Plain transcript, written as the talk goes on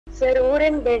Sir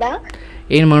ಊರೇನ್ ಬೇಡ.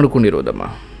 ಏನು ಮಾಡ್ಕೊಂಡಿರೋದಮ್ಮ?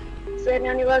 Sir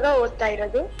ನಾನು ಇವಾಗ ಓದ್ತಾ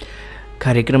ಇರೋದು.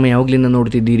 ಕಾರ್ಯಕ್ರಮ ಯಾವಾಗಲಿಂದ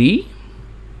ನೋಡ್ತಿದ್ದೀರಿ?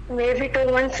 ಮೇಬಿ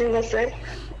 2 months ಇಂದ ಸರ್.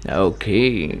 ಓಕೆ.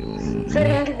 ಸರ್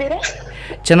ಹೇಗಿದ್ದೀರಾ?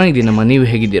 ಚೆನ್ನಾಗಿದ್ದೀನಮ್ಮ, ನೀವು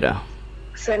ಹೇಗಿದ್ದೀರಾ?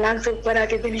 ಸರ್ ನಾನು ಸೂಪರ್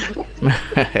ಆಗಿದ್ದೀನಿ.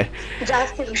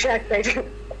 ಜಾಸ್ತಿ ಖುಷಿ ಆಗ್ತಾ ಇದೆ.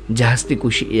 ಜಾಸ್ತಿ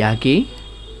ಖುಷಿ ಯಾಕೆ?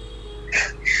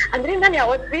 ಅಂದ್ರೆ ನಾನು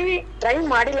ಯಾವತ್ತೂ ಟ್ರೈ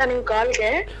ಮಾಡಿಲ್ಲ ನಿಮ್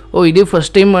ಕಾಲ್ಗೆ. ಓ, ಇದೇ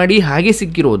ಫಸ್ಟ್ ಟೈಮ್ ಮಾಡಿ ಹಾಗೆ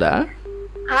ಸಿಕ್ಕಿರೋದಾ?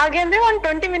 ಹಾಗೆ ಅಂದ್ರೆ ಒಂದು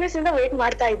 20 minutes ಇಂದ ವೇಟ್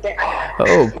ಮಾಡ್ತಾ ಇದ್ದೆ.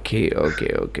 ಓಕೆ ಓಕೆ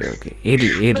ಓಕೆ ಓಕೆ, ಇರಲಿ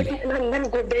ಇರಲಿ. ನನ್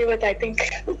ಗುಡ್ ಡೇ ಇವತ್ತು I think.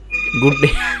 Good day.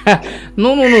 No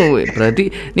no no,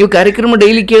 ನೀವು ಕಾರ್ಯಕ್ರಮ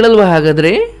ಡೈಲಿ ಕೇಳಲ್ವಾ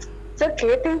ಹಾಗಾದ್ರೆ? ಸರ್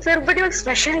ಕೇಳ್ತೀನಿ ಸರ್, ಬಟ್ ಇವಾಗ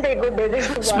special day, good day.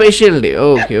 Special day,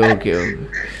 okay okay okay.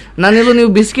 ನಾನೆಲ್ಲೋ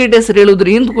ನೀವು ಬಿಸ್ಕೆಟ್ ಹೆಸರು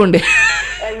ಹೇಳಿದ್ರಿ ಎಂದ್ಕೊಂಡೆ.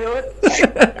 ಅಯ್ಯೋ,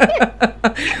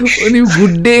 ನೀವು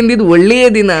ಗುಡ್ ಡೇ ಎಂದಿದ್ದು ಒಳ್ಳೆಯ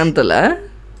ದಿನ ಅಂತಲ್ಲ?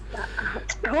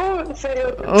 ಸರಿ.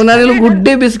 ನಾನೆಲ್ಲೋ ಗುಡ್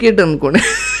ಡೇ ಬಿಸ್ಕೆಟ್ ಅಂದ್ಕೊಂಡೆ.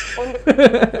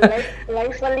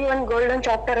 ಲೈಫ್ ಅಲ್ಲಿ ಒಂದು ಗೋಲ್ಡನ್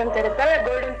ಚಾಪ್ಟರ್ ಅಂತ ಇರುತ್ತಲ್ಲ,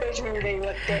 ಗೋಲ್ಡನ್ ಪೇಜ್ ನಿಮ್ದೆ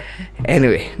ಇವತ್ತೆ.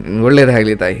 ಎನಿವೆ,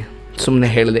 ಒಳ್ಳೇದಾಗಲಿ ತಾಯಿ, ಸುಮ್ಮನೆ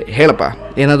ಹೇಳಿದೆ. ಹೇಳಪ್ಪ,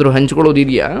 ಏನಾದರೂ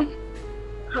ಹಂಚ್ಕೊಳ್ಳೋದಿದೆಯಾ?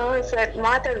 ಹಾ ಸರ್,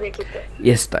 ಮಾತಾಡ್ಬೇಕಿತ್ತು.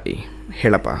 ಎಸ್ ತಾಯಿ,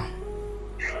 ಹೇಳಪ್ಪ.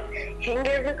 ಹೆಂಗೆ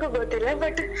ಹೇಳ್ಬೇಕು ಗೊತ್ತಿಲ್ಲ,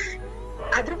 ಬಟ್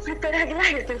ಆದ್ರೂ ಪ್ರಿಪೇರ್ ಆಗಿಲ್ಲ,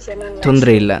 ಹೇಳ್ತೀನಿ ಸರ್ ನಾನು.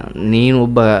 ತೊಂದರೆ ಇಲ್ಲ,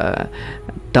 ನೀನೊಬ್ಬ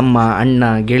ತಮ್ಮ, ಅಣ್ಣ,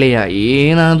 ಗೆಳೆಯ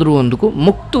ಏನಾದರೂ ಒಂದಕ್ಕೂ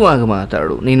ಮುಕ್ತವಾಗಿ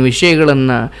ಮಾತಾಡು. ನೀನು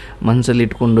ವಿಷಯಗಳನ್ನು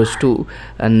ಮನಸ್ಸಲ್ಲಿಟ್ಕೊಂಡಷ್ಟು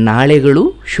ನಾಳೆಗಳು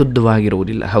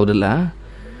ಶುದ್ಧವಾಗಿರುವುದಿಲ್ಲ, ಹೌದಲ್ಲ?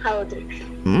 ಹೌದ್ರಿ.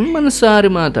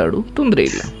 ಮನಸ್ಸಾರಿ ಮಾತಾಡು, ತೊಂದರೆ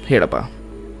ಇಲ್ಲ, ಹೇಳಪ್ಪ.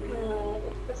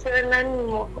 ಸರ್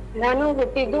ನಾನು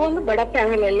ಹುಟ್ಟಿದ್ದು ಒಂದು ಬಡ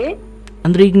ಫ್ಯಾಮಿಲಿಯಲ್ಲಿ.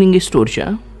 ಅಂದರೆ ಈಗ ನಿಂಗೆ ಎಷ್ಟು ವರ್ಷ?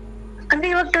 ಅಂದ್ರೆ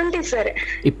ಇವಾಗ 20 ಸರ್.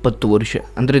 20 ವರ್ಷ.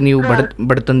 ಅಂದರೆ ನೀವು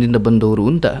ಬಡತನದಿಂದ ಬಂದವರು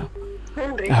ಅಂತ? ಹ್ಞೂ.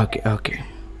 Okay okay.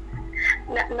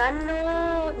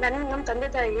 ನಮ್ಮ ತಂದೆ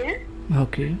ತಾಯಿಗೆ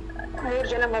ಓಕೆ 3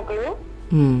 ಜನ ಮಕ್ಕಳು.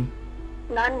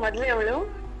 ನಾನು ಮೊದಲೇ ಅವಳು.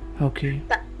 ಓಕೆ.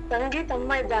 ತಂಗಿ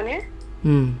ತಮ್ಮ ಇದ್ದಾನೆ.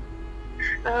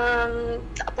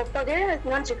 ಪಪ್ಪಗೆ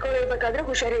ನಾನು ಚಿಕ್ಕವಳು ಇರ್ಬೇಕಾದ್ರೆ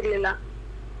ಹುಷಾರಿರ್ಲಿಲ್ಲ.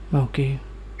 ಓಕೆ.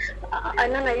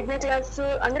 ನಾನು 5ನೇ ಕ್ಲಾಸ್,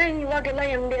 ಅಂದ್ರೆ ಇವಾಗೆಲ್ಲ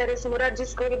MDRS Morarji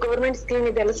school government scheme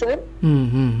ಇದೆ ಅಲ್ಲ ಸರ್,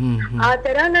 ಆ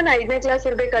ತರ ನಾನು 5ನೇ ಕ್ಲಾಸ್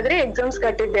ಇರ್ಬೇಕಾದ್ರೆ ಎಕ್ಸಾಮ್ಸ್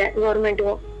ಕಟ್ಟಿದ್ದೆ ಗೌರ್ಮೆಂಟ್.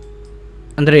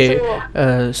 ಅಂದ್ರೆ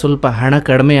ಸ್ವಲ್ಪ ಹಣ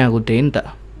ಕಡಿಮೆ ಆಗುತ್ತೆ ಅಂತ?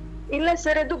 ಇಲ್ಲ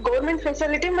ಸರ್, ಅದು ಗೌರ್ಮೆಂಟ್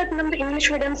ಫೆಸಿಲಿಟಿ, ಮತ್ತೆ ನಮ್ದು ಇಂಗ್ಲಿಷ್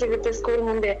ಮೀಡಿಯಂ ಸಿಗುತ್ತೆ ಸ್ಕೂಲ್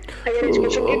ಮುಂದೆ, ಹೈಯರ್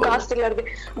ಎಜುಕೇಶನ್ ಗೆ ಕಾಸ್ಟ್ ಇಲ್ಲಾರ್ದೆ.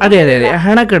 ಅದೇ ಅದೇ ಅದೇ,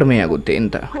 ಹಣ ಕಡಿಮೆ ಆಗುತ್ತೆ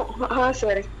ಅಂತ. ಹಾ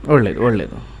ಸರ್. ಒಳ್ಳೇದು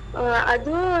ಒಳ್ಳೇದು.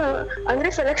 ಅದು ಅಂದ್ರೆ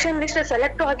ಸೆಲೆಕ್ಷನ್ ಲಿಸ್ಟ್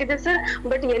ಸೆಲೆಕ್ಟ್ ಆಗಿದೆ ಸರ್,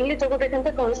 ಬಟ್ ಎಲ್ಲಿ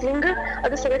ತಗೋಬೇಕಂತ ಕೌನ್ಸಿಲಿಂಗ್,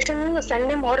 ಅದು ಸೆಲೆಕ್ಷನ್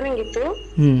ಸಂಡೇ ಮಾರ್ನಿಂಗ್ ಇತ್ತು.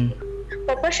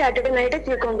 ಪಾಪ ಸ್ಯಾಟರ್ಡೆ ನೈಟ್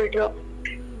ತಿಳ್ಕೊಂಡ್ಬಿಟ್ರು.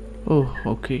 ಓಹ್,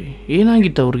 ಓಕೆ.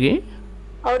 ಏನಾಗಿತ್ತು ಅವ್ರಿಗೆ?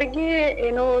 ಅವ್ರಿಗೆ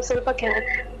ಏನೋ ಸ್ವಲ್ಪ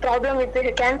ಪ್ರಾಬ್ಲಮ್ ಇತ್ತು,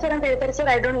 ಕ್ಯಾನ್ಸರ್ ಅಂತ ಹೇಳ್ತಾರೆ sir.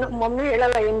 I don't know, mummy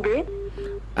ಹೇಳಲ್ಲ ಏನ್ ಬಿ.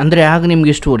 ಅಂದ್ರೆ ಆಗ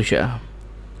ನಿಮ್ಗೆ ಎಷ್ಟು ವರ್ಷ?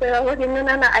 ಅವಾಗ ಇನ್ನು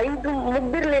ನಾನು 5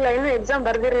 ಮುಗ್ದಿರ್ಲಿಲ್ಲ, ಇನ್ನು ಎಕ್ಸಾಮ್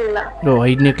ಬರ್ದಿರ್ಲಿಲ್ಲ.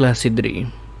 5ನೇ ಕ್ಲಾಸ್ ಇದ್ರಿ?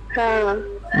 ಹಾ.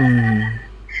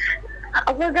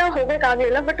 ಅವಾಗ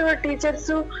ಹೋಗಕ್ಕಾಗ್ಲಿಲ್ಲ, ಬಟ್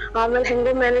ಟೀಚರ್ಸ್ ಆಮೇಲೆ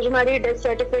ಹೆಂಗೋ ಮ್ಯಾನೇಜ್ ಮಾಡಿ ಡೆತ್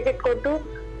ಸರ್ಟಿಫಿಕೇಟ್ ಕೊಟ್ಟು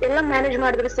ಎಲ್ಲ ಮ್ಯಾನೇಜ್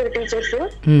ಮಾಡಿದ್ರು ಸರ್ ಟೀಚರ್ಸ್.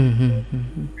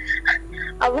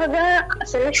 ಅವಾಗ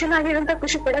ಸೆಲೆಕ್ಷನ್ ಆಗಿದೆ ಅಂತ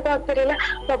ಖುಷಿ ಪಡಕ್ ಆಗ್ತಿರ್ಲಿಲ್ಲ,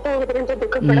 ಪಾಪ ಹೋದ್ರಂತ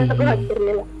ದುಃಖ ಪಡಕ್ಕೂ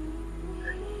ಆಗ್ತಿರ್ಲಿಲ್ಲ.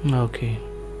 ಓಕೆ.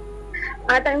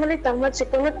 ಆ ಟೈಮಲ್ಲಿ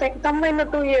ತಮ್ಮ ಇನ್ನು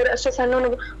 2 years ಅಷ್ಟೇ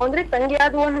ಸಣ್ಣವನು. ಅಂದ್ರೆ ತಂಗಿ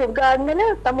ಆದ ಒಂದು ಹುಡುಗ ಆದ್ಮೇಲೆ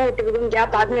ತಮ್ಮ ಹುಟ್ಟಿದ್ರು, ಒಂದು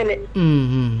ಗ್ಯಾಪ್ ಆದ್ಮೇಲೆ.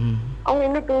 ಅವ್ನು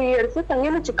ಇನ್ನು 2 years,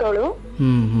 ತಂಗಿನೂ ಚಿಕ್ಕವಳು.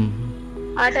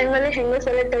 ಆ ಟೈಮಲ್ಲಿ ಹೆಂಗೋ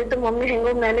ಸೆಲೆಕ್ಟ್ ಆಯ್ತು, ಮಮ್ಮಿ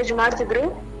ಹೆಂಗೋ ಮ್ಯಾನೇಜ್ ಮಾಡ್ತಿದ್ರು.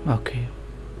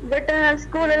 ಬಟ್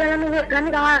ಸ್ಕೂಲ್ ಎಲ್ಲ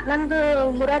ನಂದು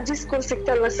ಮೊರಾರ್ಜಿ ಸ್ಕೂಲ್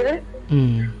ಸಿಕ್ತಲ್ವಾ ಸರ್,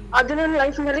 ಅದು ನನ್ನ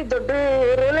ಲೈಫ್ ನಲ್ಲಿ ದೊಡ್ಡ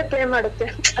ರೋಲ್ ಪ್ಲೇ ಮಾಡುತ್ತೆ.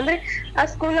 ಅಂದ್ರೆ ಆ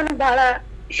ಸ್ಕೂಲ್ ನನಗೆ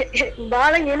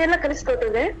ಬಹಳ ಏನೆಲ್ಲ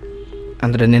ಕಲಿಸ್ಕೊಟ್ಟಿದೆ.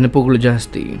 ಅಂದ್ರೆ ನೆನಪುಗಳು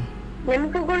ಜಾಸ್ತಿ,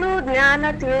 ನೆನಪುಗಳು, ಜ್ಞಾನ,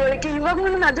 ತಿಳುವಳಿಕೆ. ಇವಾಗೂ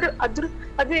ನಾನು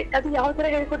ಅದು ಯಾವ ತರ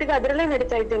ಹೇಳ್ಕೊಟ್ಟಿದೆ ಅದ್ರಲ್ಲೇ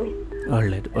ನಡೀತಾ ಇದ್ದೀನಿ.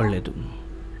 ಒಳ್ಳೇದು ಒಳ್ಳೇದು.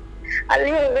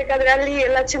 ಅಲ್ಲಿ ಹೋಗ್ಬೇಕಾದ್ರೆ ಅಲ್ಲಿ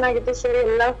ಎಲ್ಲಾ ಚೆನ್ನಾಗಿತ್ತು ಸರ್,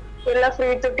 ಎಲ್ಲ ಫ್ರೀ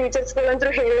ಇತ್ತು. ಟೀಚರ್ಸ್ ಗಳಂತೂ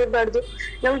ಹೇಳಬಾರ್ದು.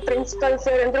 ನಮ್ ಪ್ರಿನ್ಸಿಪಲ್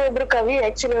ಸರ್ ಅಂದ್ರೆ ಒಬ್ರು ಕವಿ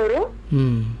ಆಕ್ಚುಲಿ ಅವರು,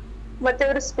 ಮತ್ತೆ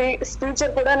ಅವ್ರ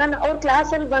ಸ್ಪೀಚರ್ ಕೂಡ. ನಾನು ಅವ್ರ ಕ್ಲಾಸ್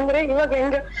ಅಲ್ಲಿ ಬಂದ್ರೆ ಇವಾಗ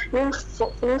ಹೆಂಗ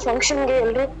ನಿಮ್ ಫಂಕ್ಷನ್ ಗೆ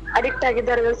ಎಲ್ರು ಅಡಿಕ್ಟ್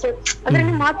ಆಗಿದ್ದಾರೆ ಸರ್, ಅಂದ್ರೆ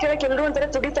ನಿಮ್ ಮಾತು ಕೇಳಕ್ ಎಲ್ರು ಒಂಥರ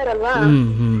ತುಡಿತಾರಲ್ವಾ.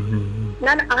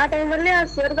 ನಾನು ಆ ಟೈಮಲ್ಲಿ ಆ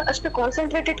ಸರ್ ಅಷ್ಟು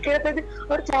ಕಾನ್ಸಂಟ್ರೇಟೆಡ್ ಕೇಳ್ತಾ ಇದ್ದೆ.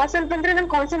 ಅವ್ರ ಕ್ಲಾಸ್ ಅಲ್ಲಿ ಬಂದ್ರೆ ನನ್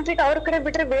ಕಾನ್ಸಂಟ್ರೇಟ್ ಅವ್ರ ಕಡೆ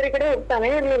ಬಿಟ್ರೆ ಬೇರೆ ಕಡೆ ಹೋಗ್ತಾನೆ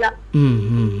ಇರ್ಲಿಲ್ಲ.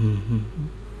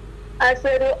 ಆ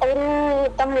ಸರ್ ಅವರು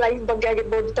ತಮ್ಮ ಲೈಫ್ ಬಗ್ಗೆ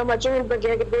ಆಗಿರ್ಬೋದು, ತಮ್ಮ ಅಚೀವ್ಮೆಂಟ್ ಬಗ್ಗೆ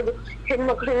ಆಗಿರ್ಬೋದು,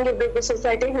 ಹೆಣ್ಮಕ್ಳು ಹೆಂಗಿರ್ಬೇಕು,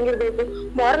 ಸೊಸೈಟಿ ಹೆಂಗಿರ್ಬೇಕು,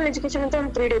 ಮಾರಲ್ ಎಜುಕೇಶನ್ ಅಂತ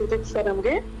ಒಂದು ಪೀರಿಯಡ್ ಇರ್ತೈತಿ ಸರ್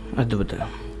ನಮ್ಗೆ. ಅದ್ಭುತ.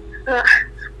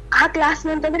 ಆ ಕ್ಲಾಸ್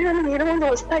ಅಂತಂದ್ರೆ ನಾನು ಏನೋ ಒಂದು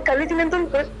ಹೊಸದಾಗಿ ಕಲಿತೀನಿ ಅಂತ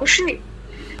ಒಂದು ಖುಷಿ.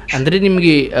 ಅಂದ್ರೆ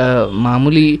ನಿಮ್ಗೆ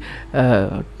ಮಾಮೂಲಿ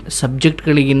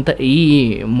ಸಬ್ಜೆಕ್ಟ್ಗಳಿಗಿಂತ ಈ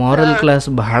ಮಾರಲ್ ಕ್ಲಾಸ್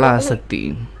ಬಹಳ ಆಸಕ್ತಿ?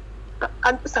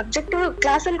 ಸಬ್ಜೆಕ್ಟ್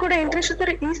ಕ್ಲಾಸ್ ಅಲ್ಲಿ ಕೂಡ ಇಂಟ್ರೆಸ್ಟ್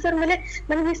ಇರ್ತಾರೆ. ಈ ಸರ್ ಮೇಲೆ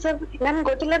ನನ್ಗೆ ಈ ಸರ್ ನನ್ಗೆ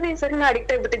ಗೊತ್ತಿಲ್ಲದೆ ಈ ಸರ್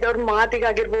ಅಡಿಕ್ಟ್ ಆಗ್ಬಿಟ್ಟಿದ್ದೆ. ಅವ್ರ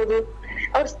ಮಾತಿಗಾಗಿರ್ಬೋದು,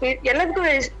 ಅವ್ರ ಸ್ಪೀಚ್ ಎಲ್ಲದಕ್ಕೂ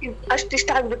ಅಷ್ಟು ಇಷ್ಟ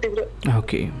ಆಗ್ಬಿಟ್ಟಿದ್ರು.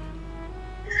 ಓಕೆ.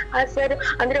 ಸರ್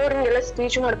ಅಂದ್ರೆ ಅವ್ರಿಗೆಲ್ಲ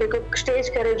ಸ್ಪೀಚ್ ಮಾಡ್ಬೇಕು, ಸ್ಟೇಜ್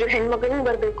ಕರೇಜ್, ಹೆಣ್ಮಕ್ಳಿಗೆ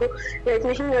ಬರ್ಬೇಕು,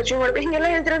 ಹಿಂಗ್ ಅಚೀವ್ ಮಾಡ್ಬೇಕು, ಹಿಂಗೆಲ್ಲ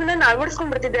ಹೇಳ್ತಿರೋದನ್ನ ನಾನು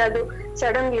ಅಳವಡಿಸ್ಕೊಂಡ್ ಬರ್ತಿದ್ದೆ. ಅದು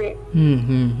ಸಡನ್ಲಿ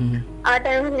ಆ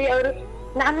ಟೈಮಲ್ಲಿ ಅವ್ರು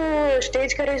ನಾನು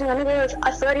ಸ್ಟೇಜ್ ಕರೇಜ್ ನನಗೆ ಆ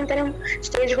ಸರ್ ಇಂತಾನೆ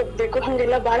ಸ್ಟೇಜ್ ಹೋಗ್ಬೇಕು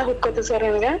ಹಂಗೆಲ್ಲ ಬಾಳ ಹುಡ್ಕೋತು ಸರ್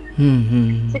ನನಗ.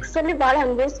 6th ಅಲ್ಲಿ ಬಾಳ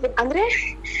ಅನುಭವಿಸ್ಬೇಕು ಅಂದ್ರೆ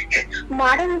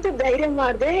ಮಾಡೋಂತ ಧೈರ್ಯ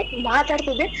ಮಾಡ್ದೆ,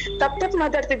 ಮಾತಾಡ್ತಿದ್ದೆ, ತಪ್ಪ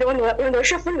ಮಾತಾಡ್ತಿದ್ದೆ ಒಂದ್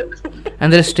ವರ್ಷ ಫುಲ್.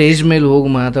 ಅಂದ್ರೆ ಸ್ಟೇಜ್ ಮೇಲೆ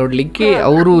ಹೋಗಿ ಮಾತಾಡ್ಲಿಕ್ಕೆ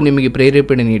ಅವರು ನಿಮಗೆ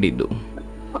ಪ್ರೇರೇಪಣೆ ನೀಡಿದ್ದು?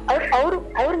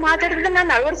 ಅವ್ರು ಮಾತಾಡಿದ್ರೆ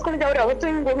ನಾನು ಅಳವಡಿಸ್ಕೊಂಡಿದ್ದೆ. ಅವ್ರು ಅವತ್ತು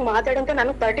ಹಿಂಗ್ ಹೋಗಿ ಮಾತಾಡಂತ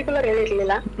ನನಗ್ ಪರ್ಟಿಕ್ಯುಲರ್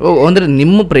ಹೇಳಿರ್ಲಿಲ್ಲ. ಓ, ಅಂದ್ರೆ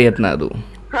ನಿಮ್ಮ ಪ್ರಯತ್ನ ಅದು?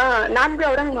 ನಾನ್ ಬಿ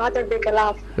ಅವ್ರಂಗ್ ಮಾತಾಡ್ಬೇಕಲ್ಲ.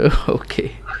 ಓಕೆ.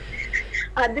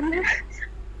 ಅದನ್ನ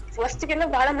ಫಸ್ಟ್ಗೆಲ್ಲ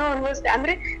ಬಾಳ ನೋವು ಅನ್ಭವಿಸ್ದೆ.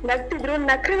 ಅಂದ್ರೆ ನಗ್ತಿದ್ರು,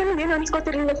 ನಕ್ರೆ ನನ್ಗೆ ಏನ್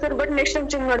ಅನ್ಸ್ಕೊತಿರ್ಲಿಲ್ಲ sir, but next time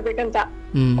change ಮಾಡ್ಬೇಕಂತ.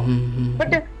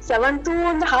 ಬಟ್ 7th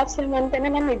ಒಂದು ಹಾಫ್ ಸೆಮ್ ಅಂತಾನೆ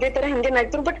ನಾನು ಇದೇ ತರ ಹಿಂಗೆ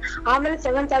ನಗ್ತಿರು. ಬಟ್ ಆಮೇಲೆ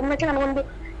 7th ಆದ್ಮೇಲೆ ನನಗೊಂದು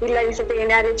ಇಲ್ಲ ಈ ಸತಿ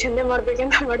ಏನಾರು ಚಂದೆ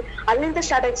ಮಾಡ್ಬೇಕಂತ ಮಾಡಿ ಅಲ್ಲಿಂದ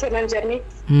ಸ್ಟಾರ್ಟ್ ಆಯ್ತು ಸರ್ ನನ್ ಜರ್ನಿ.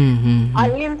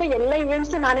 ಅಲ್ಲಿಂದ ಎಲ್ಲಾ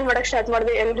ಇವೆಂಟ್ಸ್ ನಾನೇ ಮಾಡಕ್ ಸ್ಟಾರ್ಟ್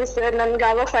ಮಾಡ್ದೆ. ಎಲ್ರು ಸರ್ ನನ್ಗೆ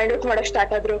ಆವಾಗ ಫೈಂಡ್ ಔಟ್ ಮಾಡಕ್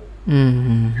ಸ್ಟಾರ್ಟ್ ಆದ್ರು.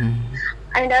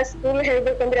 ಅಂಡ್ ಆ ಸ್ಕೂಲ್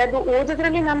ಹೇಳ್ಬೇಕಂದ್ರೆ ಅದು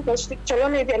ಓದೋದ್ರಲ್ಲಿ ನಾನ್ ಫಸ್ಟ್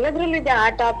ಚಲೋನೇ ಇದೆ, ಎಲ್ಲದ್ರಲ್ಲೂ ಇದೆ.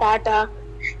 ಆಟ ಪಾಠ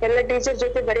ಎಲ್ಲ ಟೀಚರ್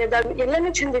ಜೊತೆ ಬರೆಯೋದಾಗ ಎಲ್ಲಾನು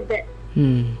ಚಂದಿದ್ದೆ.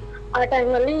 ಆ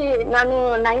ಟೈಮಲ್ಲಿ ನಾನು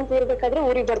 9th ಇರ್ಬೇಕಾದ್ರೆ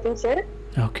ಊರಿಗೆ ಬರ್ತೀನಿ ಸರ್.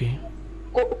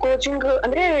 ಕೋಚಿಂಗ್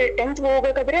ಅಂದ್ರೆ 10th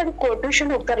ಹೋಗ್ಬೇಕಾದ್ರೆ ಅದು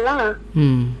ಟ್ಯೂಷನ್ ಹೋಗ್ತಾರಲ್ಲ,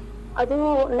 ಅದು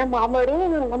ನಮ್ಮ ಮಾಮರು,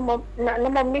 ನಮ್ಮ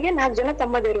ಮಮ್ಮಿಗೆ 4 ಜನ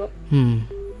ತಮ್ಮದಿರು.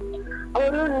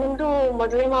 ಅವರು ನಿಮ್ದು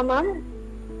ಮೊದಲನೇ ಮಾಮ,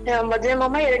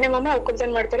 2ನೇ ಮಾಮ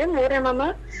ಒಕ್ಕಲ್ತನ ಮಾಡ್ತಾರೆ, 3ನೇ ಮಾಮ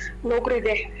ನೌಕರಿ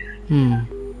ಇದೆ.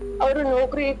 ಅವ್ರು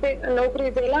ನೌಕರಿ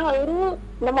ಇದೆಯಲ್ಲ, ಅವರು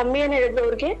ನಮ್ಮ ಮಮ್ಮಿ ಏನ್ ಹೇಳಿದ್ರು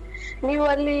ಅವ್ರಿಗೆ, ನೀವು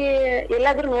ಅಲ್ಲಿ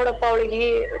ಎಲ್ಲಾದ್ರೂ ನೋಡಪ್ಪ ಅವಳಿಗೆ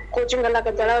ಕೋಚಿಂಗ್ ಎಲ್ಲ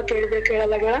ಕತ್ತಾಳ,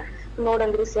 ಕೇಳಲ್ಲ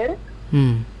ನೋಡಂದ್ರು ಸರ್.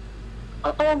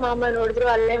 ಮಾಮ ನೋಡಿದ್ರು,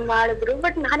 ಅಲ್ಲೇ ಮಾಡಿದ್ರು.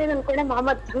 ಬಟ್ ನಾನೇನ್ ಅನ್ಕೊಂಡೆ ಮಾಮ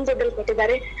ತಮ್ಮ ದುಡ್ಡಲ್ಲಿ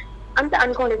ಕೊಟ್ಟಿದ್ದಾರೆ ಅಂತ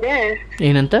ಅನ್ಕೊಂಡಿದ್ದೆ.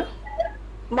 ಏನಂತ?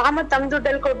 ಮಾಮ ತಮ್ಮ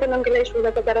ದುಡ್ಡಲ್ಲಿ ಕೊಟ್ಟು ನಮ್ಗೆಲ್ಲ ಇಷ್ಟು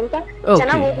ಓದಕತ್ತಾರಂತ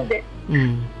ಚೆನ್ನಾಗ್ ಓದಿದ್ದೆ.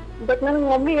 ಬಟ್ ನನ್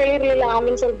ಮಮ್ಮಿ ಹೇಳಿರ್ಲಿಲ್ಲ.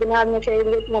 ಆಮೇಲೆ ಸ್ವಲ್ಪ ದಿನ ಆದ್ಮೇಲೆ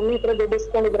ಹೇಳಿದ್ರು, ಮಮ್ಮಿ ಹತ್ರ ದುಡ್ಡು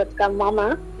ಇಸ್ಕೊಂಡಿದ್ರಕ್ಕ ಮಾಮ.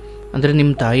 ಅಂದ್ರೆ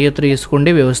ನಿಮ್ ತಾಯಿ ಹತ್ರ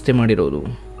ಇಸ್ಕೊಂಡೇ ವ್ಯವಸ್ಥೆ ಮಾಡಿರೋದು?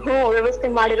 ವ್ಯವಸ್ಥೆ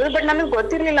ಮಾಡಿರೋದು. ಬಟ್ ನನಗ್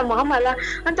ಗೊತ್ತಿರ್ಲಿಲ್ಲ ಮಾಮ ಅಲ್ಲ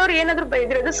ಅಂತ. ಅವ್ರು ಏನಾದ್ರು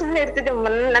ಬೈದಿರೋದು ಸುಮ್ನೆ ಇರ್ತಿದ್ದೆ.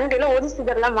 ನನ್ಗೆಲ್ಲ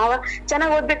ಓದಿಸ್ತಿದಾರಲ್ಲ ಮಾವ,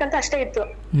 ಚೆನ್ನಾಗ್ ಓದ್ಬೇಕಂತ ಅಷ್ಟೇ ಇತ್ತು.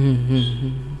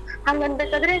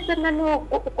 ಹಂಗನ್ಬೇಕಾದ್ರೆ ಸರ್ ನಾನು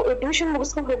ಟ್ಯೂಷನ್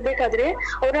ಮುಗಿಸ್ಕೊಂಡ್ ಹೋಗ್ಬೇಕಾದ್ರೆ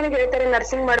ಅವ್ರು ನನಗೆ ಹೇಳ್ತಾರೆ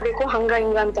ನರ್ಸಿಂಗ್ ಮಾಡ್ಬೇಕು ಹಂಗ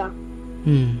ಹಿಂಗ ಅಂತ.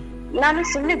 ನಾನು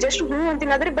ಸುಮ್ನೆ ಜಸ್ಟ್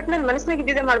ಅಂತೀನಿ. ಆದ್ರೆ ಬಟ್ ನನ್ ಮನಸ್ಸಿನಾಗ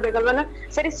ಇದ್ದಿದ್ದೆ ಮಾಡ್ಬೇಕಲ್ವಾ.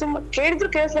 ಸರಿ ಕೇಳಿದ್ರು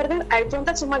ಕೇಳಿಸ್ಲಾರ್ದು ಆಯ್ತು ಅಂತ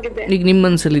ಸುಮ್ಮಾಗಿದ್ದೆ. ಈಗ ನಿಮ್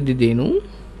ಮನ್ಸಲ್ಲಿ ಇದ್ದಿದ್ದೇನು?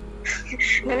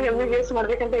 ನನ್ಗೆ MBBS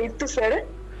ಮಾಡ್ಬೇಕಂತ ಇತ್ತು ಸರ್.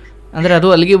 ಅಂದ್ರೆ ಅದು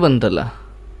ಅಲ್ಲಿಗೆ ಬಂತಲ್ಲ.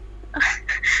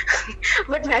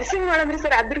 ಬಟ್ ನರ್ಸಿಂಗ್ ಮಾಡಂದ್ರೆ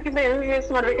ಸರ್ ಅದ್ರಕ್ಕಿಂತ MBBS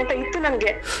ಮಾಡ್ಬೇಕಂತ ಇತ್ತು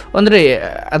ನನ್ಗೆ. ಅಂದ್ರೆ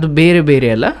ಅದು ಬೇರೆ ಬೇರೆ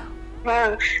ಅಲ್ಲ?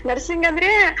 ನರ್ಸಿಂಗ್ ಅಂದ್ರೆ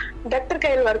ಡಾಕ್ಟರ್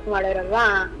ಕೈಯಲ್ಲಿ ವರ್ಕ್ ಮಾಡ್ಯಾರಲ್ವಾ.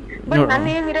 ಬಟ್ ನಾನು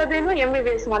ಏನಿರೋದೇನು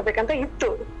MBBS ಮಾಡ್ಬೇಕಂತ ಇತ್ತು.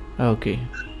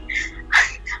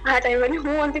 ಆ ಟೈಮಲ್ಲಿ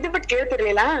ಅಂತಿದ್ದೆ, ಬಟ್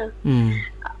ಕೇಳ್ತಿರ್ಲಿಲ್ಲ.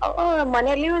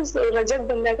 ಮನೆಯಲ್ಲಿ ರಜೆಗ್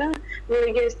ಬಂದಾಗ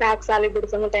ಇವರಿಗೆ ಸಾಲಿ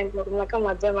ಬಿಡ್ಸೋ ಟೈಮ್ ನೋಡ್ಲಕ್ಕ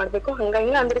ಮದ್ವೆ ಮಾಡ್ಬೇಕು ಹಂಗ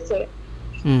ಹಿಂಗ ಅಂದ್ರೆ ಸರ್.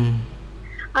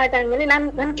 ಆ ಟೈಮಲ್ಲಿ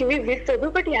ನನ್ ಕಿವಿ ಬಿತ್ತದು,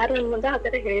 ಬಟ್ ಯಾರು ನನ್ ಮುಂದೆ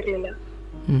ಆತರ ಹೇಳಿರ್ಲಿಲ್ಲ.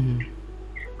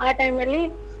 ಆ ಟೈಮಲ್ಲಿ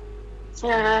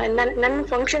ನನ್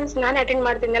ಫಂಕ್ಷನ್ಸ್ ನಾನೇ ಅಟೆಂಡ್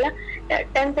ಮಾಡ್ತಿದ್ನಲ್ಲ.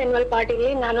 10th annual ಪಾರ್ಟಿಲಿ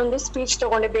ನಾನೊಂದು ಸ್ಪೀಚ್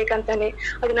ತಗೊಂಡೆ ಬೇಕಂತಾನೆ.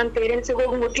 ಅದು ನನ್ನ ಪೇರೆಂಟ್ಸ್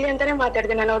ಹೋಗಿ ಮುಟ್ಲಿ ಅಂತಾನೆ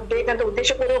ಮಾತಾಡ್ದೆ ನಾನು. ಅವ್ರು ಬೇಕಂತ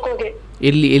ಉದ್ದೇಶಪೂರ್ವಕ ಹೋಗಿ.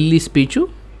 ಎಲ್ಲಿ ಸ್ಪೀಚು?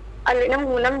 ಅಲ್ಲಿ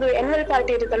ನಮ್ದು annual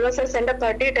ಪಾರ್ಟಿ ಇರುತ್ತಲ್ವಾ sir, send up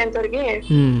party 10th ಅವ್ರಿಗೆ.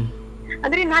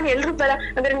 ಅಂದ್ರೆ ನಾನ್ ಎಲ್ರು ತರ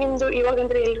ಅಂದ್ರೆ ನಿಮ್ದು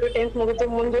ಇವಾಗಂದ್ರೆ ಎಲ್ರು 10th ಮುಗಿದು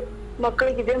ಮುಂದೆ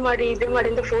ಮಕ್ಕಳಿಗೆ ಇದೇ ಮಾಡಿ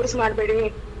ಅಂತ ಫೋರ್ಸ್ ಮಾಡ್ಬೇಡಿ.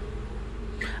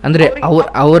 ಅಂದ್ರೆ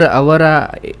ಅವರ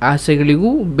ಆಸೆಗಳಿಗೂ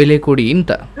ಬೆಲೆ ಕೊಡಿ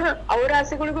ಅಂತ. ಅವ್ರ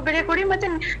ಆಸೆಗಳಿಗೂ ಬೆಲೆ ಕೊಡಿ, ಮತ್ತೆ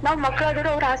ನಾವ್ ಮಕ್ಕಳಾದ್ರು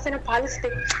ಅವ್ರ ಆಸೆನ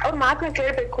ಪಾಲಿಸ್ಬೇಕು. ಅವ್ರ ಮಾತನ್ನ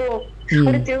ಕೇಳ್ಬೇಕು,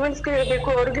 ಅವ್ರಿಗೆ ತಿಳುವಳಿಕೆ ಹೇಳ್ಬೇಕು,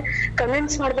 ಅವ್ರಿಗೆ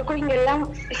ಕಮೆಂಟ್ಸ್ ಮಾಡ್ಬೇಕು, ಹಿಂಗೆಲ್ಲ.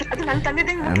 ಅದು ನನ್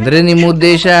ತಂದೆ. ಅಂದ್ರೆ ನಿಮ್ಮ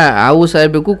ಉದ್ದೇಶ ಆವು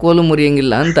ಸಾಯ್ಬೇಕು, ಕೋಲು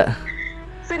ಮುರಿಯಂಗಿಲ್ಲ ಅಂತ?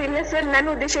 ಸರ್ ಇಲ್ಲ ಸರ್, ನನ್ನ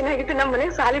ಉದ್ದೇಶ ಏನಾಗಿತ್ತು, ನಮ್ಮ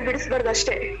ಮನೆಗೆ ಸಾಲಿ ಬಿಡಿಸ್ಬಾರ್ದು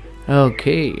ಅಷ್ಟೇ.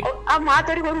 ಆ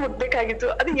ಮಾತಾಡಿ ಹೋಗಿ ಮುಟ್ಬೇಕಾಗಿತ್ತು.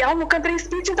 ಅದು ಯಾವ ಮುಖಾಂತರ ಈ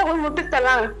ಸ್ಪೀಚ್ ಅಂತ ಹೋಗಿ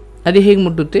ಮುಟ್ಟುತ್ತಲ್ಲ. ಅದೇ ಹೇಗ್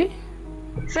ಮುಟ್ಟುತ್ತೆ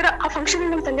ಸರ್? ಆ ಫಂಕ್ಷನ್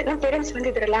ನಮ್ ತಂದೆ ನಮ್ ಪೇರೆಂಟ್ಸ್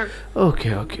ಬಂದಿದ್ರಲ್ಲ.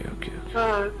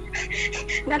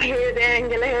 ನಾನ್ ಹೇಳಿದೆ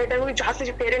ಹಿಂಗೆಲ್ಲ ಹೇಳಿದಾಗ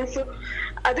ಜಾಸ್ತಿ ಪೇರೆಂಟ್ಸ್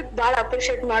ಅದಕ್ ಬಾಳ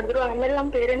ಅಪ್ರಿಶಿಯೇಟ್ ಮಾಡಿದ್ರು. ಆಮೇಲೆ ನಮ್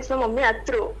ಪೇರೆಂಟ್ಸ್ ನಮ್ಮ ಮಮ್ಮಿ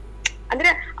ಹತ್ರು. ಅಂದ್ರೆ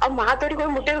ಆ ಮಾತಾಡಿಗೆ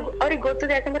ಹೋಗಿ ಮುಟ್ಟೋದು ಅವ್ರಿಗೆ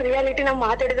ಗೊತ್ತದೆ. ಯಾಕಂದ್ರೆ ರಿಯಾಲಿಟಿ ನಾನ್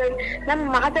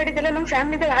ಮಾತಾಡಿದೆಲ್ಲ ನಮ್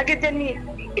ಫ್ಯಾಮಿಲಿದಾಗ ಆಗಿದ್ದೆ ಅಲ್ಲಿ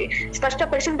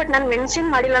ಸ್ಪಷ್ಟಪಡಿಸಿನ್. ಬಟ್ ನಾನ್ ಮೆನ್ಷನ್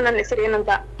ಮಾಡಿಲ್ಲ ನನ್ನ ಹೆಸರು ಏನಂತ.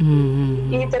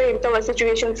 ಈ ತರ ಇರ್ತಾವ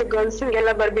ಸಿಚುವೇಶನ್ಸ್, ಗರ್ಲ್ಸ್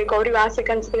ಹಿಂಗೆಲ್ಲ ಬರ್ಬೇಕು, ಅವ್ರಿಗೆ ಆಸೆ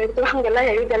ಕನ್ಸ್ಗಳು ಇರ್ತವ, ಹಂಗೆಲ್ಲ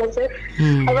ಹೇಳಿದ್ದಲ್ಲ ಸರ್.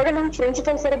 ಅವಾಗ ನಮ್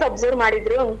ಪ್ರಿನ್ಸಿಪಲ್ ಸರ್ ಅದು ಅಬ್ಸರ್ವ್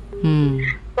ಮಾಡಿದ್ರು.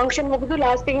 ಫಂಕ್ಷನ್ ಮುಗಿದು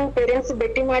ಲಾಸ್ಟಿಗೆ ಪೇರೆಂಟ್ಸ್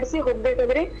ಭೇಟಿ ಮಾಡಿಸಿ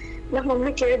ಹೋಗ್ಬೇಕಾದ್ರೆ ನಮ್ಮ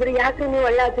ಮಮ್ಮಿ ಕೇಳಿದ್ರು, ಯಾಕೆ ನೀವು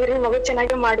ಒಳ್ಳೆ ಆದ್ರಿ, ಮಗು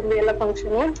ಚೆನ್ನಾಗಿ ಮಾಡಿದ್ವಿ ಎಲ್ಲ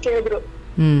ಫಂಕ್ಷನ್ ಅಂತ ಕೇಳಿದ್ರು.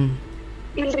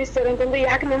 ಇಲ್ರಿ ಸರ್ ಅಂತಂದ್ರೆ,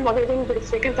 ಯಾಕೆ ನಿಮ್ ಮಗಳಿಗೆ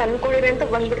ಬಿಡಿಸ್ಬೇಕಂತ ಅನ್ಕೊಂಡಿರಿ ಅಂತ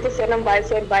ಬಂದ್ಬಿಡ್ತು ಸರ್ ನಮ್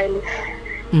ಸರ್ ಬಾಯಲ್ಲಿ.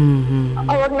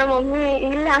 ಅವಾಗ ನಮ್ಮ ಮಮ್ಮಿ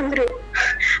ಇಲ್ಲ ಅಂದ್ರು.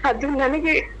 ಅದು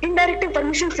ನನಗೆ ಇಂಡೈರೆಕ್ಟ್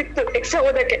ಪರ್ಮಿಷನ್ ಸಿಕ್ತು ಎಕ್ಸ್ಟ್ರಾ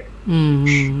ಓದಕ್ಕೆ.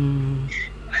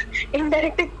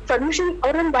 ಇಂಡೈರೆಕ್ಟ್ ಪರ್ಮಿಷನ್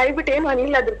ಅವ್ರ ನನ್ ಬಾಯಿ ಬಿಟ್ಟು ಏನು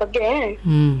ಅನಿಲ್ಲ ಅದ್ರ ಬಗ್ಗೆ.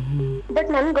 ಬಟ್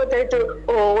ನನ್ಗೆ ಗೊತ್ತಾಯ್ತು,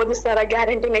 ಓದಿಸ್ತಾರ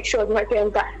ಗ್ಯಾರಂಟಿ ನೆಕ್ಸ್ಟ್ ಓದ್ಮಾಟಿ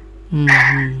ಅಂತ.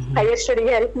 ಹೈಯರ್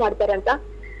ಸ್ಟಡಿಗೆ ಹೆಲ್ಪ್ ಮಾಡ್ತಾರಂತ.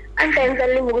 ಅಂಡ್ 10th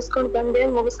ಅಲ್ಲಿ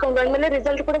ಮುಗಿಸ್ಕೊಂಡ್ ಬಂದ್ಮೇಲೆ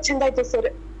ರಿಸಲ್ಟ್ ಕೂಡ ಚಂದ ಆಯ್ತು ಸರ್.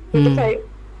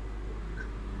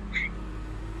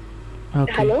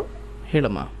 ಹಲೋ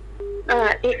ಹೇಳಮ್ಮ.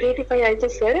 85 ಆಯ್ತು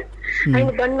ಸರ್.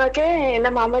 ಅಂಡ್ ಬಂದ್ಮಾಕೆ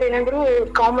ನಮ್ಮ ಮಾಮರ್ ಏನಂದ್ರು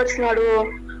ಕಾಮರ್ಸ್ ಮಾಡು,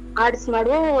 ಆರ್ಟ್ಸ್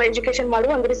ಮಾಡು, ಎಜುಕೇಶನ್ ಮಾಡು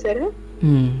ಅಂದ್ರಿ ಸರ್.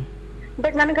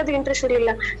 ಬಟ್ ನನಗದು ಇಂಟ್ರೆಸ್ಟ್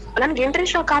ಇರ್ಲಿಲ್ಲ. ನನ್ಗೆ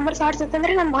ಇಂಟ್ರೆಸ್ಟ್ ಕಾಮರ್ಸ್ ಆರ್ಟ್ಸ್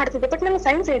ಅಂತಂದ್ರೆ ನಾನು ಮಾಡ್ತಿದ್ದೆ, ಬಟ್ ನನಗೆ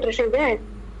ಸೈನ್ಸ್ ಇಂಟ್ರೆಸ್ಟ್ ಇದೆ.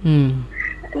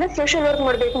 ನಾನು ಸೋಷಿಯಲ್ ವರ್ಕ್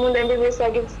ಮಾಡ್ಬೇಕು ಮುಂದೆ, MBBS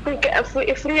ಆಗಿ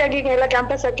ಫ್ರೀ ಆಗಿ ಎಲ್ಲ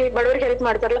ಕ್ಯಾಂಪಸ್ ಹಾಕಿ ಬಡವರಿಗೆ ಹೆಲ್ಪ್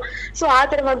ಮಾಡ್ತಾರಲ್ಲ, ಸೊ ಆ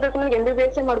ತರ ಮಾಡ್ಬೇಕು, ನನಗೆ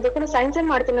MBBS ಮಾಡ್ಬೇಕು, ನಾನು ಸೈನ್ಸ್ ಏನ್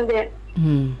ಮಾಡ್ತೀನಿ ಅಂದೆ.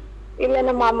 ಇಲ್ಲ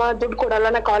ನಮ್ಮ ಮಾಮ ದುಡ್ಡು ಕೊಡಲ್ಲ,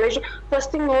 ನಾ ಕಾಲೇಜ್ ಫಸ್ಟ್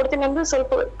ಥಿಂಗ್ ನೋಡ್ತೀನಿ ಅಂದ್ರೆ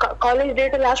ಸ್ವಲ್ಪ ಕಾಲೇಜ್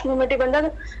ಡೇಟ್ ಲಾಸ್ಟ್ ಮೂಮೆಂಟ್ ಬಂದಾಗ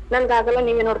ನನ್ಗೆ ಆಗಲ್ಲ,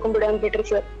 ನೀವೇ ನೋಡ್ಕೊಂಡ್ಬಿಡ ಅಂದ್ಬಿಟ್ರಿ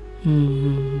ಸರ್.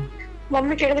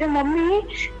 ಮಮ್ಮಿ ಕೇಳಿದ್ರೆ, ಮಮ್ಮಿ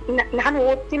ನಾನು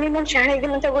ಓದ್ತೀನಿ, ನಾನು ಶಾಣೆ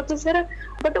ಇದ್ದೀನಿ ಅಂತ ಗೊತ್ತು ಸರ್,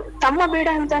 ಬಟ್ ತಮ್ಮ ಬೇಡ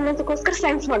ಅಂತ ಅನ್ನೋದಕ್ಕೋಸ್ಕರ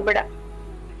ಸೈನ್ಸ್ ಮಾಡ್ಬೇಡ.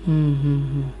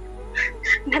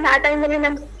 ನಾನು ಆ ಟೈಮಲ್ಲಿ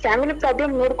ನನ್ ಫ್ಯಾಮಿಲಿ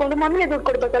ಪ್ರಾಬ್ಲಮ್ ನೋಡ್ಕೊಂಡು ಮಮ್ಮಿಗೆ ದುಡ್ಡು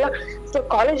ಕೊಡ್ಬೇಕಲ್ಲ, ಸೊ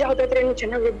ಕಾಲೇಜ್ ಯಾವ್ದಾದ್ರೆ ನೀವು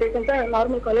ಚೆನ್ನಾಗಿ ಓದ್ಬೇಕಂತ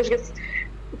ನಾರ್ಮಲ್ ಕಾಲೇಜ್ಗೆ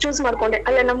ಚೂಸ್ ಮಾಡ್ಕೊಂಡೆ.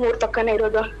 ಅಲ್ಲೇ ನಮ್ಮ ಊರ್ ಪಕ್ಕನೇ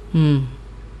ಇರೋದು.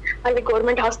 ಅಲ್ಲಿ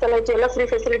ಗೌರ್ಮೆಂಟ್ ಹಾಸ್ಟೆಲ್ ಆಯ್ತು, ಎಲ್ಲ ಫ್ರೀ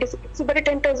ಫೆಸಿಲಿಟೀಸ್, ಬರೀ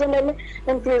 10,000 ಅಲ್ಲಿ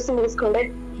ನಾನು PUC ಮುಗಿಸ್ಕೊಂಡೆ.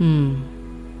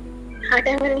 ಆ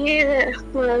ಟೈಮಲ್ಲಿ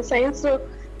ಸೈನ್ಸ್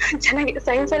ಚೆನ್ನಾಗಿ,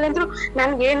 ಸೈನ್ಸ್ ಅಲ್ಲಿ ಅಂದ್ರು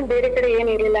ನನ್ಗೆ ಏನ್ ಬೇರೆ ಕಡೆ ಏನ್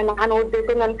ಇರ್ಲಿಲ್ಲ. ನಾನು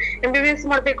ಓದ್ಬೇಕು, ನಾನು MBBS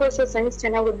ಮಾಡ್ಬೇಕು, ಸೊ ಸೈನ್ಸ್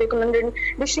ಚೆನ್ನಾಗಿ ಓದ್ಬೇಕು, ನನ್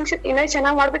ಡಿಸ್ಟಿಂಕ್ಷನ್ ಇನ್ನೂ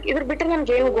ಚೆನ್ನಾಗಿ ಮಾಡ್ಬೇಕು, ಇದ್ರ ಬಿಟ್ರೆ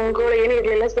ನನ್ಗೆ ಏನು ಗುಂಗಳು ಏನು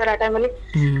ಇರ್ಲಿಲ್ಲ ಸರ್ ಆ ಟೈಮಲ್ಲಿ.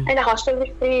 ಅಂಡ್ ಹಾಸ್ಟೆಲ್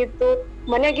ಫ್ರೀ ಇತ್ತು.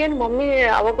 ಮನೆಗೇನ್ ಮಮ್ಮಿ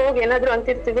ಅವಾಗ ಏನಾದ್ರು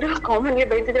ಅಂತಿರ್ತಿದ್ರು, ಕಾಮನ್ಗೆ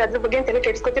ಬೈತಿದ್ರು, ಅದ್ರ ಬಗ್ಗೆ ತಲೆ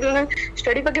ಕೆಡ್ಸ್ಕೊತಿರ್ಲಿಲ್ಲ. ನಾನು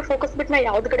ಸ್ಟಡಿ ಬಗ್ಗೆ ಫೋಕಸ್ ಬಿಟ್ಟು ನಾ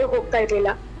ಯಾವ್ದ್ ಕಡೆ ಹೋಗ್ತಾ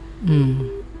ಇರ್ಲಿಲ್ಲ.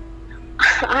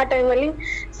 ಆ ಟೈಮಲ್ಲಿ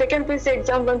ಸೆಕೆಂಡ್ PUC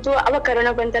ಎಕ್ಸಾಮ್ ಬಂತು, ಅವಾಗ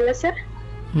ಕರೋನಾ ಬಂತಲ್ಲ ಸರ್.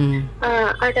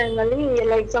 ಆ ಟೈಮಲ್ಲಿ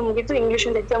ಎಲ್ಲ ಎಕ್ಸಾಮ್ ಮುಗೀತು, ಇಂಗ್ಲಿಷ್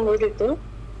ಒಂದು ಎಕ್ಸಾಮ್ ಮುಗಿದಿತ್ತು.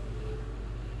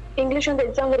 ಇಂಗ್ಲಿಷ್ ಒಂದು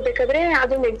ಎಕ್ಸಾಮ್ ಇರ್ಬೇಕಾದ್ರೆ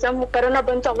ಅದೊಂದು ಎಕ್ಸಾಮ್ ಕರೋನಾ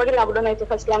ಬಂತು, ಅವಾಗ ಲಾಕ್ಡೌನ್ ಆಯ್ತು,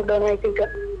 ಫಸ್ಟ್ ಲಾಕ್ಡೌನ್ ಆಯ್ತು. ಈಗ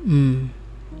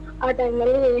ಆ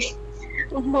ಟೈಮಲ್ಲಿ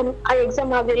ಆ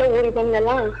ಎಕ್ಸಾಮ್ ಆಗ್ಲಿಲ್ಲ, ಊರಿಗೆ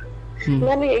ಬಂದಲ್ಲ.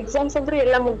 ನಾನು ಎಕ್ಸಾಮ್ಸ್ ಅಂದ್ರೆ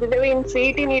ಎಲ್ಲ ಮುಗ್ದಿದ್ದೇವೆ. ಇನ್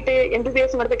CET neat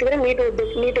MBBS ಮಾಡ್ಬೇಕಿದ್ರೆ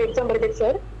NEET exam ಬರ್ಬೇಕು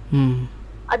ಸರ್.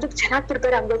 ಅದಕ್ಕೆ ಚೆನ್ನಾಗಿ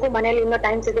ಪ್ರಿಪೇರ್ ಆಗ್ಬೇಕು. ಮನೇಲಿ ಇನ್ನೂ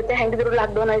ಟೈಮ್ ಸಿಗುತ್ತೆ, ಹೆಂಗಿದ್ರು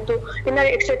ಲಾಕ್ಡೌನ್ ಆಯ್ತು, ಇನ್ನ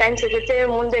ಎಕ್ಸ್ಟ್ರಾ ಟೈಮ್ ಸಿಗುತ್ತೆ,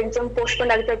 ಮುಂದೆ ಎಕ್ಸಾಮ್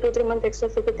ಪೋಸ್ಟ್ಪೋನ್ ಆಗುತ್ತೆ, 2-3 ಮಂತ್ ಎಕ್ಸ್ಟ್ರಾ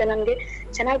ಸಿಗುತ್ತೆ. ನನ್ಗೆ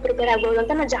ಚೆನ್ನಾಗಿ ಪ್ರಿಪೇರ್ ಆಗ್ಬೋದು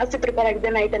ಅಂತ ನಾನು ಜಾಸ್ತಿ ಪ್ರಿಪೇರ್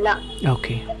ಆಗಿದ್ದೆ ನೈಟ್ ಎಲ್ಲ.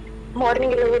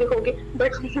 ಮಾರ್ನಿಂಗ್ ಎಲ್ಲ ಊರಿಗೆ ಹೋಗಿ,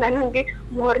 ಬಟ್ ನನಗೆ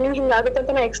ಮಾರ್ನಿಂಗ್ ಹಿಂಗಾಗುತ್ತೆ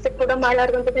ಅಂತ ನಾ ಎಕ್ಸ್ಪೆಕ್ಟ್ ಕೂಡ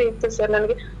ಮಾಡಲಾರ್ದಂತ ಇತ್ತು ಸರ್.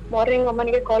 ನನಗೆ ಮಾರ್ನಿಂಗ್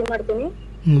ಅಮ್ಮನಿಗೆ ಕಾಲ್ ಮಾಡ್ತೀನಿ,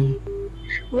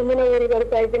 ಮುಂದಿನ ಊರಿಗೆ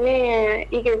ಬರ್ತಾ ಇದ್ದೀನಿ,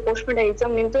 ಈಗ ಪೋಸ್ಟ್ಪೋನ್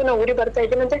ಎಕ್ಸಾಮ್ ನಿಂತು ನಾ ಊರಿಗೆ ಬರ್ತಾ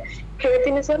ಇದ್ದೀನಿ ಅಂತ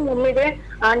ಹೇಳ್ತೀನಿ ಸರ್. ಮಮ್ಮಿಗೆ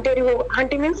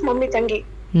ಆಂಟಿ ಮೀನ್ಸ್ ಮಮ್ಮಿ ತಂಗಿ,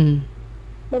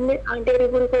 ಮಮ್ಮಿ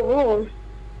ಆಂಟಿಯವ್ರಿಗೆ ಊರಿಗೆ ಹೋಗು,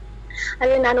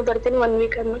 ಅಲ್ಲೇ ನಾನು ಬರ್ತೀನಿ 1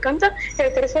 ವೀಕ್ ಅಂತ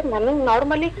ಹೇಳ್ತಾರೆ ಸರ್. ನಾನು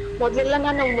ನಾರ್ಮಲಿ ಮೊದ್ಲೆಲ್ಲ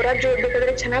ನಾನು ಮುರಾರ್ಜಿ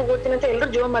ಓದ್ಬೇಕಾದ್ರೆ ಚೆನ್ನಾಗಿ ಓದ್ತೀನಿ ಅಂತ ಎಲ್ಲರೂ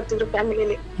ಜೋರ್ ಮಾಡ್ತಿದ್ರು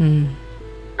ಫ್ಯಾಮಿಲಿಲಿ.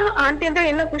 ಆಂಟಿ ಅಂದ್ರೆ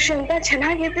ಏನೋ ಖುಷಿ ಅಂತ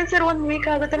ಚೆನ್ನಾಗಿದೆ ಸರ್. 1 ವೀಕ್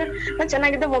ಆಗುತ್ತೆ, ನಾನ್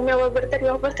ಚೆನ್ನಾಗಿದ್ದೆ, ಮಮ್ಮಿ ಯಾವಾಗ ಬರ್ತಾರೆ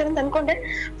ಅಂತ ಅನ್ಕೊಂಡೆ.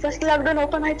 ಫಸ್ಟ್ ಲಾಕ್ಡೌನ್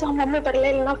ಓಪನ್ ಆಯ್ತು, ಆ ಮಮ್ಮಿ ಬರ್ಲೇ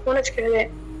ಇಲ್ಲ. ನಾ ಫೋನ್ ಹಚ್ಚಿ ಕೇಳಿದೆ,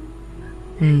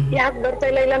 ಯಾಕೆ ಬರ್ತಾ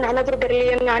ಇಲ್ಲ, ನಾನಾದ್ರೂ ಬರ್ಲಿ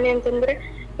ನಾನೇ ಅಂತಂದ್ರೆ,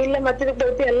 ಇಲ್ಲ ಮತ್ತೆ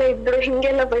ಬರ್ತಿ ಎಲ್ಲ ಇದ್ರು,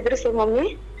 ಹಿಂಗೆಲ್ಲ ಬೈದ್ರು ಸರ್ ಮಮ್ಮಿ.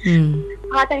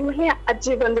 ಆ ಟೈಮಲ್ಲಿ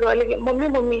ಅಜ್ಜಿ ಬಂದ್ರು ಅಲ್ಲಿಗೆ,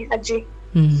 ಮಮ್ಮಿ ಅಜ್ಜಿ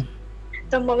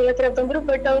ತಮ್ಮ ಮಗಳ ಹತ್ರ ಬಂದ್ರು.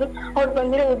 ಬಟ್ ಅವ್ರು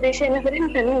ಬಂದಿರೋ ಉದ್ದೇಶ ಏನಂದ್ರೆ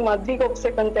ನನ್ಗೆ ಮದ್ವಿಗೆ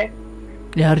ಹೋಗ್ಬೇಕಂತೆ.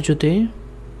 ಯಾರ ಜೊತೆ?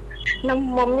 ನಮ್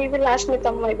ಮಮ್ಮಿಗೆ ಲಾಸ್ಟ್ನೇ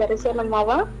ತಮ್ಮ ಇದಾರೆ ಸರ್, ನಮ್ಮ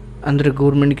ಮಾವ. ಅಂದ್ರೆ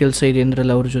ಗೌರ್ಮೆಂಟ್ ಕೆಲಸ ಇದೆ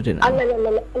ಅಂದ್ರಲ್ಲ, ಅವ್ರ ಜೊತೆ? ಅಲ್ಲ,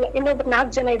 ಇನ್ನೊಬ್ರು 4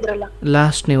 ಜನ ಇದ್ರಲ್ಲ,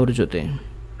 ಲಾಸ್ಟ್ನೇ ಅವ್ರ ಜೊತೆ.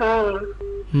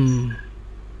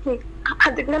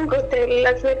 ಅದಕ್ಕೆ ನನ್ಗೆ ಗೊತ್ತಿರಲಿಲ್ಲ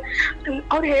ಸರ್.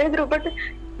 ಅವ್ರು ಹೇಳಿದ್ರು, ಬಟ್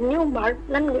ನೀವು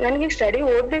ನನ್ಗೆ ಸ್ಟಡಿ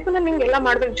ಓದ್ಬೇಕು, ನಾನು ಹಿಂಗೆಲ್ಲ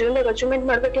ಮಾಡ್ಬೇಕು, ಜೀವನದಾಗ ಅಚೀವ್ಮೆಂಟ್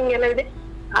ಮಾಡ್ಬೇಕು, ಹಿಂಗೆಲ್ಲ ಇದೆ,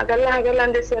 ಆಗಲ್ಲ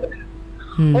ಅಂದೆ ಸರ್.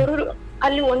 ಅವ್ರು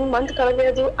ಅಲ್ಲಿ 1 ಮಂತ್ ಕಳೆದೆ.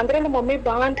 ಅದು ಅಂದ್ರೆ ನಮ್ಮ ಮಮ್ಮಿ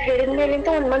ಬಾ ಅಂತ ಹೇಳಿದ್ಮೇಲಿಂದ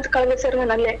 1 ಮಂತ್ ಕಳೆದೆ ಸರ್.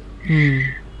 ನಾನು ಅಲ್ಲೇ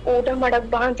ಊಟ ಮಾಡಕ್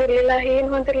ಬಾ ಅಂತಿರ್ಲಿಲ್ಲ, ಏನು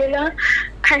ಅಂತಿರ್ಲಿಲ್ಲ.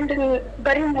 ಅಂಡ್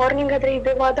ಬರೀ ಮಾರ್ನಿಂಗ್ ಆದ್ರೆ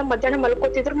ಇದೇ ವಾದ, ಮಧ್ಯಾಹ್ನ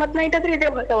ಮಲ್ಕೋತಿದ್ರು, ಮತ್ ನೈಟ್ ಆದ್ರೆ ಇದೇ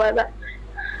ವಾದ.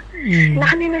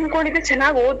 ನಾನೇನ್ ಅನ್ಕೊಂಡಿದ್ದೆ,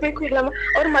 ಚೆನ್ನಾಗಿ ಓದ್ಬೇಕು, ಇಲ್ಲ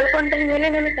ಅವ್ರು ಮಲ್ಕೊಂಡ ಮೇಲೆ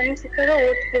ನನಗೆ ಟೈಮ್ ಸಿಕ್ಕಾಗ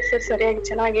ಓದ್ತಿದ್ದೆ ಸರ್ ಸರಿಯಾಗಿ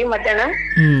ಚೆನ್ನಾಗಿ. ಮಧ್ಯಾಹ್ನ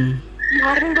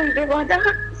ಮಾರ್ನಿಂಗ್ ಇದೇ ವಾದ,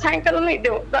 ಸಾಯಂಕಾಲನೂ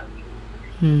ಇದೇ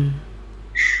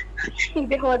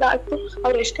ವಾದ ಆಗ್ತು.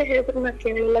 ಅವ್ರು ಎಷ್ಟೇ ಹೇಳಿದ್ರು ನಾ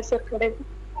ಕೇಳಿಲ್ಲ ಸರ್ ಕಡೆಗೆ.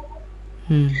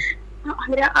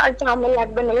 ಅಂದ್ರೆ ಆಮೇಲೆ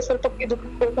ಲಾಕ್ಡೌನ್ ಸ್ವಲ್ಪ ಇದು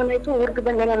ಓಪನ್ ಆಯ್ತು, ಊರಿಗೆ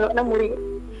ಬಂದೆ ನಾನು ನಮ್ಮ ಊರಿಗೆ.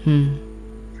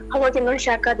 ಅವಾಗ ಇನ್ನೊಂದು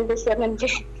ಶಾಕ್ ಆದಿದೆ ಸರ್ ನನ್ಗೆ.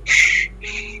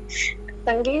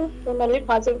 ತಂಗಿ ಫೋನಲ್ಲಿ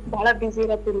ಬಹಳ ಬಿಸಿ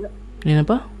ಇರತ್ತಿಲ್ಲ.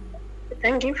 ಏನಪ್ಪ?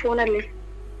 ತಂಗಿ ಫೋನಲ್ಲಿ.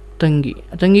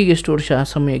 ತಂಗಿಗೆ ಎಷ್ಟು ವರ್ಷ ಆ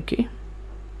ಸಮಯಕ್ಕೆ?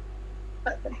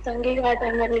 ತಂಗಿಗೆ ಆ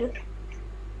ಟೈಮಲ್ಲಿ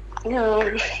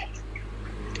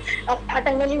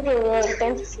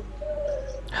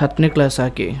 10ನೇ ಕ್ಲಾಸ್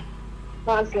ಆಕೆ.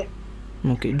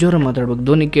 ಓಕೆ, ಜೋರ ಮಾತಾಡ್ಬೇಕು,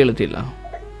 ಧ್ವನಿ ಕೇಳುತ್ತಿಲ್ಲ.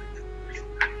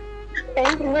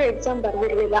 ಎಕ್ಸಾಮ್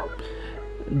ಬರ್ದಿರ್ಲಿಲ್ಲ,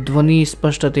 ಧ್ವನಿ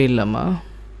ಸ್ಪಷ್ಟತೆ ಇಲ್ಲಮ್ಮ.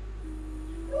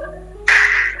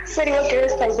 ಸರಿ, ಇವಾಗ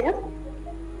ಕೇಳಿಸ್ತಾ ಇದೆಯಾ?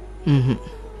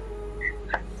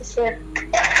 Sir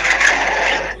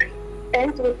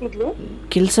 10th ಓದ್ತಿದ್ಲು.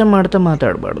 ಕೆಲಸ ಮಾಡ್ತಾ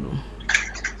ಮಾತಾಡಬಾರ್ದು.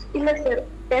 ಇಲ್ಲ ಸರ್,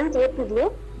 10th ಓದ್ತಿದ್ಲು.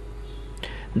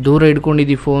 ದೂರ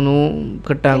ಇಟ್ಕೊಂಡಿದ್ದಿ ಫೋನು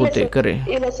ಕಟ್ ಆಗುತ್ತೆ ಕರೆ.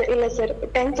 ಇಲ್ಲ ಸರ್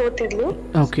 10th ಓದ್ತಿದ್ಲು.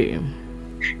 ಓಕೆ.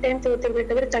 10th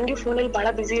ಓದ್ತಿರ್ಬೇಕಾದ್ರೆ ತಂಗಿ ಫೋನಲ್ಲಿ ಭಾಳ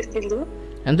ಬಿಸಿ ಇರ್ತಿದ್ಲು.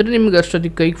 ಅಂದರೆ ನಿಮ್ಗೆ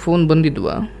ಅಷ್ಟೊತ್ತಿಗೆ ಕೈಗೆ ಫೋನ್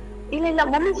ಬಂದಿದ್ವಾ? ಇಲ್ಲ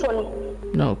ಮಮ್ಮಿ ಫೋನು.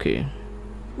 ಓಕೆ.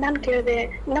 ನಾನು ಕೇಳಿದೆ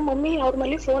ನಮ್ಮ ಮಮ್ಮಿ ಅವ್ರ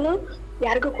ಮನೇಲಿ ಫೋನು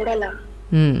ಯಾರಿಗೂ ಕೊಡಲ್ಲ,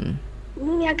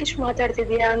 ನೀನ್ ಯಾಕೆ ಇಷ್ಟು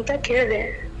ಮಾತಾಡ್ತಿದ್ಯಾ ಅಂತ ಕೇಳಿದೆ.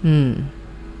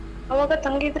 ಅವಾಗ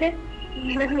ತಂಗಿದ್ರೆ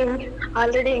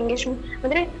ಆಲ್ರೆಡಿ ಎಂಗೇಜ್ಮೆಂಟ್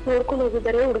ಅಂದ್ರೆ ನೋಡ್ಕೊಂಡು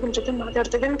ಹೋಗಿದ್ದಾರೆ, ಹುಡುಗನ ಜೊತೆ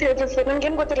ಮಾತಾಡ್ತಿದ್ದೆ ಅಂತ ಹೇಳಿದ್ರು ಸರ್.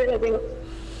 ನನ್ಗೇನ್ ಗೊತ್ತಿರಲಿಲ್ಲ ಅದೇನು.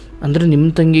 ಅಂದ್ರೆ ನಿಮ್ಮ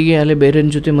ತಂಗಿಗೆ ಅಲ್ಲಿ ಬೇರೆ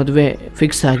ಜೊತೆ ಮದುವೆ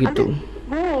ಫಿಕ್ಸ್ ಆಗಿತ್ತು?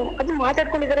 ಅದು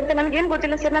ಮಾತಾಡ್ಕೊಂಡಿದ್ದಾರೆ ಅಂತ ನನ್ಗೇನ್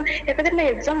ಗೊತ್ತಿಲ್ಲ ಸರ್. ನಾನು ಯಾಕಂದ್ರೆ ನಾ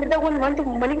ಎಕ್ಸಾಮ್ ಇದ್ದಾಗ 1 ಮಂತ್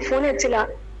ಮನೆಗೆ ಫೋನ್ ಹಚ್ಚಿಲ್ಲ,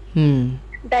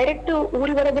 ಡೈರೆಕ್ಟ್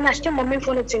ಊರಿಗೆ ಬರೋದಿನ ಅಷ್ಟೇ ಮಮ್ಮಿ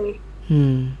ಫೋನ್ ಹಚ್ಚೀನಿ.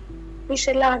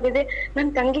 ಇಷ್ಟೆಲ್ಲ ಆಗಿದೆ. ನನ್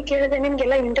ತಂಗಿ ಕೇಳಿದೆ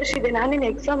ನಿನ್ಗೆಲ್ಲ ಇಂಟ್ರೆಸ್ಟ್ ಇದೆ, ನಾನೇನ್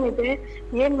ಎಕ್ಸಾಮ್ ಇದೆ,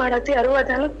 ಏನ್ ಮಾಡತ್ತಿ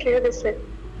ಅರುವಾದ ಕೇಳಿದೆ ಸರ್.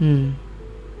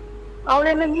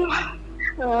 ಅವಳೇನಂದ್ರು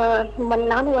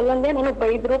ನಾನು ಒಲ್ಲಂದೆ, ನನಗ್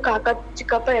ಬೈದ್ರು ಕಾಕ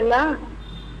ಚಿಕ್ಕಪ್ಪ ಎಲ್ಲ,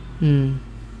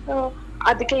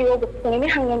 ಅದಕ್ಕೆ ಇವಾಗ ಒಪ್ಕೊಂಡೇನಿ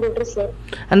ಹಂಗಂದಿಟ್ರು ಸರ್.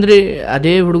 ಅಂದ್ರೆ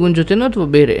ಅದೇ ಹುಡುಗನ ಜೊತೆನೋ ಅಥವಾ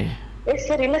ಬೇರೆ?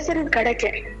 ಸರ್ ಇಲ್ಲ ಸರ್, ಇದು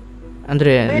ಕಡೆಗೆ.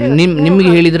 ಅಂದ್ರೆ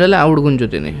ನಿಮ್ಗೆ ಹೇಳಿದ್ರಲ್ಲ ಆ ಹುಡುಗನ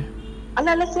ಜೊತೆನೆ?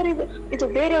 ಅಲ್ಲ ಸರ್, ಇದು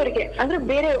ಬೇರೆಯವ್ರಿಗೆ, ಅಂದ್ರೆ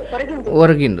ಬೇರೆ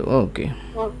ಹೊರಗಿಂದು. ಓಕೆ.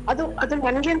 ಅದು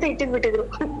ನನ್ಗೆ ಅಂತ ಇಟ್ಟಿದ್ಬಿಟ್ಟಿದ್ರು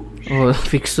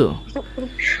ಫಿಕ್ಸು.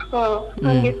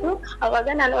 ಹಂಗಿತ್ತು. ಅವಾಗ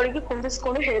ನಾನು ಅವಳಿಗೆ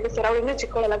ಕುಂದಿಸ್ಕೊಂಡು ಹೇಳಿದೆ ಸರ್. ಅವಳಿಗೆ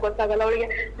ಚಿಕ್ಕವಳೆಲ್ಲ ಗೊತ್ತಾಗಲ್ಲ ಅವಳಿಗೆ,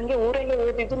 ಹಂಗೆ ಊರಲ್ಲಿ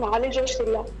ಓದಿದ್ದು ನಾಲೆಜ್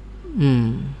ಅಷ್ಟಿಲ್ಲ.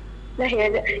 ನಾ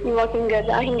ಹೇಳಿದೆ ಇವಾಗ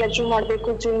ಹಿಂಗದ, ಹಿಂಗ ಅಜ್ಜು ಮಾಡ್ಬೇಕು,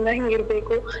 ಜೀವನ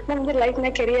ಹಿಂಗಿರ್ಬೇಕು, ನಮ್ದು ಲೈಫ್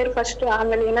ನ ಕೆರಿಯರ್ ಫಸ್ಟ್,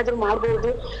 ಆಮೇಲೆ ಏನಾದ್ರು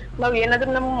ಮಾಡ್ಬೋದು, ನಾವ್ ಏನಾದ್ರು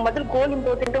ನಮ್ ಮೊದಲು ಗೋಲ್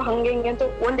ಇಂಪಾರ್ಟೆಂಟ್, ಹಂಗೆ ಹಿಂಗೆ ಅಂತ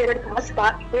 1-2 ತಾಸು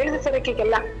ಹೇಳಿದೆ ಸರ್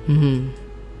ಆಕೆಗೆಲ್ಲ.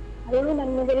 ಅವಳು ನನ್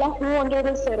ಮುಂದೆಲ್ಲ ಹೂ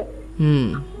ಅಂದ್ರು ಸರ್.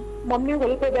 ಮಮ್ಮಿ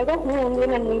ಹೊಲಕ್ ಹೋದಾಗ ಹೂ ಅಂದ್ರು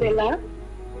ನನ್ ಮುಂದೆಲ್ಲ.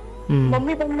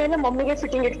 ಮಮ್ಮಿ ಬಂದ್ಮೇಲೆ ಮಮ್ಮಿಗೆ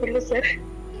ಫಿಟ್ಟಿಂಗ್ ಇಟ್ಬಿಡ್ಲಿ ಸರ್.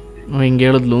 ಹಿಂಗ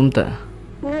ಹೇಳಿದ್ಲು ಅಂತ?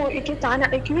 ಈಕೆ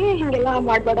ಹಿಂಗೆಲ್ಲ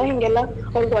ಮಾಡ್ಬೇಡ, ಹಿಂಗೆಲ್ಲ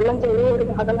ಅವ್ರಿಗೆ ಒಲ್ಲಂತ ಹೇಳು,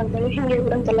 ಅವ್ರಿಗೆ ಆಗಲ್ಲ ಅಂತ ಹೇಳಿ ಹಿಂಗೆ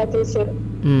ಅಂತೆಲ್ಲ ಸರ್.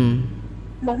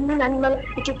 ಮಮ್ಮಿ ನನ್ ಮೇಲೆ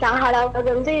ಈಕೆ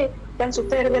ಹಾಳಾಗಲ್ದೆ ನನ್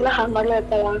ಸುತ್ತ ಇರೋದೆಲ್ಲ ಹಾಳು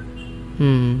ಮಾಡ್ಲತ್ತಾಳ.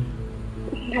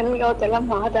 ನನ್ಗೆ ಅವತ್ತೆಲ್ಲ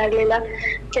ಮಾತಾಡ್ಲಿಲ್ಲ,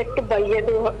 ಕೆಟ್ಟ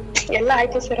ಬೈಯೋದು ಎಲ್ಲ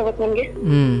ಆಯ್ತು ಸರ್ ಅವತ್ ನನ್ಗೆ.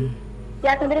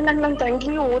 ಯಾಕಂದ್ರೆ ನನ್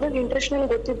ತಂಗಿ ಓದೋದ್ ಇಂಟ್ರೆಸ್ಟ್ ನನ್ಗೆ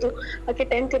ಗೊತ್ತಿತ್ತು. ಆಕೆ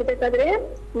 10th ಇರ್ಬೇಕಾದ್ರೆ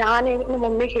ನಾನೇ ನಮ್ಮ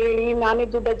ಮಮ್ಮಿ ಹೇಳಿ, ನಾನೇ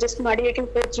ದುಡ್ಡು ಅಡ್ಜಸ್ಟ್ ಮಾಡಿ ಆಕೆ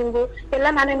ಕೋಚಿಂಗು ಎಲ್ಲ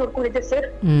ನಾನೇ ನೋಡ್ಕೊಂಡಿದ್ದೆ ಸರ್.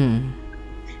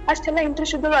 ಅಷ್ಟೆಲ್ಲ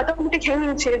ಇಂಟ್ರೆಸ್ಟ್ ಇದ್ದು ಆಟೋಮೆಟಿಕ್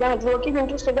ಹೆಂಗ್ ಸೇದ ಅದು ಆಕೆಗೆ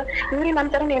ಇಂಟ್ರೆಸ್ಟ್ ಇದ್ದ, ಇವ್ರಿಗೆ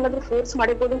ನಂತರ ಏನಾದ್ರು ಫೋರ್ಸ್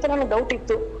ಮಾಡಿರ್ಬೋದು ಅಂತ ನನಗೆ ಡೌಟ್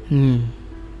ಇತ್ತು.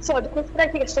 ಸೊ ಅದಕ್ಕೋಸ್ಕರ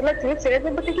ಆಕೆಗೆ ಅಷ್ಟೆಲ್ಲ ತಿಳಿಸಿ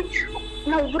ಹೇಳಿದೆ. ಬಟ್ ಈಗ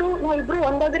ನಾವಿಬ್ರು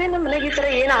ಒಂದಾದ್ರೆ ನಮ್ ಮನೆಗೆ ಈ ತರ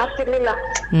ಏನ್ ಆಗ್ತಿರ್ಲಿಲ್ಲ,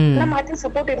 ನಮ್ಮ ಮಾತಿನ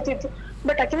ಸಪೋರ್ಟ್ ಇರ್ತಿತ್ತು.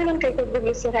 ಬಟ್ ಆಕೆನೇ ನನ್ ಕೈ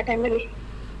ಕೊಟ್ಬಿಡ್ಲಿ ಸರ್ ಆ ಟೈಮಲ್ಲಿ.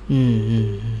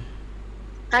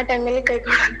 ಕೈ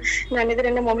ಕೊಡ ನಾನಿದ್ರೆ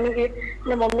ನಮ್ಮ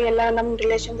ಮಮ್ಮಿ ಎಲ್ಲ ನಮ್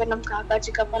ರಿಲೇಷನ್, ನಮ್ ಕಾಕ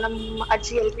ಚಿಕ್ಕಪ್ಪ, ನಮ್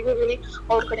ಅಜ್ಜಿ ಎಲ್ರಿಗೂ ಹೇಳಿ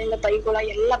ಅವ್ರ ಕಡೆಯಿಂದ ಬೈಗೋಳ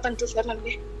ಎಲ್ಲ ಬಂತು ಸರ್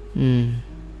ನಮ್ಗೆ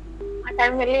ಆ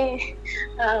ಟೈಮಲ್ಲಿ.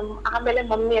 ಆಮೇಲೆ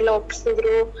ಮಮ್ಮಿ ಎಲ್ಲ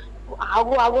ಒಪ್ಪಿಸಿದ್ರು,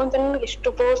 ಆಗು ಅಂತ ನನ್ಗೆ ಎಷ್ಟು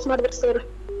ಫೋರ್ಸ್ ಮಾಡಿದ್ರು ಸರ್.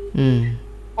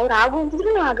 ಅವ್ರು ಆಗು ಅಂತಿದ್ರು,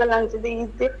 ನಾ ಆಗಲ್ಲ ಅಂತಿದ್ದೆ,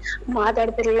 ಇದ್ದೆ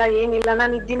ಮಾತಾಡ್ತಿರ್ಲಿಲ್ಲ, ಏನಿಲ್ಲ.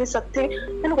 ನಾನು ಇದ್ದೀನಿ ಸತ್ತಿ,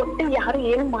 ನನ್ಗೆ ಒಟ್ಟೆ ಯಾರು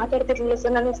ಏನು ಮಾತಾಡ್ತಿರ್ಲಿಲ್ಲ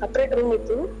ಸರ್. ನನಗೆ ಸಪ್ರೇಟ್ ರೂಮ್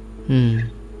ಇತ್ತು.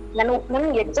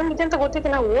 ನನ್ಗೆ ಎಕ್ಸಾಮ್ ಇದೆ ಅಂತ ಗೊತ್ತಿದ್ದೆ,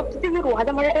 ನಾ ಓದ್ತಿದ್ದೆ, ಇವ್ರು ವಾದ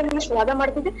ವಾದ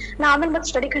ಮಾಡ್ತಿದ್ದೆ, ನಾ ಆಮೇಲೆ ಮತ್ತೆ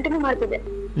ಸ್ಟಡಿ ಕಂಟಿನ್ಯೂ ಮಾಡ್ತಿದ್ದೆ.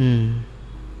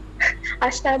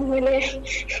 ಅಷ್ಟಾದ್ಮೇಲೆ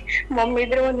ಮಮ್ಮಿ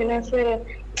ಇದ್ರೆ ಒಂದಿನ ಸರ್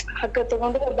ಹಗ್ಗ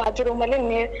ತಗೊಂಡು ಬಾಜು ರೂಮಲ್ಲಿ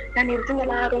ನಾನು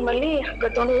ಇರ್ತೀನಲ್ಲ ಆ ರೂಮಲ್ಲಿ ಹಗ್ಗ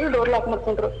ತಗೊಂಡು ಡೋರ್ ಲಾಕ್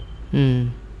ಮಾಡ್ಕೊಂಡ್ರು.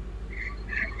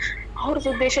 ಅವ್ರದ್ದು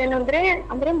ಉದ್ದೇಶ ಏನಂದ್ರೆ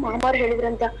ಮಾಮಾರ್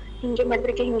ಹೇಳಿದ್ರಂತ, ಹಿಂಗೆ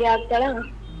ಮಾಡಿದ್ರಿಗೆ ಹಿಂಗೆ ಆಗ್ತಾಳ,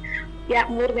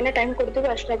 3 ದಿನ ಟೈಮ್ ಕೊಡ್ತೀವಿ,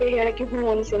 ಅಷ್ಟಾಗೆ ಹೇಳಕ್ಕೆ ಹ್ಞೂ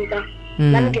ಅನ್ಸಂತ.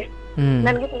 ನನ್ಗೆ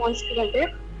ಹ್ಞೂ ಅನ್ಸ್ತಿದಂತೆ.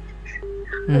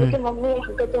 ಅದಕ್ಕೆ ಮಮ್ಮಿ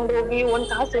ಹಗ್ಗ ತಗೊಂಡು ಹೋಗಿ 1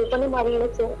 ತಾಸು ಓಪನ್ ಮಾಡಿಲ್ಲ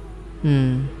ಸರ್.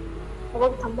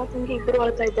 ಅವಾಗ ತಮ್ಮ ತಂಗಿ ಇಬ್ರು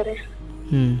ಅಳ್ತಾ ಇದ್ದಾರೆ.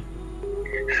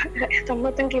 ತಮ್ಮ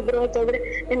ತಂಗಿ ಇಬ್ರು ಅಳ್ತಾ ಇದ್ರೆ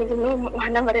ನಿನಗಿನ್ನೂ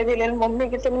ಹಣ ಮರ್ಯಾದಿಲ್ಲ, ನನ್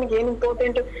ಮಮ್ಮಿಗಿಂತ ನಿಮ್ಗೆ ಏನ್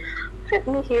ಇಂಪಾರ್ಟೆಂಟ್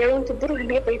ನೀವ್ ಹೇಳುವಂತಿದ್ರು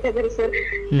ನನಗೆ ಬೈತಾ ಇದಾರೆ ಸರ್.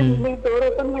 ಮಮ್ಮಿ ಡೋರ್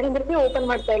ಓಪನ್ ಮಾಡಿದ್ರೆ ಓಪನ್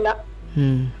ಮಾಡ್ತಾ ಇಲ್ಲ.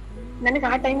 ನನಗೆ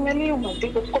ಆ ಟೈಮ್ ನಲ್ಲಿ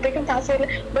ಮದ್ದಿಗೆ ಒಪ್ಕೋಬೇಕಂತ ಆಸೆ ಇಲ್ಲ.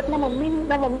 ಬಟ್ ನಮ್ಮ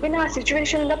ಮಮ್ಮಿನ ಆ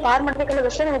ಸಿಚುವೇಶನ್ ಇಂದ ಪಾರ್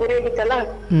ಮಾಡ್ಬೇಕನ್ನೋದಷ್ಟೇ ನಮ್ಗೆ ಗುರಿ ಆಗಿತ್ತಲ್ಲ.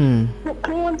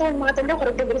 ಹ್ಞೂ ಅಂತ ಒಂದ್ ಮಾತಂದ್ರೆ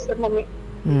ಹೊರಬಿದ್ರು ಸರ್ ಮಮ್ಮಿ.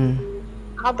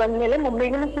 ಬಂದ್ಮೇಲೆ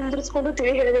ಮಮ್ಮಿಗೂ ಕುಂದಿರ್ಸ್ಕೊಂಡು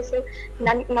ತಿಳಿ ಹೇಳಿದೆ ಸರ್,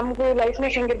 ನಮ್ಗೂ ಲೈಫ್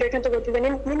ನಾಗ ಹೆಂಗಿರ್ಬೇಕಂತ ಗೊತ್ತಿದೆ,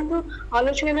 ನಿಮ್ದು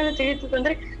ಆಲೋಚನೆ ಏನಾದ್ರು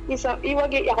ತಿಳಿತಂದ್ರೆ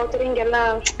ಇವಾಗ ಯಾವ ತರ ಹಿಂಗೆಲ್ಲ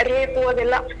ರೇಪು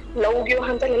ಅದೆಲ್ಲ ಲವ್ ಗಿವ್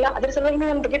ಅಂತೆಲ್ಲ ಅದ್ರ ಸಲುವಾಗಿ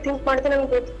ನನ್ ಬಗ್ಗೆ ಥಿಂಕ್ ಮಾಡ್ತೇನೆ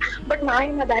ನನ್ಗೆ ಗೊತ್ತು. ಬಟ್ ನಾ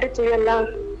ಇನ್ನ ದಾರಿ ತುಳಿಯಲ್ಲ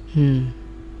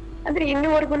ಅಂದ್ರೆ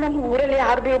ಇನ್ನೂವರೆಗೂ ನಮ್ಮ ಊರಲ್ಲಿ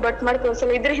ಯಾರು ಬಿ ಬಟ್ ಮಾಡಿ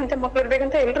ತೋರ್ಸಲ್ಲ, ಇದ್ರೆ ಇಂಥ ಮಕ್ಳು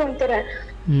ಇರ್ಬೇಕಂತ ಎಲ್ರು ಅಂತಾರೆ.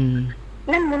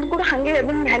 ನನ್ ಮುಂದ್ ಕೂಡ ಹಂಗೆ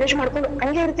ಅದನ್ನ ಮ್ಯಾನೇಜ್ ಮಾಡ್ಕೊಂಡು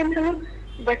ಹಂಗೆ ಇರ್ತೀನಿ ನಾನು.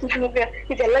 ಬಟ್ ನನಗೆ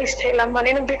ಇದೆಲ್ಲ ಇಷ್ಟ ಇಲ್ಲ.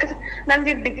 ಮನೇನ ಬೇಕಾದ್ರೆ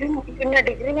ನಂದು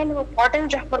ಡಿಗ್ರಿ ನಾನು ಪಾರ್ಟ್ ಟೈಮ್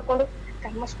ಜಾಬ್ ಮಾಡ್ಕೊಂಡು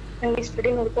ನಂಗೆ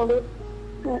ಸ್ಟಡಿ ನೋಡ್ಕೊಂಡು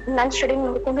ನನ್ ಸ್ಟಡಿ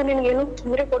ನೋಡ್ಕೊಂಡು ನಿನ್ಗೇನು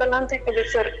ತೊಂದರೆ ಕೊಡಲ್ಲ ಅಂತ ಹೇಳಿದೆ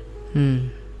ಸರ್.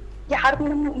 ಯಾರು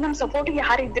ನಮ್ ಸಪೋರ್ಟ್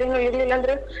ಯಾರು ಇದ್ರೇನೋ ಇರ್ಲಿಲ್ಲ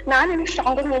ಅಂದ್ರೆ ನಾನು ನಿನಗೆ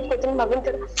ಸ್ಟ್ರಾಂಗ್ ಆಗಿ ನೋಡ್ಕೊತೀನಿ ಮಗನ್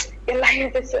ತರ ಎಲ್ಲ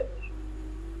ಹೇಳಿದೆ ಸರ್.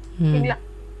 ಇಲ್ಲ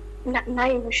ನಾ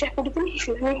ಈ ವಿಷಯ ಕುಡಿತೀನಿ,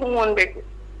 ಇಲ್ಲ ನೀ ಹ್ಞೂ ಅನ್ಬೇಕು.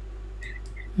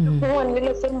 ಹ್ಞೂ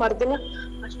ಅನ್ಲಿಲ್ಲ ಸರ್. ಮರ್ದಿನ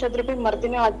ಅಷ್ಟಾದ್ರೂ ಬಿ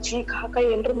ಮರ್ದಿನ ಅಜ್ಜಿ ಕಾಕ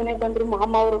ಎಲ್ರು ಮನೆಗ್ ಬಂದ್ರು,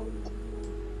 ಮಾಮ ಅವರು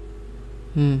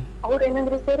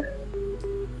ಅವ್ರೇನಂದ್ರು ಸರ್,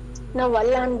 ನಾವ್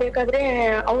ಅಲ್ಲ ಅನ್ಬೇಕಾದ್ರೆ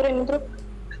ಅವ್ರೇನಂದ್ರು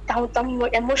ತಾವ್ ತಮ್ಮ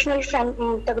ಎಮೋಷನಲ್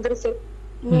ತೆಗೆದ್ರು ಸರ್.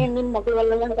 ನಿನ್ ಮಗಳು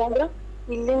ಅಲ್ಲ ಅಂತಂದ್ರ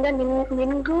ಇಲ್ಲಿಂದ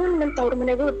ನಿನ್ಗೂ ನನ್ ತವ್ರ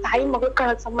ಮನೆಗೂ ತಾಯಿ ಮಗಳು ಕಳ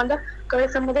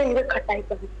ಸಂಬಂಧ ಈಗ ಕಟ್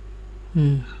ಆಯ್ತು.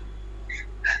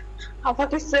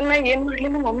 ಅವಾಗ ಸರ್ ನಾ ಏನ್ ಮಾಡ್ಲಿ,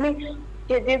 ನಮ್ಮ ಮಮ್ಮಿ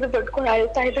ಎದ್ದು ದೊಡ್ಕೊಂಡು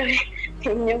ಅಳ್ತಾ ಇದ್ದಾರೆ.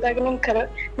 ಹಿಂದಾಗ ನನ್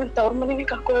ತವ್ರ ಮನೆಗೆ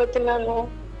ಕರ್ಕೊಳತ್ತಿಲ್ಲ ನಾನು.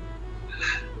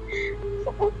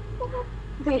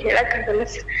 ಹೇಳಕ್ ಆಗಲ್ಲ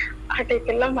ಸರ್, ಆ ಟೈಪ್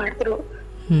ಎಲ್ಲ ಮಾಡಿದ್ರು.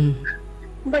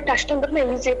 ಬಟ್ ಅಷ್ಟಂದ್ರ ನಾ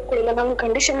ಈಸಿ ಇಟ್ಕೊಳ್ಳಿಲ್ಲ. ನಮ್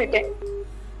ಕಂಡೀಷನ್ ಇಟ್ಟೆ,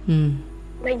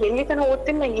 ನಾ ಎಲ್ಲಿ ತನ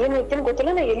ಓದ್ತೀನಿ, ನಾ ಏನ್ ಓದ್ತೀನಿ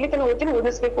ಗೊತ್ತಿಲ್ಲ, ನಾ ಎಲ್ಲಿ ತನ ಓದ್ತೀನಿ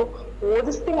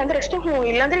ಓದಿಸ್ತೀನಿ ಅಂದ್ರೆ ಅಷ್ಟೇ,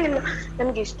 ಇಲ್ಲಾಂದ್ರೆ ಇಲ್ಲ.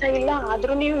 ನನ್ಗೆ ಇಷ್ಟ ಇಲ್ಲ,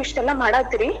 ಆದ್ರೂ ನೀವು ಇಷ್ಟೆಲ್ಲಾ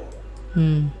ಮಾಡಾತ್ತೀರಿ.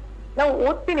 ನಾವ್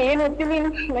ಓದ್ತೀನಿ, ಏನ್ ಓದ್ತೀನಿ,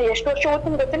 ನಾ ಎಷ್ಟ್ ವರ್ಷ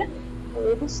ಓದ್ತೀನಿ ಗೊತ್ತಿಲ್ಲ,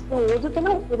 ಓದುತ್ತನ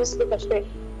ಓದಿಸ್ಬೇಕಷ್ಟೇ.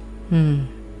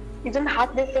 ಇದನ್ನ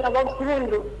ಹಾಕ್ಬೇಕು ಸರ್. ಅವಾಗ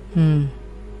ಅಂದ್ರು.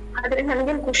 ಆದ್ರೆ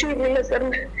ನನ್ಗೇನ್ ಖುಷಿ ಇರ್ಲಿಲ್ಲ ಸರ್.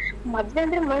 ಮದ್ವೆ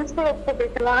ಅಂದ್ರೆ ಮನ್ಸ್ಗಳು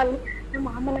ಒಪ್ಕೋಬೇಕಲ್ಲ. ಅಲ್ಲಿ ನಮ್ಮ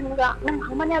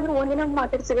ಮಾಮನೇ ಆದ್ರೂ ಒಂದಿನ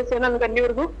ಮಾತಾಡ್ಸಿದ್ರು ಸರ್ ನನ್ಗೆ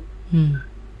ಅಲ್ಲಿವರೆಗೂ.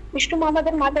 ಇಷ್ಟು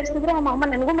ಮಾಮದಾರ ಮಾತಾಡ್ಸಿದ್ರು, ಆ ಮಾಮ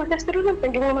ನನ್ಗೂ ಮಾತಾಡ್ತಿರ್ಲಿಲ್ಲ, ನನ್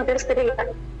ತಂಗಿಗೂ ಮಾತಾಡಿಸ್ತಿರ್ಲಿಲ್ಲ.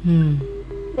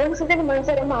 ಒಂದ್ ಸತಿ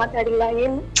ಮನ್ಸಾರ ಮಾತಾಡಿಲ್ಲ,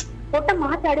 ಒಟ್ಟ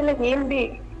ಮಾತಾಡಿಲ್ಲ ಏನ್ ಬಿ.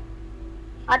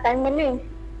 ಆ ಟೈಮಲ್ಲಿ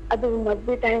ಅದು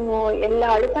ಮದ್ವೆ ಟೈಮು ಎಲ್ಲ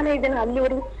ಅಳ್ತಾನೆ ಇದ್ದೇನೆ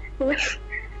ಅಲ್ಲಿವರೆಗೂ.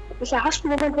 ಲಾಸ್ಟ್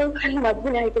ಮೂಮೆಂಟ್ ಅಲ್ಲಿ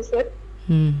ಮದ್ವೆನೇ ಆಯ್ತು ಸರ್.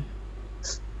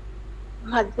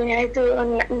 ಮದ್ವೆ ಆಯ್ತು.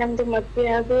 ನಮ್ದು ಮದ್ವೆ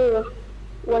ಆದು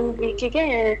 1 ವೀಕಿಗೆ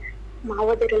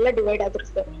ಮಾವದಿರೆಲ್ಲ ಡಿವೈಡ್ ಆದ್ರು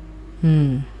ಸರ್.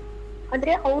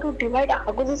 ಅಂದ್ರೆ ಅವರು ಡಿವೈಡ್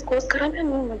ಆಗೋದಕ್ಕೋಸ್ಕರ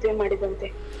ನಾನು ಮದ್ವೆ ಮಾಡಿದಂತೆ.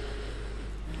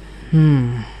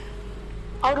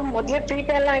 ಅವ್ರು ಮೊದ್ಲೇ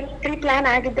ಪ್ರೀ ಪ್ಲಾನ್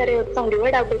ಆಗಿದ್ದಾರೆ, ತಾವ್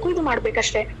ಡಿವೈಡ್ ಆಗ್ಬೇಕು, ಇದು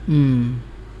ಮಾಡ್ಬೇಕಷ್ಟೇ.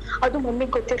 ಅದು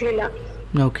ಮಮ್ಮಿಗ್ ಗೊತ್ತಿರ್ಲಿಲ್ಲ.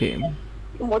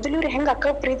 ಮೊದಲು ಇವ್ರು ಹೆಂಗ್ ಅಕ್ಕ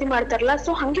ಪ್ರೀತಿ ಮಾಡ್ತಾರಲ್ಲ,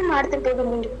 ಸೊ ಹಂಗೆ ಮಾಡ್ತಿರ್ಬೋದು,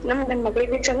 ಮುಂದೆ ನನ್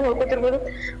ಮಗಳಿಗೆ ಚೆನ್ನಾಗಿ ನೋಡ್ಕೊತಿರ್ಬೋದು,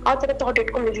 ಆ ತರ ಥಾಟ್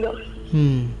ಇಟ್ಕೊಂಡಿದ್ಲು.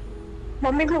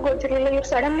 ಮಮ್ಮಿಗೂ ಗೊತ್ತಿರ್ಲಿಲ್ಲ. ಇವ್ರು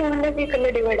ಸಡನ್ಲಿ 1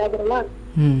 ವೀಕಲ್ಲೇ ಡಿವೈಡ್ ಆದ್ರಲ್ಲ.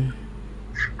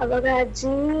 ಅವಾಗ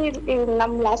ಅಜ್ಜಿ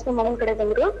ನಮ್ ಲಾಸ್ಟ್ ಮಮ್ಮನ್ ಕಡೆ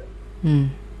ಬಂದ್ರು.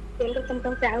 ಎಲ್ರು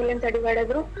ತಮ್ಮ ಫ್ಯಾಮಿಲಿ ಅಂತ ಡಿವೈಡ್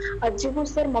ಆದ್ರು. ಅಜ್ಜಿಗೂ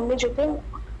ಸರ್ ಮಮ್ಮಿ ಜೊತೆ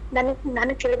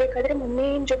ನನಗ್ ಕೇಳ್ಬೇಕಾದ್ರೆ ಮಮ್ಮಿ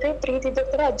ಜೊತೆ ಪ್ರೀತಿ ಇದ್ದ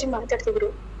ತರ ಅಜ್ಜಿ ಮಾತಾಡ್ತಿದ್ರು.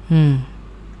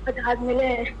 ಅದಾದ್ಮೇಲೆ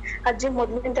ಅಜ್ಜಿ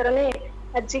ಮೊದ್ಲಿನ ತರನೇ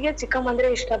ಅಜ್ಜಿಗೆ ಚಿಕ್ಕಮ್ಮ ಅಂದ್ರೆ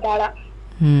ಇಷ್ಟ ಬಾಳ.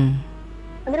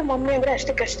 ಅಂದ್ರೆ ಮಮ್ಮಿ ಅಂದ್ರೆ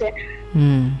ಅಷ್ಟಕ್ಕಷ್ಟೇ.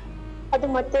 ಅದು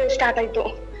ಮತ್ತೆ ಸ್ಟಾರ್ಟ್ ಆಯ್ತು.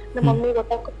 ನಮ್ಮ ಮಮ್ಮಿ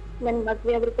ನನ್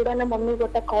ಮದ್ವೆ ಆದ್ರೂ ಕೂಡ ನಮ್ಮ ಮಮ್ಮಿ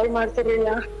ಕಾಲ್ ಮಾಡ್ತಿರ್ಲಿಲ್ಲ.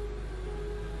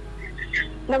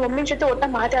 ನಮ್ಮ ಮಮ್ಮಿ ಜೊತೆ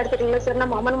ಮಾತಾಡ್ತಿರ್ಲಿಲ್ಲ ಸರ್.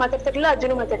 ನಮ್ಮ ಮಾಮನ್ ಮಾತಾಡ್ತಿರ್ಲಿಲ್ಲ,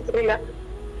 ಅಜ್ಜಿನೂ ಮಾತಾಡ್ತಿರ್ಲಿಲ್ಲ.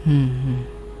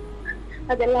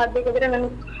 ಅದೆಲ್ಲ ಆಗ್ಬೇಕಾದ್ರೆ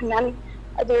ನಾನ್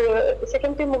ಅದು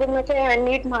ಸೆಕೆಂಡ್ ಪಿ ಮುಗಿದ್ಮೇಲೆ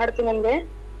ನೀಟ್ ಮಾಡ್ತೀನಿ ಅಂದೆ.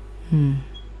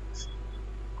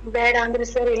 ಬೇಡ ಅಂದ್ರೆ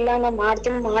ಸರ್, ಇಲ್ಲ ನಾ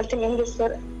ಮಾಡ್ತೀನಿ ಅಂದ್ರು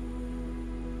ಸರ್.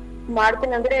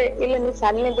 ಮಾಡ್ತೀನಿ ಅಂದ್ರೆ ಇಲ್ಲ ನೀವ್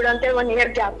ಸಾಲಿನೇ ಬಿಡು ಅಂತ 1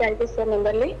 ಇಯರ್ ಗ್ಯಾಪ್ ಆಯ್ತು ಸರ್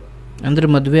ನಮ್ಮಲ್ಲಿ. ಅಂದ್ರೆ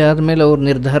ಮದ್ವೆ ಆದ್ಮೇಲೆ ಅವ್ರ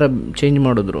ನಿರ್ಧಾರ ಚೇಂಜ್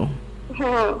ಮಾಡಿದ್ರು.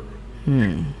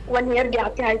 1 ಇಯರ್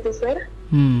ಗ್ಯಾಪ್ ಆಯ್ತು ಸರ್.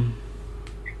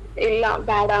 ಇಲ್ಲ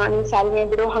ಬೇಡ ನೀನ್ ಸಾಲಿನೇ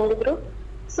ಬಿಡು ಹಂಗಿದ್ರು.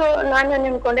 ಸೊ ನಾನು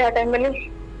ಅನ್ಕೊಂಡೆ ಆ ಟೈಮಲ್ಲಿ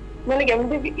ನನಗೆ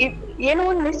ಏನೋ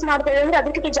ಒಂದ್ ಮಿಸ್ ಮಾಡ್ತಾ ಇದೆ ಅಂದ್ರೆ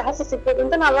ಅದಕ್ಕಿಂತ ಜಾಸ್ತಿ ಸಿಗ್ಬೋದು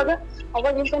ಅಂತ.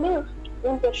 ಅವಾಗಿಂತಾನೆ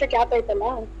 1 ವರ್ಷ ಗ್ಯಾಪ್ ಆಯ್ತಲ್ಲ,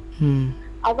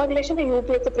 ಅವಾಗ್ಲೇ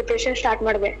UPSC ಪ್ರಿಪರೇಷನ್ ಸ್ಟಾರ್ಟ್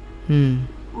ಮಾಡಿದೆ.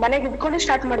 ಮನೆಗೆ ಇದ್ಕೊಂಡೆ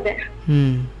ಸ್ಟಾರ್ಟ್ ಮಾಡಿದೆ.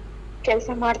 ಕೆಲ್ಸ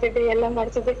ಮಾಡ್ತಿದ್ದೆ, ಎಲ್ಲ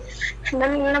ಮಾಡ್ತಿದ್ದೆ.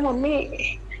 ನಮ್ಮ ಮಮ್ಮಿ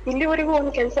ಇಲ್ಲಿವರೆಗೂ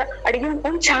ಒಂದ್ ಕೆಲ್ಸ ಅಡಿಗೆ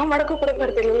ಒಂದ್ ಚಹಾ ಮಾಡಕ್ಕೂ ಕೂಡ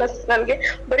ಬರ್ತಿರ್ಲಿಲ್ಲ ನನ್ಗೆ.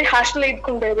 ಬರೀ ಹಾಸ್ಟೆಲ್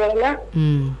ಇದ್ಕೊಂಡ್ ಬೆಳೆದವಲ್ಲ,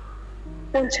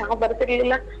 ಒಂದ್ ಚಹಾ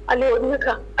ಬರ್ತಿರ್ಲಿಲ್ಲ. ಅಲ್ಲಿ ಹೋದ್ಮೇಕ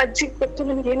ಅಜ್ಜಿಗ್ ಗೊತ್ತು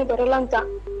ನನ್ಗೇನು ಬರಲ್ಲ ಅಂತ.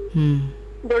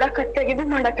 ದೊಡ್ಡ ಕಟ್ಟಾಗಿದ್ದು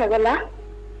ಮಾಡಕ್ ಆಗಲ್ಲ,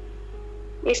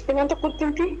 ಎಷ್ಟ್ ದಿನ ಅಂತ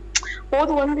ಕೂತಿಂತಿ.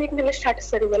 ಓದ್ 1 ವೀಕ್ನೆಲ್ಲ ಸ್ಟಾರ್ಟ್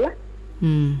ಸರ್ ಇದೆಲ್ಲ.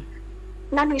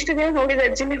 ನಾನ್ ಇಷ್ಟು ದಿನ ನೋಡಿದ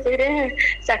ಅಜ್ಜಿನೇ ಬೇರೆ,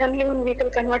 ಸಡನ್ಲಿ 1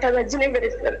 ವೀಕಲ್ಲಿ ಕನ್ವರ್ಟ್ ಆದ ಅಜ್ಜಿನೇ ಬೇರೆ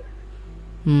ಸರ್.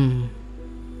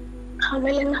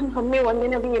 ಆಮೇಲೆ ನಮ್ಮ ಮಮ್ಮಿ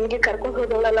ಒಂದಿನ ಎಲ್ಲಿಗೆ ಕರ್ಕೊಂಡ್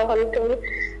ಹೋದವಳಲ್ಲ, ಹೊಲಕ್ಕೆ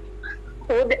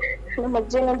ಹೋದೆ. ನಮ್ಮ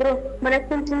ಅಜ್ಜಿ ಏನಾದ್ರು ಮನೆಗ್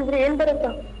ಕುಂತಿದ್ರೆ ಏನ್ ಬರತ್ತ,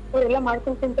 ಅವ್ರೆಲ್ಲ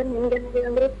ಮಾಡ್ಕೊಂಡ್ ತಿಂತಾರೆ, ನಿಮ್ಗೆ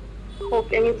ಅಂದ್ರು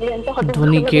ಓಕೆ ಇರ್ಲಿ ಅಂತ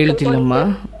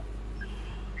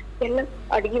ಎಲ್ಲ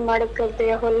ಅಡ್ಗಿ ಮಾಡಕ್ ಕಲ್ತೆ,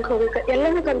 ಹೊಲಕ್ ಹೋಗಕ್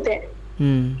ಎಲ್ಲಾನು ಕಲ್ತೆ.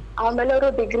 ಆಮೇಲೆ ಅವರು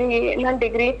ನಾನ್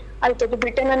ಡಿಗ್ರಿ ಆಯ್ತು, ಅದು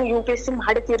ಬಿಟ್ಟೆ ನಾನು UPSC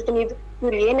ಮಾಡಿ ತೀರ್ತೀನಿ.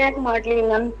 ಇವ್ರು ಏನ್ ಯಾಕೆ ಮಾಡ್ಲಿ,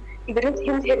 ನಾನ್ ಇದ್ರಿಂದ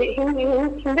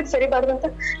ಹಿಂದಕ್ ಸರಿಬಾರ್ದು ಅಂತ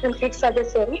ನನ್ ಫಿಕ್ಸ್ ಆದೆ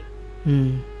ಸರ್.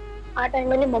 ಆ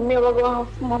ಟೈಮಲ್ಲಿ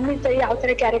ಮಮ್ಮಿ ತಾಯಿ ಯಾವ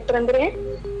ತರ ಕ್ಯಾರೆಕ್ಟರ್ ಅಂದ್ರೆ,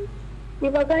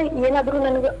 ಇವಾಗ ಏನಾದ್ರು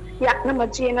ನಮ್ಮ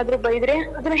ಅಜ್ಜಿ ಏನಾದ್ರು ಬೈದ್ರೆ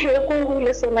ಅದನ್ನ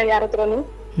ಹೇಳ್ಕೊಂಗಿಲ್ಲ ಸರ್ ನಾ ಯಾರ ಹತ್ರನು.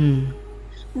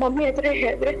 ಮಮ್ಮಿ ಹತ್ರ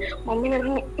ಹೇಳಿದ್ರೆ ಮಮ್ಮಿ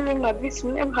ನಿಮ್ ಮದ್ವೆ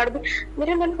ಸುಮ್ನೆ ಮಾಡ್ದು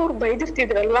ಅಂದ್ರೆ ನನ್ಗೆ ಅವ್ರು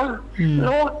ಬೈದಿರ್ತಿದ್ರಲ್ವಾ,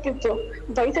 ನೋವು ಆಗ್ತಿತ್ತು.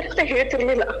 ಬೈದಾರಂತ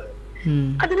ಹೇಳ್ತಿರ್ಲಿಲ್ಲ.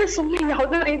 ಅದನ್ನ ಸುಮ್ನೆ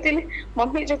ಯಾವ್ದೋ ರೀತಿಲಿ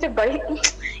ಮಮ್ಮಿ ಜೊತೆ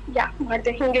ಯಾಕೆ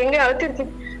ಮಾಡ್ದೆ ಹಿಂಗೆ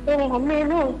ಅಳ್ತಿರ್ತಿದ್ವಿ. ಮಮ್ಮಿ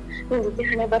ಏನು ನಿಂದಿದ್ದೆ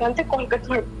ಹಣೆ ಬರ ಅಂತ ಕಾಲ್ ಕಟ್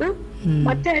ಮಾಡ್ತು.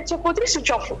 ಮತ್ತೆ ಹಚ್ಚಕ್ ಹೋದ್ರೆ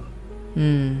ಸ್ವಿಚ್ ಆಫ್.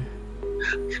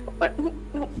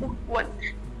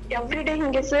 ಎವ್ರಿ ಡೇ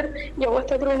ಹಿಂಗೆ ಸರ್.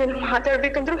 ಯಾವತ್ತಾದ್ರೂ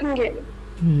ಮಾತಾಡ್ಬೇಕಂದ್ರು ಹಿಂಗೆ.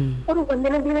 ಅವ್ರು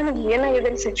ಒಂದಿನ ದಿನ ನನಗೆ ಏನಾಗಿದೆ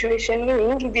ಸಿಚುವೇಶನ್,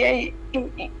 ಹೆಂಗಿದ್ಯಾ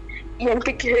ಎಂತ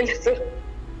ಕೇಳಿಲ್ಲ ಸರ್.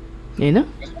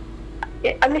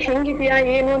 ಅಲ್ಲಿ ಹೆಂಗಿದ್ಯಾ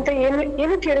ಏನು ಅಂತ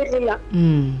ಏನು ಕೇಳಿರ್ಲಿಲ್ಲ.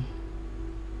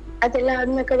 ಅದೆಲ್ಲ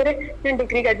ಆದ್ಮೇಲೆ ನಾನು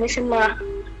ಡಿಗ್ರಿಗೆ ಅಡ್ಮಿಷನ್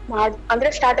ಅಂದ್ರೆ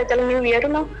ಸ್ಟಾರ್ಟ್ ಆಯ್ತಲ್ಲ ನ್ಯೂ ಇಯರ್,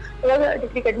 ನಾವು ಇವಾಗ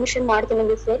ಡಿಗ್ರಿಗೆ ಅಡ್ಮಿಷನ್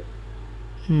ಮಾಡ್ತೀನಿ ಸರ್.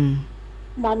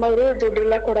 ಮಾಮವರು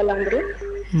ದುಡ್ಡಿಲ್ಲ ಕೊಡಲ್ಲ ಅಂದ್ರು.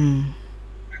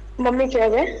 ಮಮ್ಮಿ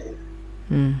ಕೇಳಿದೆ,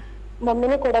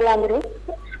 ಮಮ್ಮಿನೂ ಕೊಡಲ್ಲ ಅಂದ್ರು.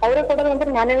 ಅವರೇ ಕೊಡಲ್ಲ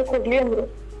ಅಂದ್ರೆ ನಾನೇ ಕೊಡ್ಲಿ ಅಂದ್ರು.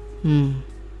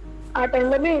 ಆ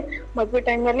ಟೈಮಲ್ಲಿ ಮದ್ವೆ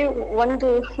ಟೈಮಲ್ಲಿ ಒಂದು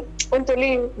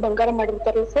ತೊಲಿ ಬಂಗಾರ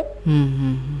ಮಾಡಿರ್ತಾರಲ್ಲ ಸರ್,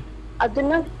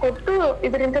 ಅದನ್ನ ಕೊಟ್ಟು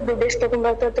ಇದರಿಂದ ದುಡ್ಡು ಎಷ್ಟು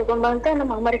ತಗೊಂಬ ಅಂತ ನಮ್ಮ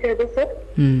ಮಾಮರಿಗೆ ಹೇಳಿದೆ ಸರ್.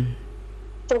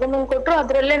 ತಗೊಂಬಂದ್ ಕೊಟ್ರು.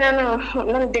 ಅದ್ರಲ್ಲೇ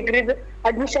ನಾನು ಡಿಗ್ರಿದ್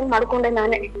ಅಡ್ಮಿಷನ್ ಮಾಡ್ಕೊಂಡೆ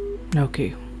ನಾನೇ.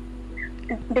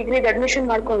 ಡಿಗ್ರಿದ್ ಅಡ್ಮಿಷನ್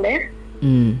ಮಾಡ್ಕೊಂಡೆ.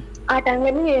 ಆ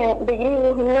ಟೈಮಲ್ಲಿ ಡಿಗ್ರಿ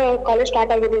ಇನ್ನು ಕಾಲೇಜ್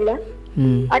ಸ್ಟಾರ್ಟ್ ಆಗಿರ್ಲಿಲ್ಲ.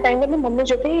 ಆ ಟೈಮಲ್ಲಿ ಮಮ್ಮಿ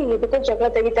ಜೊತೆ ಇದಕ್ಕೆ ಜಗಳ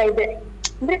ತೆಗಿತಾ ಇದ್ದೆ.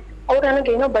 ಅಂದ್ರೆ ಅವ್ರು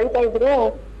ನನಗೇನೋ ಬೈತಾ ಇದ್ರು.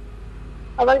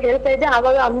 ಅವಾಗ ಹೇಳ್ತಾ ಇದ್ದೆ.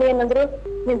 ಅವಾಗ ಅಮ್ಮ ಏನಂದ್ರು,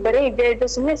 ನೀನ್ ಬರೀ ಇದ್ದೇ ಇದ್ದು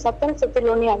ಸುಮ್ನೆ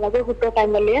ಸತ್ತಿಲ್ವ ನೀ ಅವಾಗ ಹುಟ್ಟೋ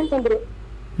ಟೈಮಲ್ಲಿ ಅಂತಂದ್ರು.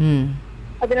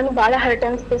 ಅದು ನನಗೆ ಬಹಳ ಹರ್ಟ್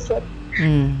ಅನ್ಸ್ತು ಸರ್.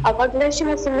 ಅವಾಗ್ಲೇ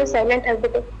ನಾ ಸುಮ್ನೆ ಸೈಲೆಂಟ್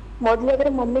ಆಗ್ಬಿಟ್ಟು. ಮೊದ್ಲಾದ್ರೆ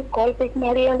ಮಮ್ಮಿ ಕಾಲ್ ಪಿಕ್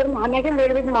ಮಾಡಿ ಅಂದ್ರೆ ನಾನಾಗೆ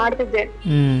ಮೇಡ್ಬಿಟ್ಟು ಮಾಡ್ತಿದ್ದೆ.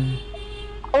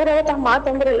 ಅವ್ರ ಅವತ್ತು ಆ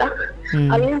ಮಾತಂದ್ರಲ್ಲ,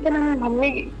 ಅಲ್ಲಿಂದ ನನ್ನ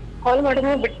ಮಮ್ಮಿಗೆ ಕಾಲ್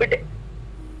ಮಾಡೋದನ್ನ ಬಿಟ್ಬಿಟ್ಟೆ.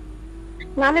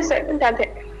 ನಾನೇ ಸೈಲೆಂಟ್ ಆದೆ.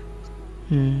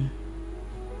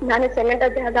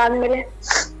 ಅದಾದ್ಮೇಲೆ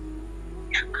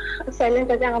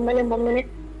ಆಮೇಲೆ ಮಮ್ಮಿನೇ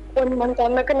 1 ಮಂತ್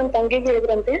ಆದ್ಮೇಲೆ ನನ್ ತಂಗಿಗೆ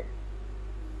ಹೇಳಿದ್ರಂತೆ,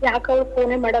 ಯಾಕ ಅವ್ರು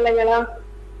ಫೋನೇ ಮಾಡಲ್ಲ ಹೇಳ,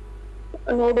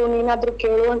 ನೋಡು ನೀನಾದ್ರೂ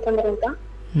ಕೇಳು ಅಂತಂದ್ರಂತ.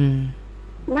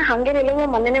 ನಾ ಹಂಗೇನಿಲ್ಲ,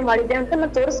 ಮೊನ್ನೆನೆ ಮಾಡಿದ್ದೆ ಅಂತ ನಾ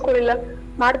ತೋರಿಸ್ಕೊಳಿಲ್ಲ,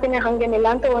 ಮಾಡ್ತೀನಿ ಹಂಗೇನಿಲ್ಲ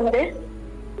ಅಂತ ಒಂದೇ.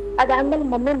 ಅದಾದ್ಮೇಲೆ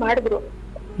ಮಮ್ಮಿ ಮಾಡಿದ್ರು.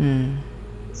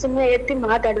 ಸುಮ್ನೆ ಎತ್ತಿ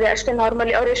ಮಾತಾಡಿದೆ ಅಷ್ಟೇ,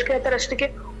 ನಾರ್ಮಲಿ. ಅವ್ರು ಎಷ್ಟ್ ಕೇಳ್ತಾರ ಅಷ್ಟಕ್ಕೆ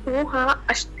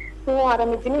ಹ್ಞೂ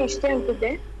ಆರಾಮಿದ್ದೀನಿ ಇಷ್ಟೇ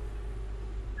ಅಂತಿದ್ದೆ.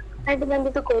 ಆಯ್ತು,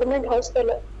 ನಂದಿದ್ದು ಗೌರ್ಮೆಂಟ್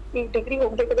ಹಾಸ್ಟೆಲ್. ಈಗ ಡಿಗ್ರಿ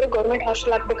ಹೋಗ್ಬೇಕಾದ್ರೆ ಗೌರ್ಮೆಂಟ್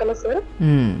ಹಾಸ್ಟೆಲ್ ಹಾಕ್ಬೇಕಲ್ಲ ಸರ್,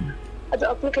 ಅದು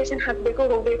ಅಪ್ಲಿಕೇಶನ್ ಹಾಕ್ಬೇಕು.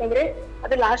 ಹೋಗ್ಬೇಕಂದ್ರೆ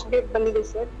ಅದು ಲಾಸ್ಟ್ ಡೇಟ್ ಬಂದಿದೆ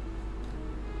ಸರ್.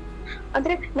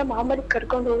 ಅಂದ್ರೆ ನಮ್ಮ ಮಾಮರಿಗೆ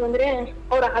ಕರ್ಕೊಂಡು ಹೋಗಂದ್ರೆ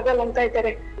ಅವ್ರು ಆಗಲ್ಲ ಅಂತ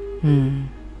ಇದ್ದಾರೆ.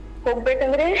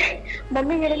 ಹೋಗ್ಬೇಕಂದ್ರೆ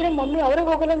ಮಮ್ಮಿಗೆ ಹೇಳಿದ್ರೆ ಮಮ್ಮಿ ಅವ್ರಿಗೆ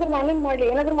ಹೋಗಲ್ಲ ಅಂದ್ರೆ ನಾನೇನ್ ಮಾಡ್ಲಿ,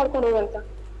 ಏನಾದ್ರು ಮಾಡ್ಕೊಂಡು ಹೋಗಂತ.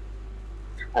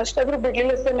 ಅಷ್ಟಾದ್ರೂ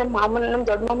ಬಿಡ್ಲಿಲ್ಲ ಸರ್. ನಮ್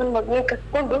ದೊಡ್ಡ ಮಾಮನ್ ಮಗನ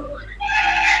ಕರ್ಕೊಂಡು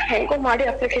ಹೆಂಗೋ ಮಾಡಿ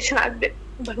ಅಪ್ಲಿಕೇಶನ್ ಆಗ್ದೆ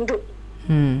ಬಂದು.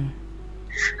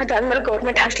 ಅದಾದ್ಮೇಲೆ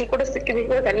ಗೌರ್ಮೆಂಟ್ ಹಾಸ್ಟೆಲ್ ಕೂಡ ಸಿಕ್ಕಿದೆ.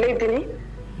 ಇವಾಗ ಅಲ್ಲೇ ಇದ್ದೀನಿ.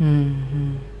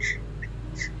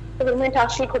 ಗೌರ್ಮೆಂಟ್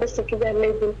ಹಾಸ್ಟೆಲ್ ಕೂಡ ಸಿಕ್ಕಿದೆ, ಅಲ್ಲೇ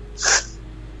ಇದ್ದೀನಿ.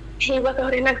 ಇವಾಗ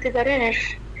ಅವ್ರು ಏನಾಗ್ತಿದ್ದಾರೆ,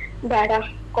 ಬೇಡ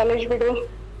ಕಾಲೇಜ್ ಬಿಡು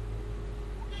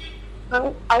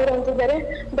ಅವ್ರು ಅಂತಿದ್ದಾರೆ.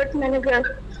 ಬಟ್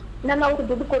ನಾನು ಅವ್ರು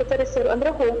ದುಡ್ಡು ಕೊಡ್ತಾರೆ ಸರ್. ಅಂದ್ರೆ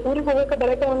ಊರಿಗೆ ಹೋಗಕ್ಕೆ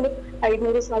ಬರಕ್ಕೆ ಒಂದು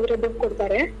 500,000 ದುಡ್ಡು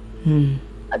ಕೊಡ್ತಾರೆ.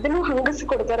 ಅದನ್ನು ಹಂಗಸಿ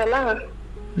ಕೊಡ್ತಾರಲ್ಲ,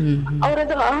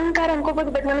 ಅವ್ರದ್ದು ಅಹಂಕಾರ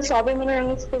ಅನ್ಕೋಬಹುದು. ಬಟ್ ನಾನು ಸ್ವಾಭಿಮಾನ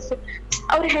ಅನ್ಸ್ಬೇಕು.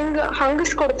 ಅವ್ರು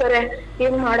ಹಂಗಸ್ ಕೊಡ್ತಾರೆ,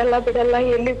 ಏನ್ ಮಾಡಲ್ಲ ಬಿಡಲ್ಲ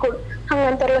ಎಲ್ಲಿ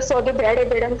ಹಂಗಂತಾರಲ್ಲ. ಸೊ ಅದು ಬೇಡ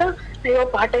ಅಂತ ಅಯ್ಯೋ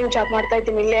ಪಾರ್ಟ್ ಟೈಮ್ ಜಾಬ್ ಮಾಡ್ತಾ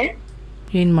ಇದ್ದೀನಿ ಇಲ್ಲೇ.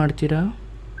 ಏನ್ ಮಾಡ್ತೀರಾ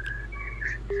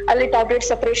ಅಲ್ಲಿ? ಟ್ಯಾಬ್ಲೆಟ್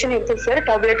ಸಪರೇಷನ್ ಇರ್ತದೆ ಸರ್,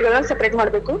 ಟ್ಯಾಬ್ಲೆಟ್ಗಳನ್ನ ಸಪರೇಟ್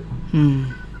ಮಾಡ್ಬೇಕು.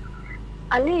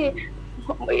 ಅಲ್ಲಿ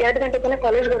 2 ಗಂಟೆ ತನಕ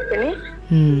ಕಾಲೇಜ್ಗೆ ಹೋಗ್ತೀನಿ,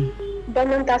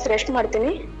 ಬಂದ್ 1 ತಾಸು ರೆಸ್ಟ್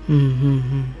ಮಾಡ್ತೀನಿ.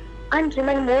 ಅಂಡ್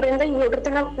ರಿಮೈನ್ 3 ರಿಂದ 7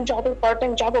 ತನಕ ಜಾಬ್, ಪಾರ್ಟ್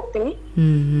ಟೈಮ್ ಜಾಬ್ ಹೋಗ್ತೀನಿ.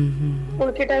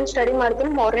 ಉಳ್ಕಿ ಟೈಮ್ ಸ್ಟಡಿ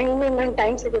ಮಾಡ್ತೀನಿ. ಮಾರ್ನಿಂಗ್ ನಂಗೆ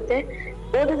ಟೈಮ್ ಸಿಗುತ್ತೆ.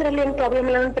 ಓದೋದ್ರಲ್ಲಿ ಏನ್ ಪ್ರಾಬ್ಲಮ್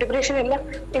ಇಲ್ಲ. ನನ್ನ ಪ್ರಿಪರೇಷನ್ ಎಲ್ಲ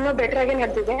ಇನ್ನೂ ಬೆಟರ್ ಆಗಿ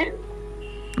ನಡೆದಿದೆ.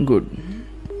 ಗುಡ್.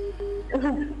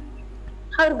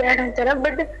 ಅವ್ರು ಬೇಡ ಅಂತಾರ.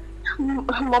 ಬಟ್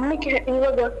ಮಮ್ಮಿಗೆ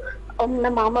ಇವಾಗ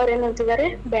ನಮ್ಮ ಮಾಮ ಅವ್ರು ಏನಂತಿದ್ದಾರೆ,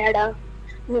 ಬೇಡ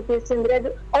UPSC ಅಂದ್ರೆ ಅದು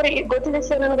ಅವ್ರಿಗೆ ಗೊತ್ತಿದೆ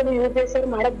ಸರ್. ನನಗೆ UPSC ಅವ್ರು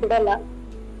ಮಾಡಕ್ ಬಿಡಲ್ಲ.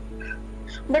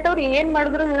 ಬಟ್ ಅವ್ರು ಏನ್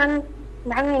ಮಾಡಿದ್ರು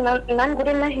ನಾನ್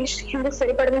ಗುರಿನ ಹಿಂದೆ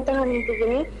ಸರಿಪಡದಂತ ನಾನು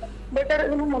ನಿಂತಿದ್ದೀನಿ. ಬಟ್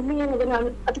ನಮ್ಮ ಮಮ್ಮಿ ಏನಿದೆ,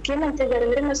 ಅದಕ್ಕೆ ಏನಂತಿದ್ದಾರೆ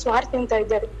ಅಂದ್ರೆ ನಾನು ಸ್ವಾರ್ಥ ಅಂತ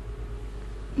ಇದ್ದಾರೆ.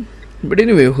 ಬಟ್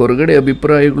ನೀವೇ ಹೊರಗಡೆ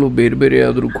ಅಭಿಪ್ರಾಯಗಳು ಬೇರೆ ಬೇರೆ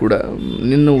ಆದರೂ ಕೂಡ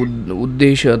ನಿನ್ನ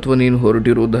ಉದ್ದೇಶ ಅಥವಾ ನೀನು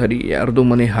ಹೊರಟಿರೋ ದಾರಿ ಯಾರ್ದೋ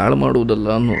ಮನೆ ಹಾಳು ಮಾಡುವುದಲ್ಲ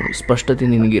ಅನ್ನೋ ಸ್ಪಷ್ಟತೆ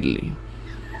ನಿನಗಿರಲಿ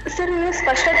ಸರ್. ನೀವು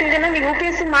ಸ್ಪಷ್ಟತೆ ಇದೆ. ನಂಗೆ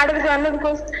UPSC ಮಾಡೋದು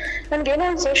ಅನ್ನೋದಕ್ಕೋಸ್ಕರ ನನ್ಗೇನೋ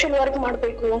ಒಂದು ಸೋಷಿಯಲ್ ವರ್ಕ್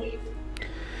ಮಾಡಬೇಕು.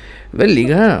 ವೆಲ್,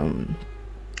 ಈಗ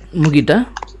ಮುಗೀತಾ?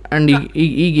 ಆ್ಯಂಡ್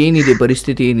ಈಗ ಏನಿದೆ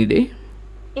ಪರಿಸ್ಥಿತಿ, ಏನಿದೆ?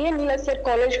 ಏನಿಲ್ಲ ಸರ್,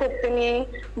 ಕಾಲೇಜ್ ಹೋಗ್ತೀನಿ,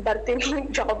 ಬರ್ತೀನಿ,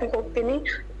 ಜಾಬಿಗೆ ಹೋಗ್ತೀನಿ,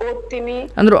 ಓದ್ತೀನಿ.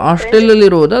 ಅಂದ್ರೆ ಹಾಸ್ಟೆಲಲ್ಲಿ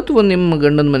ಇರೋದಾ ಅಥವಾ ನಿಮ್ಮ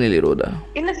ಗಂಡನ ಮನೇಲಿ ಇರೋದಾ?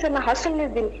 ಇಲ್ಲ ಸರ್, ನಾ ಹಾಸ್ಟೆಲ್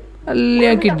ಇದ್ದೀನಿ. ಅಲ್ಲಿ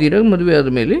ಯಾಕಿದ್ದೀರಾ ಮದುವೆ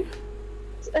ಆದಮೇಲೆ?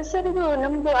 ಸರ್, ಇದು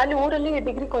ನಮ್ದು ಅಲ್ಲಿ ಊರಲ್ಲಿ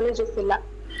ಡಿಗ್ರಿ ಕಾಲೇಜಸ್ ಇಲ್ಲ.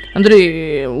 ಅಂದರೆ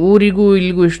ಊರಿಗೂ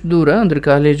ಇಲ್ಲಿಗೂ ಎಷ್ಟು ದೂರ? ಅಂದರೆ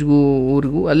ಕಾಲೇಜ್ಗೂ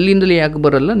ಊರಿಗೂ ಅಲ್ಲಿಂದಲೇ ಯಾಕೆ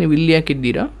ಬರಲ್ಲ? ನೀವು ಇಲ್ಲಿ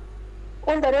ಯಾಕಿದ್ದೀರಾ?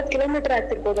 ಒಂದು 60 ಕಿಲೋಮೀಟರ್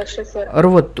ಆಗ್ತಿರ್ಬೋದು ಅಷ್ಟೇ ಸರ್.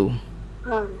 60?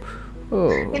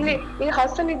 ಇಲ್ಲಿ ಈ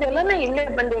ಹಾಸ್ಟೆಲ್ ಇದೆಯಲ್ಲ, ನಾ ಇಲ್ಲೇ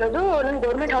ಬಂದಿರೋದು. ನನ್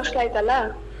ಗೌರ್ಮೆಂಟ್ ಹಾಸ್ಟೆಲ್ ಆಯ್ತಲ್ಲ.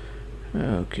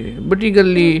 ಓಕೆ. ಬಟ್ ಈಗ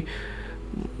ಅಲ್ಲಿ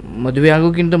ಮದುವೆ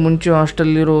ಆಗೋಕ್ಕಿಂತ ಮುಂಚೆ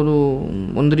ಹಾಸ್ಟೆಲ್ ಇರೋದು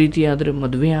ಒಂದು ರೀತಿ, ಆದರೆ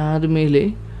ಮದುವೆ ಆದಮೇಲೆ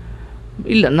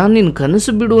ಇಲ್ಲ. ನಾನು ನಿನ್ನ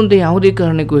ಕನಸು ಬಿಡು ಅಂತ ಯಾವುದೇ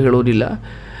ಕಾರಣಕ್ಕೂ ಹೇಳೋದಿಲ್ಲ.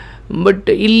 ಬಟ್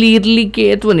ಇಲ್ಲಿ ಇರಲಿಕ್ಕೆ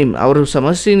ಅಥವಾ ಅವ್ರ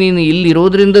ಸಮಸ್ಯೆ ನೀನು ಇಲ್ಲಿ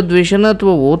ಇರೋದ್ರಿಂದ ದ್ವೇಷನ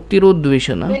ಅಥವಾ ಓದ್ತಿರೋ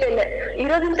ದ್ವೇಷನ?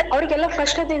 ಇರೋದ್ರಿಂದ ಅವ್ರಿಗೆಲ್ಲ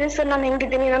ಫಸ್ಟ್ ಅದೇ ಇದೆ ಸರ್. ನಾನು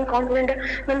ಹೆಂಗಿದ್ದೀನಿ, ನಾನು ಕಾನ್ಫಿಡೆಂಟ್,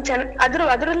 ನಾನು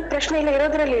ಅದ್ರಲ್ಲಿ ಪ್ರಶ್ನೆ ಇಲ್ಲ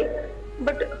ಇರೋದ್ರಲ್ಲಿ.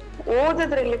 ಬಟ್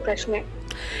ಓದೋದ್ರಲ್ಲಿ ಪ್ರಶ್ನೆ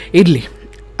ಇರಲಿ.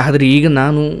 ಆದರೆ ಈಗ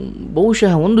ನಾನು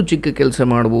ಬಹುಶಃ ಒಂದು ಚಿಕ್ಕ ಕೆಲಸ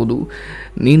ಮಾಡ್ಬೋದು.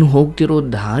 ನೀನು ಹೋಗ್ತಿರೋ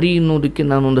ದಾರಿ ಅನ್ನೋದಕ್ಕೆ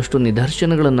ನಾನು ಒಂದಷ್ಟು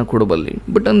ನಿದರ್ಶನಗಳನ್ನು ಕೊಡಬಲ್ಲೆ.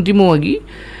 ಬಟ್ ಅಂತಿಮವಾಗಿ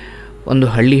ಒಂದು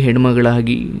ಹಳ್ಳಿ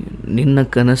ಹೆಣ್ಮಗಳಾಗಿ ನಿನ್ನ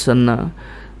ಕನಸನ್ನು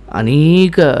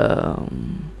ಅನೇಕ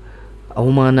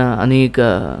ಅವಮಾನ, ಅನೇಕ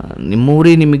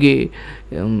ನಿಮ್ಮವರೇ ನಿಮಗೆ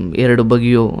ಎರಡು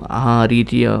ಬಗೆಯೋ ಆ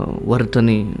ರೀತಿಯ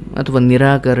ವರ್ತನೆ ಅಥವಾ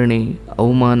ನಿರಾಕರಣೆ,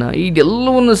 ಅವಮಾನ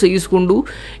ಇದೆಲ್ಲವನ್ನು ಸಹಿಸಿಕೊಂಡು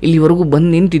ಇಲ್ಲಿವರೆಗೂ ಬಂದು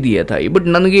ನಿಂತಿದೆಯಾ ತಾಯಿ. ಬಟ್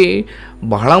ನನಗೆ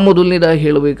ಬಹಳ ಮೊದಲನೇದಾಗಿ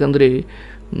ಹೇಳಬೇಕಂದ್ರೆ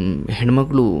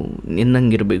ಹೆಣ್ಮಕ್ಳು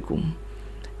ನಿನ್ನಂಗಿರಬೇಕು.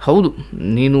 ಹೌದು,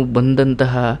 ನೀನು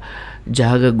ಬಂದಂತಹ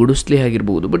ಜಾಗ ಗುಡಿಸ್ಲೇ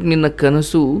ಆಗಿರ್ಬೋದು, ಬಟ್ ನಿನ್ನ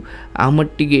ಕನಸು ಆ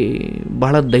ಮಟ್ಟಿಗೆ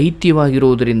ಬಹಳ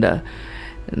ದೈತ್ಯವಾಗಿರೋದರಿಂದ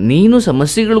ನೀನು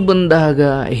ಸಮಸ್ಯೆಗಳು ಬಂದಾಗ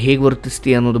ಹೇಗೆ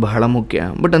ವರ್ತಿಸ್ತೀಯ ಅನ್ನೋದು ಬಹಳ ಮುಖ್ಯ.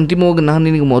 ಬಟ್ ಅಂತಿಮವಾಗಿ ನಾನು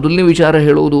ನಿನಗೆ ಮೊದಲನೇ ವಿಚಾರ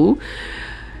ಹೇಳೋದು,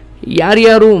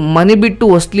 ಯಾರ್ಯಾರು ಮನೆ ಬಿಟ್ಟು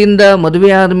ಹೊಸ್ಲಿಂದ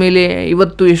ಮದುವೆ ಆದಮೇಲೆ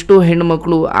ಇವತ್ತು ಎಷ್ಟೋ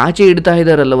ಹೆಣ್ಣುಮಕ್ಕಳು ಆಚೆ ಇಡ್ತಾ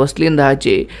ಇದ್ದಾರಲ್ಲ, ಹೊಸ್ಲಿಂದ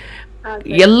ಆಚೆ,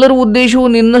 ಎಲ್ಲರ ಉದ್ದೇಶವು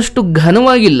ನಿನ್ನಷ್ಟು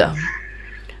ಘನವಾಗಿಲ್ಲ,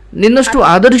 ನಿನ್ನಷ್ಟು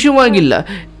ಆದರ್ಶವಾಗಿಲ್ಲ.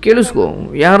 ಕೇಳಿಸ್ಕೊ,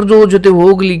 ಯಾರ್ದೋ ಜೊತೆ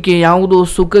ಹೋಗಲಿಕ್ಕೆ, ಯಾವುದೋ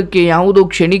ಸುಖಕ್ಕೆ, ಯಾವುದೋ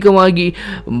ಕ್ಷಣಿಕವಾಗಿ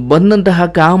ಬಂದಂತಹ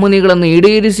ಕಾಮನೆಗಳನ್ನು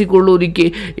ಈಡೇರಿಸಿಕೊಳ್ಳೋದಕ್ಕೆ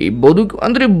ಈ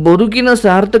ಬದುಕಿನ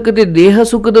ಸಾರ್ಥಕತೆ ದೇಹ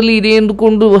ಸುಖದಲ್ಲಿ ಇದೆ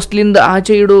ಎಂದುಕೊಂಡು ಹೊಸ್ಲಿಂದ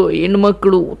ಆಚೆ ಇಡೋ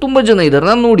ಹೆಣ್ಮಕ್ಕಳು ತುಂಬ ಜನ ಇದ್ದಾರೆ.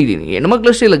 ನಾನು ನೋಡಿದ್ದೀನಿ.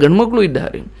 ಹೆಣ್ಮಕ್ಳಷ್ಟೇ ಇಲ್ಲ, ಗಂಡ್ಮಕ್ಳು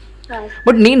ಇದ್ದಾರೆ.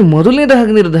 ಬಟ್ ನೀನು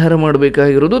ಮೊದಲನೇದಾಗಿ ನಿರ್ಧಾರ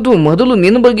ಮಾಡಬೇಕಾಗಿರೋದು, ಅಥವಾ ಮೊದಲು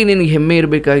ನಿನ್ನ ಬಗ್ಗೆ ನಿನಗೆ ಹೆಮ್ಮೆ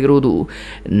ಇರಬೇಕಾಗಿರೋದು,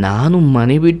 ನಾನು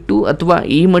ಮನೆ ಬಿಟ್ಟು ಅಥವಾ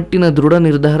ಈ ಮಟ್ಟಿನ ದೃಢ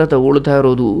ನಿರ್ಧಾರ ತಗೊಳ್ತಾ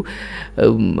ಇರೋದು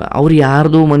ಅವ್ರು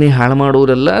ಯಾರ್ದೋ ಮನೆ ಹಾಳು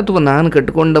ಮಾಡೋದಲ್ಲ, ಅಥವಾ ನಾನು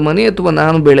ಕಟ್ಕೊಂಡ ಮನೆ ಅಥವಾ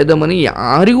ನಾನು ಬೆಳೆದ ಮನೆ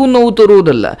ಯಾರಿಗೂ ನೋವು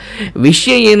ತರೋದಲ್ಲ.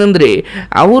 ವಿಷಯ ಏನಂದರೆ,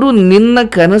 ಅವರು ನಿನ್ನ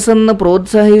ಕನಸನ್ನು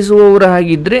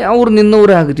ಪ್ರೋತ್ಸಾಹಿಸುವವರಾಗಿದ್ದರೆ ಅವರು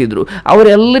ನಿನ್ನವರಾಗ್ತಿದ್ರು.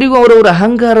 ಅವರೆಲ್ಲರಿಗೂ ಅವರವರ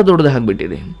ಅಹಂಕಾರ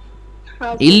ದೊಡ್ಡದಾಗ್ಬಿಟ್ಟಿದೆ.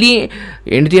 ಇಲ್ಲಿ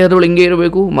ಹೆಂಡತಿ ಆದವಳು ಹಿಂಗೆ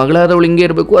ಇರಬೇಕು, ಮಗಳಾದವಳು ಹಿಂಗೆ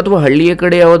ಇರಬೇಕು, ಅಥವಾ ಹಳ್ಳಿಯ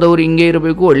ಕಡೆ ಯಾವುದವ್ರು ಹಿಂಗೆ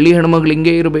ಇರಬೇಕು, ಹಳ್ಳಿ ಹೆಣ್ಮಗಳು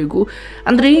ಹಿಂಗೆ ಇರಬೇಕು.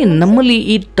 ಅಂದರೆ ನಮ್ಮಲ್ಲಿ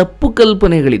ಈ ತಪ್ಪು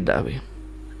ಕಲ್ಪನೆಗಳಿದ್ದಾವೆ.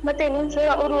 ಮತ್ತೆ ಇನ್ನೊಂದ್ ಸರ್,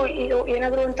 ಅವರು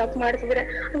ಏನಾದ್ರು ಒಂದು ತಪ್ಪು ಮಾಡ್ತಿದ್ರೆ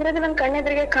ಅಂದ್ರೆ ಅದು ನನ್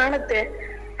ಕಣ್ಣೆದ್ರಿಗೆ ಕಾಣುತ್ತೆ.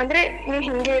 ಅಂದ್ರೆ ನೀನ್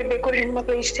ಹಿಂಗೆ ಇರ್ಬೇಕು,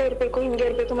 ಹೆಣ್ಮಕ್ಳು ಇಷ್ಟೇ ಇರ್ಬೇಕು, ಹಿಂಗೆ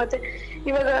ಇರ್ಬೇಕು. ಮತ್ತೆ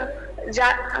ಇವಾಗ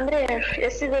ಅಂದ್ರೆ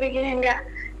ಎಸ್ಸಿದವರಿಗೆ ಹಿಂಗೆ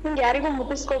ಯಾರಿಗೂ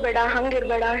ಮುಟ್ಟಿಸ್ಕೋಬೇಡ,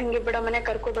 ಹಂಗಿರ್ಬೇಡ, ಹಿಂಗಿರ್ಬೇಡ, ಮನೆ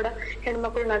ಕರ್ಕೋಬೇಡ,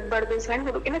 ಹೆಣ್ಮಕ್ಳು ನಗ್ಬಾರ್ದು, ಸಣ್ಣ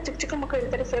ಹುಡುಗ ಇನ್ನ ಚಿಕ್ಕ ಚಿಕ್ಕ ಮಕ್ಳು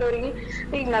ಇರ್ತಾರೆ ಸರ್, ಅವ್ರಿಗೆ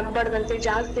ಈಗ ನಗ್ಬಾರ್ದಂತೆ,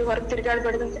 ಜಾಸ್ತಿ ಹೊರಗೆ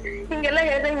ತಿರ್ಗಾಡ್ಬಾರ್ದಂತೆ, ಹಿಂಗೆಲ್ಲ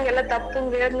ಹೇಳ್ದೆ, ಹಿಂಗೆಲ್ಲ ತಪ್ಪು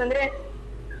ಹೇಳಿದ್ನಂದ್ರೆ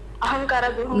ಅಹಂಕಾರ.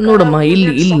 ನೋಡಮ್ಮ,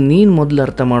 ಇಲ್ಲಿ ನೀನು ಮೊದಲು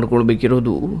ಅರ್ಥ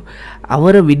ಮಾಡ್ಕೊಳ್ಬೇಕಿರೋದು,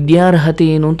 ಅವರ ವಿದ್ಯಾರ್ಹತೆ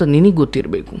ಏನು ಅಂತ ನಿನಗೆ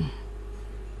ಗೊತ್ತಿರಬೇಕು.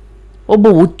 ಒಬ್ಬ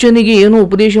ಹುಚ್ಚನಿಗೆ ಏನೋ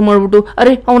ಉಪದೇಶ ಮಾಡಿಬಿಟ್ಟು,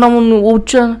 ಅರೆ ಅವನು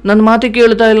ಹುಚ್ಚ, ನನ್ನ ಮಾತೆ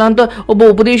ಕೇಳ್ತಾ ಇಲ್ಲ ಅಂತ ಒಬ್ಬ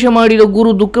ಉಪದೇಶ ಮಾಡಿದ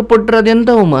ಗುರು ದುಃಖಪಟ್ಟರೆ ಅದೆಂಥ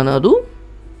ಅವಮಾನ ಅದು.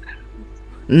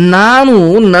 ನಾನು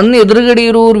ನನ್ನ ಎದುರುಗಡೆ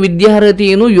ಇರೋವ್ರ ವಿದ್ಯಾರ್ಹತೆ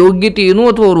ಏನು, ಯೋಗ್ಯತೆ ಏನು,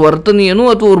 ಅಥವಾ ಅವ್ರ ವರ್ತನೆ ಏನು,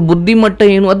 ಅಥವಾ ಅವ್ರ ಬುದ್ಧಿಮಟ್ಟ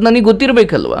ಏನು, ಅದು ನನಗೆ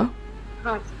ಗೊತ್ತಿರಬೇಕಲ್ವಾ.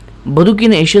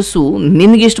 ಬದುಕಿನ ಯಶಸ್ಸು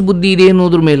ನಿನಗೆಷ್ಟು ಬುದ್ಧಿ ಇದೆ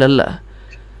ಅನ್ನೋದ್ರ ಮೇಲಲ್ಲ,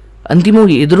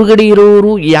 ಅಂತಿಮವಾಗಿ ಎದುರುಗಡೆ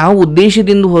ಇರೋರು ಯಾವ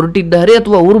ಉದ್ದೇಶದಿಂದ ಹೊರಟಿದ್ದಾರೆ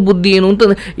ಅಥವಾ ಅವ್ರ ಬುದ್ಧಿ ಏನು ಅಂತ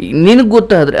ನಿನಗೆ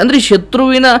ಗೊತ್ತಾದರೆ, ಅಂದರೆ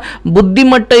ಶತ್ರುವಿನ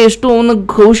ಬುದ್ಧಿಮಟ್ಟ ಎಷ್ಟು, ಅವನ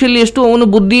ಕೌಶಲ್ಯ ಎಷ್ಟು, ಅವನ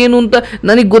ಬುದ್ಧಿ ಏನು ಅಂತ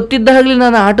ನನಗೆ ಗೊತ್ತಿದ್ದಾಗಲಿ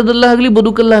ನಾನು ಆಟದಲ್ಲಾಗಲಿ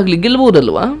ಬದುಕಲ್ಲಾಗಲಿ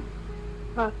ಗೆಲ್ಬೋದಲ್ವಾ.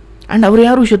 ಆ್ಯಂಡ್ ಅವ್ರು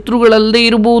ಯಾರು ಶತ್ರುಗಳಲ್ಲದೆ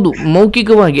ಇರ್ಬೋದು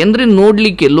ಮೌಖಿಕವಾಗಿ, ಅಂದರೆ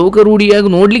ನೋಡಲಿಕ್ಕೆ ಲೋಕರೂಢಿಯಾಗಿ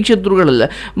ನೋಡ್ಲಿಕ್ಕೆ ಶತ್ರುಗಳಲ್ಲ,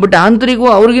 ಬಟ್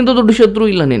ಆಂತರಿಕವಾಗಿ ಅವ್ರಿಗಿಂತ ದೊಡ್ಡ ಶತ್ರು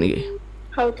ಇಲ್ಲ ನಿನಗೆ.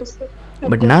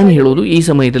 ಬಟ್ ನಾನು ಹೇಳೋದು, ಈ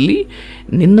ಸಮಯದಲ್ಲಿ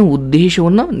ನಿನ್ನ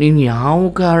ಉದ್ದೇಶವನ್ನು ನೀನು ಯಾವ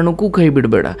ಕಾರಣಕ್ಕೂ ಕೈ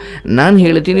ಬಿಡಬೇಡ. ನಾನು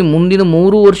ಹೇಳ್ತೀನಿ, ಮುಂದಿನ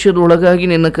 3 ವರ್ಷದೊಳಗಾಗಿ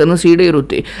ನಿನ್ನ ಕನಸು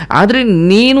ಈಡೇರುತ್ತೆ. ಆದರೆ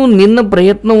ನೀನು ನಿನ್ನ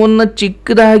ಪ್ರಯತ್ನವನ್ನು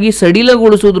ಚಿಕ್ಕದಾಗಿ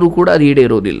ಸಡಿಲಗೊಳಿಸೋದ್ರೂ ಕೂಡ ಅದು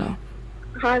ಈಡೇರೋದಿಲ್ಲ.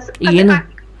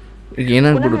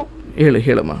 ಏನಾಗ್ಬಿಡು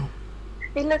ಹೇಳಮ್ಮ.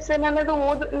 ಇಲ್ಲ ಸರ್,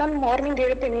 ನಾನು ಮಾರ್ನಿಂಗ್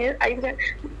ಹೇಳ್ತೀನಿ,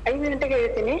 5 ಗಂಟೆಗೆ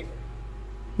ಹೇಳ್ತೀನಿ.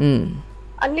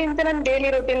 ಅಲ್ಲಿಂದ ನಾನು ಡೈಲಿ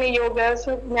ರೂಟೀನ್ ಯೋಗ,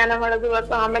 ಜ್ಞಾನ ಮಾಡೋದು,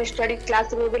 ಆಮೇಲೆ ಸ್ಟಡಿ ಕ್ಲಾಸ್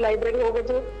ಹೋಗೋದು, ಲೈಬ್ರರಿ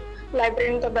ಹೋಗೋದು,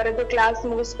 ಲೈಬ್ರರಿಯಿಂದ ಬರೋದು, ಕ್ಲಾಸ್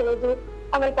ಮುಗಿಸ್ಕೊಳ್ಳೋದು,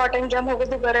 ಆಮೇಲೆ ಪಾರ್ಟ್ ಟೈಮ್ ಜಾಬ್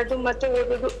ಹೋಗೋದು, ಬರೋದು, ಮತ್ತೆ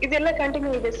ಓದೋದು, ಇದೆಲ್ಲ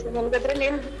ಕಂಟಿನ್ಯೂ ಇದೆ ಸರ್. ನನಗೆ ಅದ್ರಲ್ಲಿ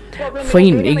ಏನು ಪ್ರಾಬ್ಲಮ್.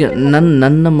 ಫೈನ್. ಈಗ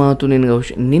ನನ್ನ ಮಾತು ನಿನಗೆ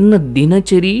ಅವಶ್ಯ. ನಿನ್ನ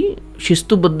ದಿನಚರಿ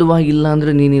ಶಿಸ್ತುಬದ್ಧವಾಗಿಲ್ಲ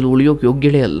ಅಂದರೆ ನೀನು ಇಲ್ಲಿ ಉಳಿಯೋಕೆ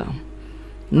ಯೋಗ್ಯಳೇ ಅಲ್ಲ.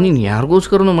 ನೀನು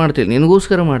ಯಾರಿಗೋಸ್ಕರನೂ ಮಾಡ್ತಿಲ್ಲ,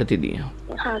 ನಿನಗೋಸ್ಕರ ಮಾಡ್ತಿದ್ದೀಯ.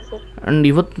 ಆ್ಯಂಡ್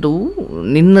ಇವತ್ತು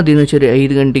ನಿನ್ನ ದಿನಚರಿ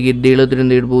 5 ಗಂಟೆಗೆ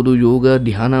ಎದ್ದೇಳೋದ್ರಿಂದ ಇರ್ಬೋದು, ಯೋಗ,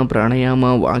 ಧ್ಯಾನ, ಪ್ರಾಣಾಯಾಮ,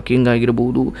 ವಾಕಿಂಗ್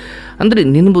ಆಗಿರ್ಬೋದು, ಅಂದರೆ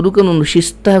ನಿನ್ನ ಬದುಕನ್ನು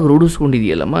ಶಿಸ್ತಾಗಿ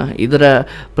ರೂಢಿಸ್ಕೊಂಡಿದೆಯಲ್ಲಮ್ಮ, ಇದರ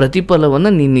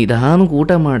ಪ್ರತಿಫಲವನ್ನು ನೀನು ನಿಧಾನಕ್ಕೆ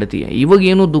ಊಟ ಮಾಡ್ತೀಯ.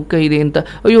 ಇವಾಗೇನೋ ದುಃಖ ಇದೆ ಅಂತ,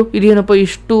 ಅಯ್ಯೋ ಇದೇನಪ್ಪ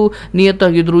ಇಷ್ಟು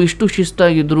ನಿಯತ್ತಾಗಿದ್ರು, ಇಷ್ಟು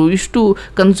ಶಿಸ್ತಾಗಿದ್ರು, ಇಷ್ಟು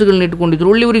ಕನಸುಗಳನ್ನ ಇಟ್ಕೊಂಡಿದ್ರು,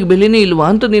 ಒಳ್ಳೆಯವರಿಗೆ ಬೆಲೆನೇ ಇಲ್ವಾ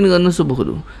ಅಂತ ನಿನಗೆ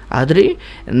ಅನ್ನಿಸಬಹುದು. ಆದರೆ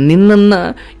ನಿನ್ನನ್ನು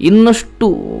ಇನ್ನಷ್ಟು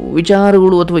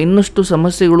ವಿಚಾರಗಳು ಅಥವಾ ಇನ್ನಷ್ಟು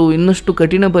ಸಮಸ್ಯೆಗಳು, ಇನ್ನಷ್ಟು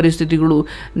ಕಠಿಣ ಪರಿಸ್ಥಿತಿಗಳು,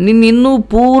 ನಿನ್ನಿನ್ನೂ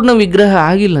ಪೂರ್ಣ ವಿಗ್ರಹ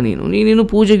ಆಗಿಲ್ಲ, ನೀನಿನ್ನೂ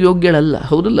ಪೂಜೆಗೆ ಯೋಗ್ಯಳಲ್ಲ,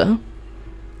 ಹೌದಲ್ಲ.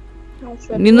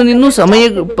 ನಿನ್ನೂ ಸಮಯ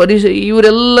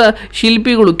ಇವರೆಲ್ಲ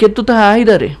ಶಿಲ್ಪಿಗಳು ಕೆತ್ತುತ್ತಾ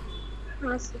ಇದ್ದಾರೆ.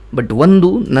 ಬಟ್ ಒಂದು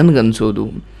ನನಗನ್ಸೋದು,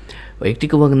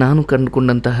 ವೈಯಕ್ತಿಕವಾಗಿ ನಾನು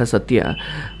ಕಂಡುಕೊಂಡಂತಹ ಸತ್ಯ,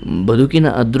 ಬದುಕಿನ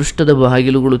ಅದೃಷ್ಟದ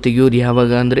ಬಾಗಿಲುಗಳು ತೆಗೆಯೋದು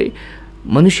ಯಾವಾಗ ಅಂದರೆ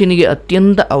ಮನುಷ್ಯನಿಗೆ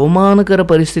ಅತ್ಯಂತ ಅವಮಾನಕರ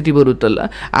ಪರಿಸ್ಥಿತಿ ಬರುತ್ತಲ್ಲ,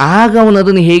 ಆಗ ಅವನು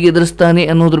ಅದನ್ನು ಹೇಗೆ ಎದುರಿಸ್ತಾನೆ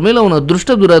ಅನ್ನೋದ್ರ ಮೇಲೆ ಅವನ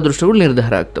ಅದೃಷ್ಟ ದುರಾದೃಷ್ಟಗಳು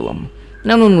ನಿರ್ಧಾರ ಆಗ್ತವಮ್ಮ.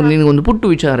 ನಾನು ನಿನಗೊಂದು ಪುಟ್ಟು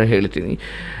ವಿಚಾರ ಹೇಳ್ತೀನಿ.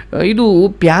 ಇದು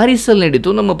ಪ್ಯಾರಿಸಲ್ಲಿ ನಡೀತು.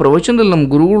 ನಮ್ಮ ಪ್ರವಚನದಲ್ಲಿ ನಮ್ಮ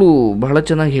ಗುರುಗಳು ಬಹಳ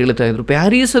ಚೆನ್ನಾಗಿ ಹೇಳ್ತಾ ಇದ್ರು.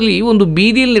 ಪ್ಯಾರಿಸಲ್ಲಿ ಒಂದು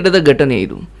ಬೀದಿಯಲ್ಲಿ ನಡೆದ ಘಟನೆ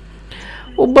ಇದು.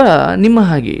 ಒಬ್ಬ ನಿಮ್ಮ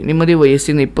ಹಾಗೆ ನಿಮ್ಮದೇ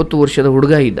ವಯಸ್ಸಿನ 20 ವರ್ಷದ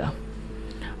ಹುಡುಗ ಇದ್ದ.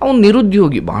 ಅವನು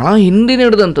ನಿರುದ್ಯೋಗಿ. ಭಾಳ ಹಿಂದೆ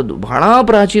ನಡೆದಂಥದ್ದು, ಭಾಳ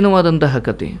ಪ್ರಾಚೀನವಾದಂತಹ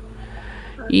ಕತೆ.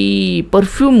 ಈ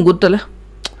ಪರ್ಫ್ಯೂಮ್ ಗೊತ್ತಲ್ಲ,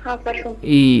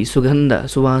 ಈ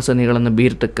ಸುವಾಸನೆಗಳನ್ನು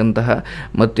ಬೀರ್ತಕ್ಕಂತಹ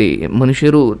ಮತ್ತು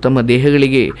ಮನುಷ್ಯರು ತಮ್ಮ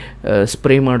ದೇಹಗಳಿಗೆ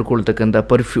ಸ್ಪ್ರೇ ಮಾಡ್ಕೊಳ್ತಕ್ಕಂಥ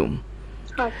ಪರ್ಫ್ಯೂಮ್.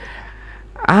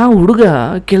 ಆ ಹುಡುಗ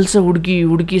ಕೆಲಸ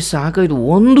ಹುಡುಕಿ ಸಾಕಾಯ್ತು.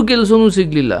 ಒಂದು ಕೆಲಸನೂ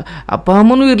ಸಿಗಲಿಲ್ಲ. ಅಪ್ಪ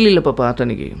ಅಮ್ಮನೂ ಇರಲಿಲ್ಲ ಪಾಪ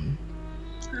ಆತನಿಗೆ.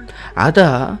 ಆತ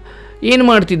ಏನು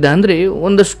ಮಾಡ್ತಿದ್ದ ಅಂದರೆ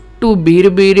ಒಂದಷ್ಟು ಬೇರೆ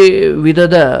ಬೇರೆ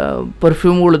ವಿಧದ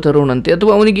ಪರ್ಫ್ಯೂಮ್ಗಳು ತರೋಣಂತೆ,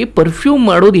 ಅಥವಾ ಅವನಿಗೆ ಪರ್ಫ್ಯೂಮ್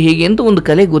ಮಾಡೋದು ಹೇಗೆ ಅಂತ ಒಂದು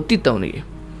ಕಲೆ ಗೊತ್ತಿತ್ತು ಅವನಿಗೆ.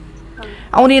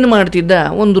 ಅವನೇನು ಮಾಡ್ತಿದ್ದ,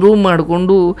 ಒಂದು ರೂಮ್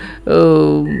ಮಾಡಿಕೊಂಡು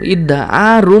ಇದ್ದ. ಆ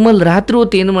ರೂಮಲ್ಲಿ ರಾತ್ರಿ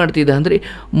ಹೊತ್ತು ಏನು ಮಾಡ್ತಿದ್ದ ಅಂದರೆ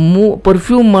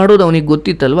ಪರ್ಫ್ಯೂಮ್ ಮಾಡೋದು ಅವನಿಗೆ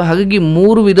ಗೊತ್ತಿತ್ತಲ್ವ, ಹಾಗಾಗಿ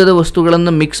 3 ವಿಧದ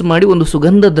ವಸ್ತುಗಳನ್ನು ಮಿಕ್ಸ್ ಮಾಡಿ ಒಂದು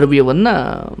ಸುಗಂಧ ದ್ರವ್ಯವನ್ನು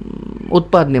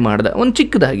ಉತ್ಪಾದನೆ ಮಾಡ್ದ. ಒಂದು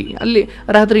ಚಿಕ್ಕದಾಗಿ, ಅಲ್ಲಿ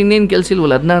ರಾತ್ರಿ ಇನ್ನೇನು ಕೆಲಸ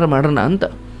ಇಲ್ವಲ್ಲ, ಅದನ್ನಾರು ಮಾಡೋಣ ಅಂತ.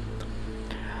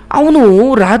 ಅವನು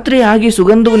ರಾತ್ರಿ ಆಗಿ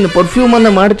ಸುಗಂಧವನ್ನು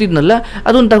ಪರ್ಫ್ಯೂಮನ್ನು ಮಾಡ್ತಿದ್ನಲ್ಲ,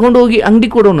 ಅದನ್ನು ತಗೊಂಡೋಗಿ ಅಂಗಡಿ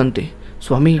ಕೊಡೋಣಂತೆ.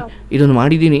 ಸ್ವಾಮಿ, ಇದನ್ನು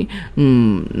ಮಾಡಿದ್ದೀನಿ,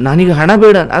 ನನಗೆ ಹಣ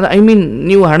ಬೇಡ,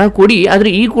 ನೀವು ಹಣ ಕೊಡಿ,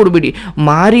 ಆದರೆ ಈಗ ಕೊಡಬೇಡಿ,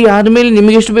 ಮಾರಿ ಆದಮೇಲೆ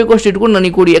ನಿಮಗೆ ಎಷ್ಟು ಬೇಕೋ ಅಷ್ಟು ಇಟ್ಕೊಂಡು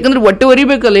ನನಗೆ ಕೊಡಿ, ಯಾಕಂದರೆ ಹೊಟ್ಟೆ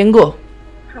ಹೊರಿಬೇಕಲ್ಲ ಹೆಂಗೋ.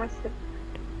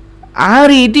 ಆ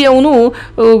ರೀತಿ ಅವನು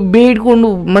ಬೇಡ್ಕೊಂಡು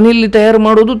ಮನೆಯಲ್ಲಿ ತಯಾರು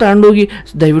ಮಾಡೋದು, ತಗೊಂಡೋಗಿ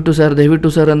ದಯವಿಟ್ಟು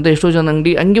ಸರ್ ಅಂತ ಎಷ್ಟೋ ಜನ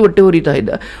ಅಂಗಡಿ ಹಂಗೆ ಹೊಟ್ಟೆ ಹೊರಿತಾ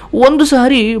ಇದ್ದ. ಒಂದು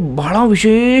ಸಾರಿ ಬಹಳ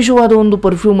ವಿಶೇಷವಾದ ಒಂದು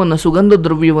ಪರ್ಫ್ಯೂಮನ್ನು, ಸುಗಂಧ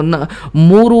ದ್ರವ್ಯವನ್ನು,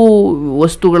 3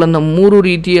 ವಸ್ತುಗಳನ್ನು, 3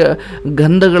 ರೀತಿಯ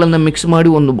ಗಂಧಗಳನ್ನು ಮಿಕ್ಸ್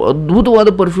ಮಾಡಿ ಒಂದು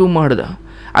ಅದ್ಭುತವಾದ ಪರ್ಫ್ಯೂಮ್ ಮಾಡ್ದ.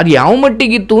 ಅದು ಯಾವ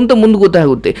ಮಟ್ಟಿಗಿತ್ತು ಅಂತ ಮುಂದೆ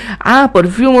ಗೊತ್ತಾಗುತ್ತೆ. ಆ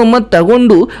ಪರ್ಫ್ಯೂಮನ್ನು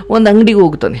ತಗೊಂಡು ಒಂದು ಅಂಗಡಿಗೆ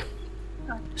ಹೋಗ್ತಾನೆ.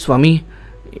 ಸ್ವಾಮಿ,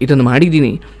 ಇದನ್ನು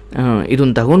ಮಾಡಿದ್ದೀನಿ,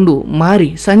 ಇದನ್ನು ತಗೊಂಡು ಮಾರಿ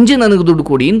ಸಂಜೆ ನನಗೆ ದುಡ್ಡು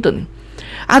ಕೊಡಿ ಅಂತಾನೆ.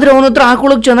 ಆದರೆ ಅವನ ಹತ್ರ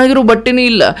ಹಾಕೊಳ್ಳೋಕೆ ಚೆನ್ನಾಗಿರೋ ಬಟ್ಟೆನೇ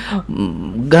ಇಲ್ಲ.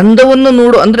 ಗಂಧವನ್ನು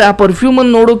ಅಂದರೆ ಆ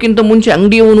ಪರ್ಫ್ಯೂಮನ್ನು ನೋಡೋಕ್ಕಿಂತ ಮುಂಚೆ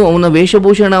ಅಂಗಡಿಯವನು ಅವನ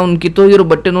ವೇಷಭೂಷಣ, ಅವನು ಕಿತ್ತೋಗಿರೋ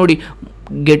ಬಟ್ಟೆ ನೋಡಿ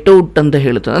ಗೆಟ್ ಔಟ್ ಅಂತ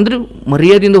ಹೇಳ್ತಾನೆ, ಅಂದರೆ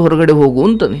ಮರ್ಯಾದೆಯಿಂದ ಹೊರಗಡೆ ಹೋಗು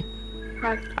ಅಂತಾನೆ.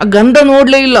 ಆ ಗಂಧ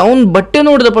ನೋಡಲೇ ಇಲ್ಲ, ಅವನು ಬಟ್ಟೆ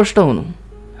ನೋಡಿದ ಫಸ್ಟ್ ಅವನು.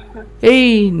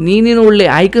 ನೀನೇನು ಒಳ್ಳೆ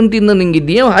ಆಯ್ಕಂತಿಂದ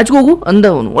ನಿಂಗಿದ್ದೀಯ, ಆಚೆಗೋಗು ಅಂದ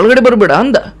ಅವನು, ಒಳಗಡೆ ಬರಬೇಡ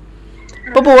ಅಂದ.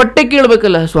 ಪಾಪ ಹೊಟ್ಟೆ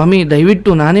ಕೇಳಬೇಕಲ್ಲ, ಸ್ವಾಮಿ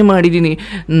ದಯವಿಟ್ಟು ನಾನೇ ಮಾಡಿದ್ದೀನಿ,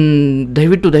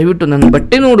 ದಯವಿಟ್ಟು ನನ್ನ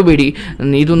ಬಟ್ಟೆ ನೋಡಬೇಡಿ,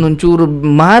 ಇದನ್ನೊಂಚೂರು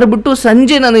ಮಾರಿಬಿಟ್ಟು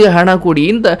ಸಂಜೆ ನನಗೆ ಹಣ ಕೊಡಿ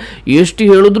ಅಂತ ಎಷ್ಟು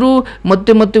ಹೇಳಿದ್ರು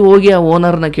ಮತ್ತೆ ಹೋಗಿ ಆ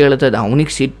ಓನರ್ನ ಕೇಳ್ತಾ ಇದ್ದ.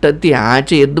 ಅವನಿಗೆ ಸಿಟ್ಟತ್ತಿ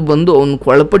ಆಚೆ ಎದ್ದು ಬಂದು ಅವನು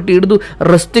ಕೊಳಪಟ್ಟಿ ಹಿಡಿದು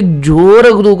ರಸ್ತೆಗೆ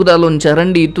ಜೋರಾಗಿ ದೂಕದ, ಅಲ್ಲೊಂದು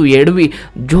ಚರಂಡಿ ಇತ್ತು, ಎಡವಿ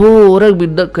ಜೋರಾಗಿ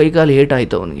ಬಿದ್ದ, ಕೈಕಾಲು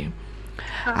ಏಟಾಯ್ತು ಅವನಿಗೆ.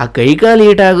 ಆ ಕೈಕಾಲು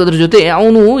ಏಟಾಗೋದ್ರ ಜೊತೆ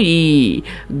ಅವನು ಈ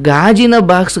ಗಾಜಿನ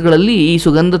ಬಾಕ್ಸ್ಗಳಲ್ಲಿ ಈ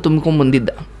ಸುಗಂಧ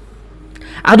ತುಂಬ್ಕೊಂಡ್ಬಂದಿದ್ದ.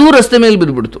 ಅದು ರಸ್ತೆ ಮೇಲೆ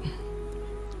ಬಿದ್ದುಬಿಡ್ತು,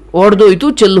 ಒಡೆದೋಯ್ತು,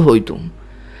 ಚೆಲ್ಲು ಹೋಯಿತು.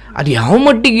 ಅದು ಯಾವ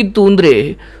ಮಟ್ಟಿಗಿತ್ತು ಅಂದರೆ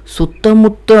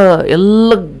ಸುತ್ತಮುತ್ತ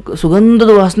ಎಲ್ಲ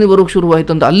ಸುಗಂಧದ ವಾಸನೆ ಬರೋಕ್ಕೆ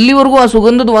ಶುರುವಾಯಿತು ಅಂತ. ಅಲ್ಲಿವರೆಗೂ ಆ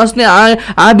ಸುಗಂಧದ ವಾಸನೆ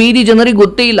ಆ ಬೀದಿ ಜನರಿಗೆ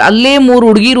ಗೊತ್ತೇ ಇಲ್ಲ. ಅಲ್ಲೇ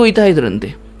 3 ಹುಡುಗೀರು ಹೋಯ್ತಾ ಇದ್ರಂತೆ,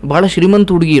 ಭಾಳ ಶ್ರೀಮಂತ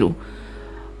ಹುಡುಗೀರು.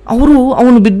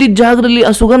 ಅವನು ಬಿದ್ದಿದ್ದ ಜಾಗದಲ್ಲಿ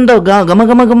ಆ ಸುಗಂಧ ಘಮ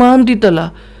ಘಮ ಘಮ ಅಂತಿತ್ತಲ್ಲ.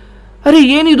 ಅರೆ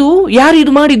ಏನಿದು,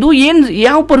 ಯಾರಿದು ಮಾಡಿದ್ದು,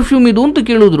 ಯಾವ ಪರ್ಫ್ಯೂಮ್ ಇದು ಅಂತ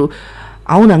ಕೇಳಿದ್ರು.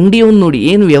 ಅವನ ಅಂಗಡಿಯವನು ನೋಡಿ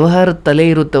ಏನು ವ್ಯವಹಾರದ ತಲೆ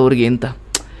ಇರುತ್ತೆ ಅವ್ರಿಗೆ ಅಂತ.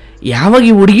 ಯಾವಾಗ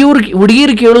ಈ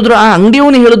ಹುಡುಗಿಯರು ಕೇಳಿದ್ರು, ಆ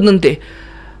ಅಂಗಡಿಯವನು ಹೇಳಿದ್ನಂತೆ,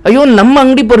 ಅಯ್ಯೋ ನಮ್ಮ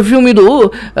ಅಂಗಡಿ ಪರ್ಫ್ಯೂಮ್ ಇದು,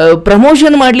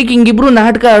 ಪ್ರಮೋಷನ್ ಮಾಡ್ಲಿಕ್ಕೆ ಹಿಂಗಿಬ್ರು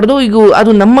ನಾಟಕ ಆಡ್ದು, ಈಗ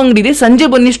ಅದು ನಮ್ಮ ಅಂಗಡಿ ಇದೆ, ಸಂಜೆ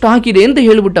ಬನ್ನಿ ಸ್ಟಾಕ್ ಇದೆ ಅಂತ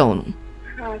ಹೇಳ್ಬಿಟ್ಟ ಅವನು.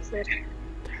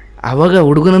 ಆವಾಗ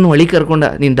ಹುಡುಗನನ್ನು ಒಳಿ ಕರ್ಕೊಂಡ,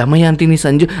 ನೀನು ದಮಯ ಅಂತೀನಿ,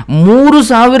 ಸಂಜೆ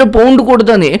 3,000 ಪೌಂಡ್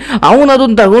ಕೊಡ್ತಾನೆ. ಅವನು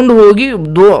ಅದನ್ನು ತಗೊಂಡು ಹೋಗಿ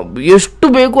ಎಷ್ಟು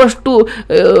ಬೇಕೋ ಅಷ್ಟು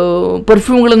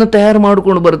ಪರ್ಫ್ಯೂಮ್ಗಳನ್ನು ತಯಾರು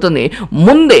ಮಾಡ್ಕೊಂಡು ಬರ್ತಾನೆ.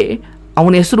 ಮುಂದೆ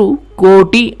ಅವನ ಹೆಸರು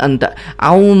ಕೋಟಿ ಅಂತ.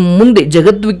 ಅವನ ಮುಂದೆ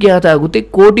ಜಗದ್ವಿಖ್ಯಾತ ಆಗುತ್ತೆ,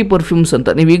 ಕೋಟಿ ಪರ್ಫ್ಯೂಮ್ಸ್ ಅಂತ.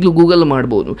 ನೀವು ಈಗಲೂ ಗೂಗಲ್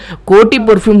ಮಾಡ್ಬೋದು, ಕೋಟಿ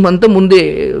ಪರ್ಫ್ಯೂಮ್ ಅಂತ. ಮುಂದೆ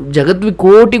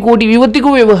ಕೋಟಿ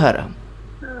ಇವತ್ತಿಗೂ ವ್ಯವಹಾರ.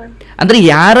 ಅಂದರೆ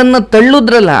ಯಾರನ್ನ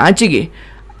ತಳ್ಳುದ್ರಲ್ಲ ಆಚೆಗೆ,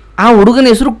 ಆ ಹುಡುಗನ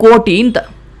ಹೆಸರು ಕೋಟಿ ಅಂತ.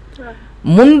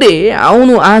 ಮುಂದೆ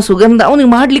ಅವನು ಆ ಸುಗಂಧ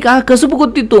ಅವನಿಗೆ ಮಾಡ್ಲಿಕ್ಕೆ ಆ ಕಸುಬು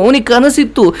ಗೊತ್ತಿತ್ತು, ಅವನಿಗೆ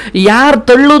ಕನಸಿತ್ತು. ಯಾರು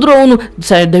ತಳ್ಳಿದ್ರು ಅವನು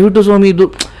ದಯವಿಟ್ಟು ಸ್ವಾಮಿ ಇದು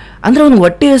ಅಂದರೆ ಅವನು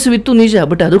ಹೊಟ್ಟೆ ಹಸಿವಿತ್ತು ನಿಜ,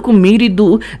 ಬಟ್ ಅದಕ್ಕೂ ಮೀರಿದ್ದು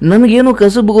ನನಗೇನೋ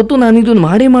ಕಸಬು ಗೊತ್ತು, ನಾನು ಇದನ್ನು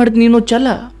ಮಾಡೇ ಮಾಡ್ತೀನಿ ಅನ್ನೋ ಛಲ.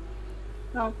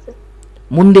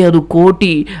 ಮುಂದೆ ಅದು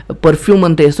ಕೋಟಿ ಪರ್ಫ್ಯೂಮ್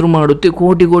ಅಂತ ಹೆಸರು ಮಾಡುತ್ತೆ,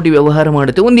 ಕೋಟಿ ವ್ಯವಹಾರ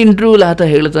ಮಾಡುತ್ತೆ. ಒಂದು ಇಂಟರ್ವ್ಯೂಲಿ ಆತ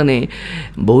ಹೇಳ್ತಾನೆ,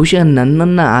 ಬಹುಶಃ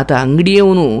ನನ್ನನ್ನು ಆತ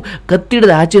ಅಂಗಡಿಯವನು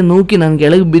ಕತ್ತಿಡ್ದು ಆಚೆ ನೂಕಿ ನನ್ನ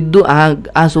ಕೆಳಗೆ ಬಿದ್ದು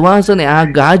ಆ ಸುವಾಸನೆ, ಆ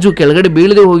ಗಾಜು ಕೆಳಗಡೆ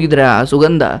ಬೀಳದೆ ಹೋಗಿದ್ರೆ ಆ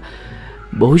ಸುಗಂಧ,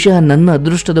 ಬಹುಶಃ ನನ್ನ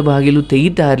ಅದೃಷ್ಟದ ಬಾಗಿಲು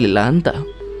ತೆಗಿತಾ ಇರಲಿಲ್ಲ ಅಂತ.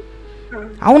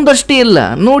 ಅವನದಷ್ಟೇ ಇಲ್ಲ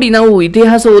ನೋಡಿ, ನಾವು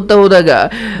ಇತಿಹಾಸ ಓದ್ತಾ ಹೋದಾಗ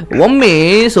ಒಮ್ಮೆ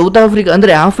ಸೌತ್ ಆಫ್ರಿಕಾ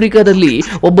ಅಂದರೆ ಆಫ್ರಿಕಾದಲ್ಲಿ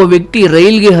ಒಬ್ಬ ವ್ಯಕ್ತಿ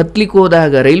ರೈಲ್ಗೆ ಹತ್ಲಿಕ್ಕೆ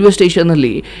ಹೋದಾಗ ರೈಲ್ವೆ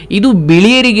ಸ್ಟೇಷನಲ್ಲಿ ಇದು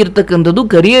ಬಿಳಿಯರಿಗಿರ್ತಕ್ಕಂಥದ್ದು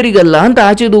ಕರಿಯರಿಗಲ್ಲ ಅಂತ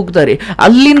ಆಚೆ ದೂಕ್ತಾರೆ.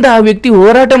 ಅಲ್ಲಿಂದ ಆ ವ್ಯಕ್ತಿ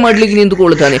ಹೋರಾಟ ಮಾಡ್ಲಿಕ್ಕೆ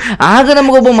ನಿಂತ್ಕೊಳ್ತಾನೆ. ಆಗ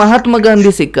ನಮಗೊಬ್ಬ ಮಹಾತ್ಮ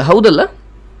ಗಾಂಧಿ ಸಿಕ್ಕ, ಹೌದಲ್ಲ?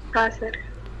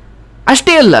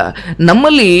 ಅಷ್ಟೇ ಅಲ್ಲ,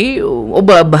 ನಮ್ಮಲ್ಲಿ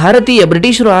ಒಬ್ಬ ಭಾರತೀಯ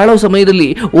ಬ್ರಿಟಿಷರು ಆಳೋ ಸಮಯದಲ್ಲಿ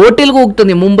ಹೋಟೆಲ್ಗೆ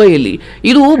ಹೋಗ್ತಾನೆ ಮುಂಬೈಯಲ್ಲಿ,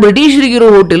 ಇದು ಬ್ರಿಟಿಷರಿಗಿರೋ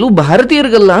ಹೋಟೆಲು,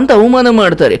 ಭಾರತೀಯರಿಗಲ್ಲ ಅಂತ ಅವಮಾನ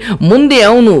ಮಾಡ್ತಾರೆ. ಮುಂದೆ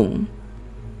ಅವನು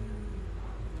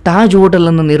ತಾಜ್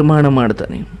ಹೋಟೆಲನ್ನು ನಿರ್ಮಾಣ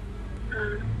ಮಾಡ್ತಾನೆ.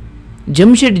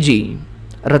 ಜಮ್ಶೆಡ್ಜಿ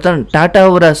ರತನ್ ಟಾಟಾ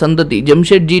ಅವರ ಸಂತತಿ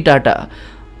ಜಮ್ಶೆಡ್ಜಿ ಟಾಟಾ.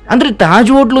 ಅಂದರೆ ತಾಜ್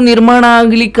ಹೋಟ್ಲು ನಿರ್ಮಾಣ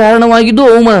ಆಗಲಿಕ್ಕೆ ಕಾರಣವಾಗಿದ್ದು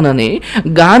ಅವಮಾನನೇ.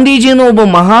 ಗಾಂಧೀಜಿಯನ್ನು ಒಬ್ಬ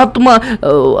ಮಹಾತ್ಮ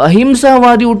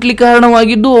ಅಹಿಂಸಾವಾದಿ ಹುಟ್ಲಿಕ್ಕೆ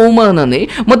ಕಾರಣವಾಗಿದ್ದು ಅವಮಾನನೇ.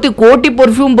 ಮತ್ತು ಕೋಟಿ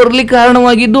ಪರ್ಫ್ಯೂಮ್ ಬರಲಿಕ್ಕೆ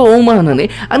ಕಾರಣವಾಗಿದ್ದು ಅವಮಾನನೇ.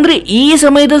 ಅಂದರೆ ಈ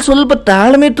ಸಮಯದಲ್ಲಿ ಸ್ವಲ್ಪ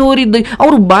ತಾಳ್ಮೆ ತೋರಿದ್ದು,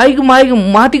 ಅವರು ಬಾಯಿಗೆ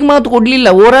ಮಾತಿಗೆ ಮಾತು ಕೊಡಲಿಲ್ಲ,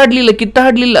 ಹೋರಾಡಲಿಲ್ಲ,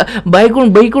 ಕಿತ್ತಾಡಲಿಲ್ಲ,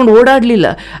 ಬೈಕೊಂಡು ಓಡಾಡಲಿಲ್ಲ.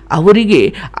 ಅವರಿಗೆ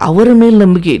ಅವರ ಮೇಲೆ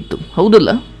ನಂಬಿಕೆ ಇತ್ತು.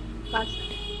 ಹೌದಲ್ಲ?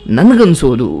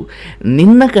 ನನಗನ್ಸೋದು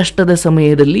ನಿನ್ನ ಕಷ್ಟದ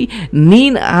ಸಮಯದಲ್ಲಿ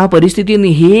ನೀನು ಆ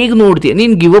ಪರಿಸ್ಥಿತಿಯನ್ನು ಹೇಗೆ ನೋಡ್ತೀಯ?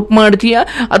 ನೀನು ಗಿವ್ ಅಪ್ ಮಾಡ್ತೀಯಾ,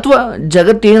 ಅಥವಾ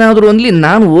ಜಗತ್ತೇನಾದರೂ ಅಂದ್ಲಿ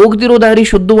ನಾನು ಹೋಗ್ತಿರೋ ದಾರಿ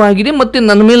ಶುದ್ಧವಾಗಿದೆ ಮತ್ತು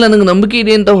ನನ್ನ ಮೇಲೆ ನನಗೆ ನಂಬಿಕೆ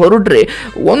ಇದೆ ಅಂತ ಹೊರಟ್ರೆ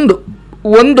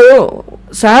ಒಂದು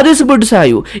ಸಾಧಿಸ್ಬಿಟ್ಟು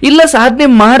ಸಾಯು, ಇಲ್ಲ ಸಾಧನೆ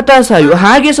ಮಾಡ್ತಾ ಸಾಯು.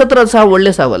 ಹಾಗೆ ಸತ್ರ ಸಾವು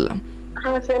ಒಳ್ಳೆ ಸಾವಲ್ಲ.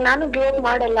 ನಾನು ಗಿವ್ ಅಪ್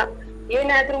ಮಾಡಲ್ಲ,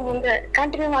 ಏನಾದ್ರೂ ಮುಂದೆ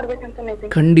ಕಂಟಿನ್ಯೂ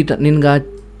ಮಾಡ್ಬೇಕಂತ ಖಂಡಿತ.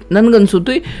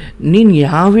 ನನಗನ್ಸುತ್ತೆ ನೀನು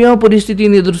ಯಾವ್ಯಾವ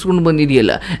ಪರಿಸ್ಥಿತಿಯನ್ನು ಎದುರಿಸ್ಕೊಂಡು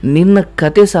ಬಂದಿದೆಯಲ್ಲ, ನಿನ್ನ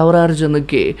ಕತೆ ಸಾವಿರಾರು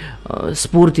ಜನಕ್ಕೆ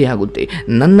ಸ್ಫೂರ್ತಿ ಆಗುತ್ತೆ.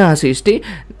 ನನ್ನ ಆಸೆ ಇಷ್ಟೇ,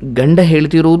 ಗಂಡ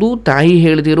ಹೇಳ್ತಿರೋದು, ತಾಯಿ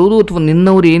ಹೇಳ್ತಿರೋದು, ಅಥವಾ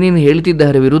ನಿನ್ನವರು ಏನೇನು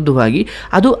ಹೇಳ್ತಿದ್ದಾರೆ ವಿರುದ್ಧವಾಗಿ,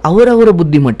 ಅದು ಅವರವರ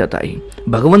ಬುದ್ಧಿಮಟ್ಟ. ತಾಯಿ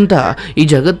ಭಗವಂತ ಈ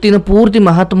ಜಗತ್ತಿನ ಪೂರ್ತಿ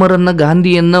ಮಹಾತ್ಮರನ್ನು,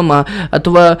 ಗಾಂಧಿಯನ್ನು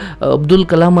ಅಥವಾ ಅಬ್ದುಲ್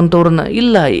ಕಲಾಂ ಅಂತವ್ರನ್ನ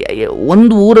ಇಲ್ಲ,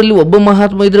 ಒಂದು ಊರಲ್ಲಿ ಒಬ್ಬ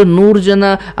ಮಹಾತ್ಮ ಇದ್ರೆ 100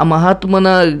 ಜನ ಆ ಮಹಾತ್ಮನ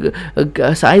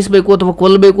ಸಾಯಿಸಬೇಕು ಅಥವಾ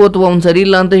ಕೊಲ್ಲಬೇಕು ಅಥವಾ ಅವ್ನು ಸರಿ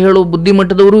ಇಲ್ಲ ಅಂತ ಹೇಳೋ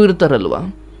ಬುದ್ಧಿಮಟ್ಟದವರು ಇರ್ತಾರಲ್ವಾ.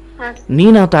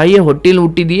 ನೀನು ಆ ತಾಯಿಯ ಹೊಟ್ಟೆಯಲ್ಲಿ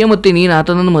ಹುಟ್ಟಿದೀಯ ಮತ್ತು ನೀನು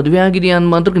ಆತನನ್ನು ಮದುವೆ ಆಗಿದೆಯಾ ಅನ್ನೋ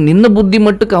ಮಾತ್ರಕ್ಕೆ ನಿನ್ನ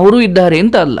ಬುದ್ಧಿಮಟ್ಟಕ್ಕೆ ಅವರು ಇದ್ದಾರೆ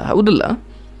ಅಂತ ಅಲ್ಲ. ಹೌದಲ್ಲ?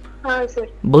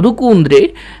 ಬದುಕು ಅಂದರೆ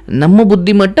ನಮ್ಮ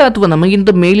ಬುದ್ಧಿಮಟ್ಟ ಅಥವಾ ನಮಗಿಂತ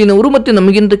ಮೇಲಿನವರು ಮತ್ತು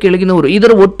ನಮಗಿಂತ ಕೆಳಗಿನವರು,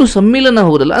 ಇದರ ಒಟ್ಟು ಸಮ್ಮಿಲನ.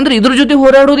 ಹೌದಲ್ಲ? ಅಂದರೆ ಇದ್ರ ಜೊತೆ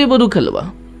ಹೋರಾಡೋದೇ ಬದುಕಲ್ವಾ?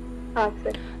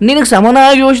 ನಿನಗೆ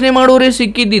ಸಮನಾಗಿ ಯೋಚನೆ ಮಾಡೋರೇ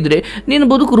ಸಿಕ್ಕಿದ್ದಿದ್ರೆ ನಿನ್ನ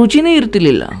ಬದುಕು ರುಚಿನೇ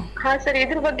ಇರ್ತಿರ್ಲಿಲ್ಲ.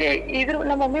 ಇದ್ರ ಬಗ್ಗೆ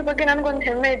ನಮ್ಮ ಮಮ್ಮಿ ಬಗ್ಗೆ ನನ್ಗೊಂದು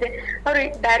ಹೆಮ್ಮೆ ಇದೆ. ಅವ್ರು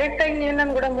ಡೈರೆಕ್ಟ್ ಆಗಿ ನೀವು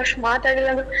ನನ್ ಕೂಡ ಅಷ್ಟು ಮಾತಾಡಿಲ್ಲ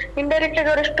ಅಂದ್ರೆ ಇಂಡೈರೆಕ್ಟ್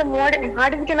ಆಗಿ ಅವರಷ್ಟು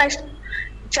ಮಾಡಿದ್ಕೆ ನಾ ಇಷ್ಟು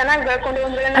ಚೆನ್ನಾಗಿ ಬೆಳ್ಕೊಂಡು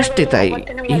ಅಷ್ಟೇ ತಾಯಿ.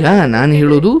 ಈಗ ನಾನು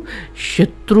ಹೇಳೋದು,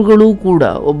 ಶತ್ರುಗಳು ಕೂಡ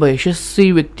ಒಬ್ಬ ಯಶಸ್ವಿ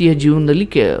ವ್ಯಕ್ತಿಯ ಜೀವನದಲ್ಲಿ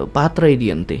ಪಾತ್ರ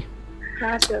ಇದೆಯಂತೆ.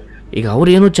 ಈಗ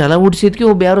ಅವ್ರೇನು ಛಲ ಹುಡ್ಸಿದ್ಕೆ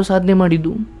ಒಬ್ಬ ಯಾರೋ ಸಾಧನೆ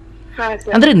ಮಾಡಿದ್ದು.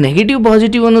 ಅಂದರೆ ನೆಗೆಟಿವ್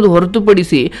ಪಾಸಿಟಿವ್ ಅನ್ನೋದು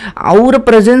ಹೊರತುಪಡಿಸಿ ಅವರ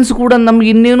ಪ್ರೆಸೆನ್ಸ್ ಕೂಡ ನಮ್ಗೆ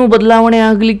ಇನ್ನೇನು ಬದಲಾವಣೆ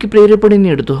ಆಗಲಿಕ್ಕೆ ಪ್ರೇರೇಪಣೆ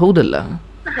ನೀಡಿತು. ಹೌದಲ್ಲ?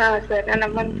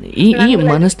 ಈ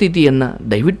ಮನಸ್ಥಿತಿಯನ್ನು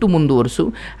ದಯವಿಟ್ಟು ಮುಂದುವರಿಸು.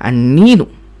 ಆ್ಯಂಡ್ ನೀನು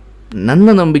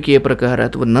ನನ್ನ ನಂಬಿಕೆಯ ಪ್ರಕಾರ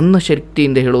ಅಥವಾ ನನ್ನ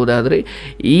ಶಕ್ತಿಯಿಂದ ಹೇಳೋದಾದರೆ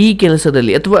ಈ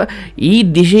ಕೆಲಸದಲ್ಲಿ ಅಥವಾ ಈ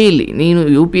ದಿಶೆಯಲ್ಲಿ ನೀನು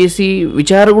UPSC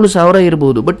ವಿಚಾರಗಳು 1000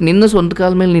 ಇರಬಹುದು, ಬಟ್ ನಿನ್ನ ಸ್ವಂತ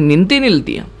ಕಾಲ ಮೇಲೆ ನೀನು ನಿಂತೇ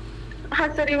ನಿಲ್ತೀಯ.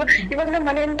 ಇವಾಗ ನಮ್ಮ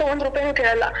ಮನೆಯಿಂದ 1 ರೂಪಾಯಿನೂ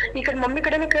ಕೇಳಲ್ಲ, ಈ ಕಡೆ ಮಮ್ಮಿ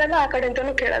ಕಡೆನೂ ಕೇಳಲ್ಲ, ಆ ಕಡೆ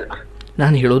ಅಂತಾನೂ ಕೇಳಲ್ಲ.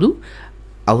 ನಾನು ಹೇಳೋದು,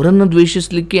 ಅವರನ್ನು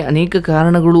ದ್ವೇಷಿಸಲಿಕ್ಕೆ ಅನೇಕ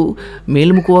ಕಾರಣಗಳು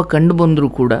ಮೇಲ್ಮುಖವಾಗಿ ಕಂಡು ಬಂದರೂ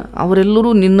ಕೂಡ ಅವರೆಲ್ಲರೂ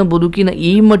ನಿನ್ನ ಬದುಕಿನ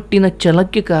ಈ ಮಟ್ಟಿನ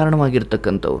ಛಲಕ್ಕೆ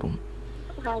ಕಾರಣವಾಗಿರ್ತಕ್ಕಂಥವ್ರು.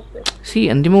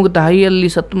 ಅಂತಿಮವಾಗಿ ತಾಯಿಯಲ್ಲಿ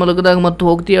ಸತ್ತು ಮಲಗದಾಗ ಮತ್ತು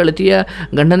ಹೋಗ್ತೀಯ ಅಳತೀಯ,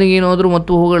 ಗಂಡನಿಗೆ ಏನಾದರೂ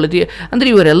ಮತ್ತು ಹೋಗಿ ಅಳತೀಯ. ಅಂದರೆ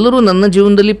ಇವರೆಲ್ಲರೂ ನನ್ನ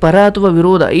ಜೀವನದಲ್ಲಿ ಪರ ಅಥವಾ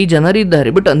ವಿರೋಧ ಈ ಜನರಿದ್ದಾರೆ,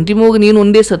 ಬಟ್ ಅಂತಿಮವಾಗಿ ನೀನು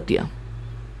ಒಂದೇ ಸತ್ಯ.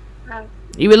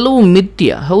 ಇವೆಲ್ಲವೂ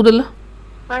ಮಿಥ್ಯ. ಹೌದಲ್ಲ?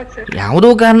 ಯಾವುದೋ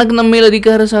ಕಾರಣಕ್ಕೆ ನಮ್ಮ ಮೇಲೆ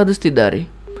ಅಧಿಕಾರ ಸಾಧಿಸ್ತಿದ್ದಾರೆ.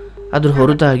 ಅದ್ರ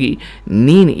ಹೊರತಾಗಿ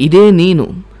ನೀನು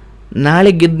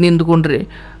ನಾಳೆ ಗೆದ್ದು ನಿಂತ್ಕೊಂಡ್ರೆ,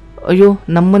 ಅಯ್ಯೋ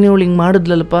ನಮ್ಮನೆಯವಳು ಹಿಂಗೆ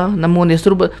ಮಾಡಿದ್ಲಲ್ಲಪ್ಪ, ನಮ್ಮ ಒಂದು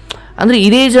ಹೆಸರು ಅಂದರೆ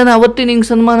ಇದೇ ಜನ ಅವತ್ತೇ ನಿಂಗೆ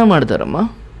ಸನ್ಮಾನ ಮಾಡ್ತಾರಮ್ಮ.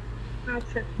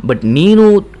 ಬಟ್ ನೀನು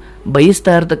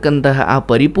ಬಯಸ್ತಾ ಇರ್ತಕ್ಕಂತಹ ಆ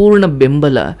ಪರಿಪೂರ್ಣ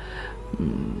ಬೆಂಬಲ,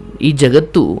 ಈ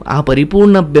ಜಗತ್ತು ಆ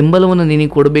ಪರಿಪೂರ್ಣ ಬೆಂಬಲವನ್ನು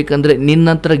ನಿನಗೆ ಕೊಡಬೇಕಂದ್ರೆ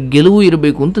ನಿನ್ನ ಹತ್ರ ಗೆಲುವು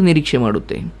ಇರಬೇಕು ಅಂತ ನಿರೀಕ್ಷೆ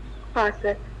ಮಾಡುತ್ತೆ.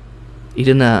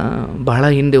 ಇದನ್ನು ಬಹಳ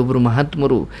ಹಿಂದೆ ಒಬ್ಬರು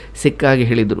ಮಹಾತ್ಮರು ಸಿಕ್ಕಾಗಿ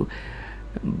ಹೇಳಿದರು.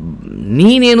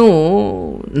 ನೀನೇನು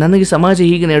ನನಗೆ ಸಮಾಜ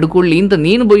ಹೀಗೆ ನಡ್ಕೊಳ್ಳಿ ಅಂತ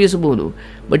ನೀನು ಬಯಸಬಹುದು,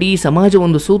 ಬಟ್ ಈ ಸಮಾಜ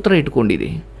ಒಂದು ಸೂತ್ರ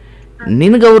ಇಟ್ಕೊಂಡಿದೆ.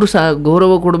 ನಿನಗವರು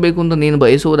ಗೌರವ ಕೊಡಬೇಕು ಅಂತ ನೀನು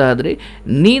ಬಯಸೋದಾದರೆ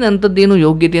ನೀನು ಅಂಥದ್ದೇನು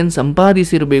ಯೋಗ್ಯತೆಯನ್ನು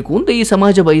ಸಂಪಾದಿಸಿರಬೇಕು ಅಂತ ಈ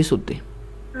ಸಮಾಜ ಬಯಸುತ್ತೆ.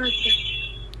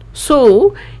 ಸೊ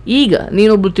ಈಗ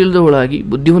ನೀನೊಬ್ಬರು ತಿಳಿದವಳಾಗಿ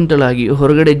ಬುದ್ಧಿವಂತಳಾಗಿ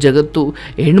ಹೊರಗಡೆ ಜಗತ್ತು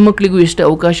ಹೆಣ್ಮಕ್ಳಿಗೂ ಎಷ್ಟು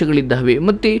ಅವಕಾಶಗಳಿದ್ದಾವೆ.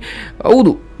 ಮತ್ತು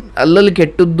ಹೌದು, ಅಲ್ಲಲ್ಲಿ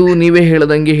ಕೆಟ್ಟದ್ದು ನೀವೇ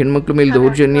ಹೇಳ್ದಂಗೆ ಹೆಣ್ಮಕ್ಳ ಮೇಲೆ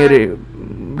ದೌರ್ಜನ್ಯ,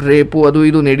 ರೇಪು ಅದು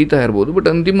ಇದು ನಡೀತಾ ಇರ್ಬೋದು, ಬಟ್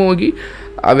ಅಂತಿಮವಾಗಿ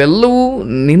ಅವೆಲ್ಲವೂ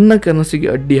ನಿನ್ನ ಕನಸಿಗೆ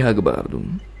ಅಡ್ಡಿ ಆಗಬಾರ್ದು.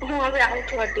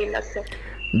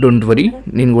 ಡೋಂಟ್ ವರಿ,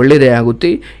 ನಿನ್ಗೆ ಒಳ್ಳೆಯದೇ ಆಗುತ್ತೆ.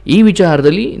 ಈ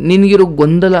ವಿಚಾರದಲ್ಲಿ ನಿನಗಿರೋ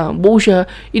ಗೊಂದಲ ಬಹುಶಃ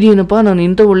ಇದೇನಪ್ಪ, ನಾನು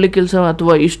ಇಂಥ ಒಳ್ಳೆ ಕೆಲಸ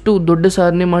ಅಥವಾ ಇಷ್ಟು ದೊಡ್ಡ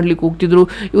ಸಾಧನೆ ಮಾಡ್ಲಿಕ್ಕೆ ಹೋಗ್ತಿದ್ರು,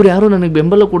 ಇವ್ರು ಯಾರೋ ನನಗೆ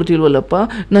ಬೆಂಬಲ ಕೊಡ್ತಿಲ್ವಲ್ಲಪ್ಪ,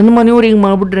 ನನ್ನ ಮನೆಯವ್ರು ಹಿಂಗೆ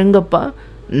ಮಾಡ್ಬಿಟ್ರೆ ಹೆಂಗಪ್ಪ.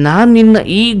 ನಾನು ನಿನ್ನ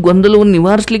ಈ ಗೊಂದಲವನ್ನು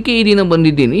ನಿವಾರಿಸಲಿಕ್ಕೆ ಈ ದಿನ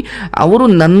ಬಂದಿದ್ದೀನಿ. ಅವರು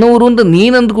ನನ್ನವರು ಅಂತ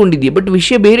ನೀನು ಅಂದ್ಕೊಂಡಿದ್ದೀಯ, ಬಟ್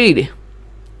ವಿಷಯ ಬೇರೆ ಇದೆ.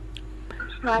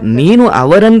 ನೀನು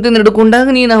ಅವರಂತೆ ನಡ್ಕೊಂಡಾಗ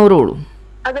ನೀನು ಅವರವಳು.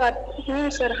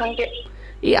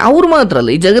 ಅವ್ರು ಮಾತ್ರ ಅಲ್ಲ,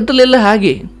 ಈ ಜಗತ್ತಲ್ಲೆಲ್ಲ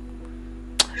ಹಾಗೆ.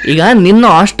 ಈಗ ನಿನ್ನ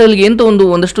ಹಾಸ್ಟೆಲ್ಗೆ ಅಂತ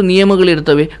ಒಂದಷ್ಟು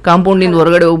ನಿಯಮಗಳಿರ್ತವೆ, ಕಾಂಪೌಂಡಿಂದ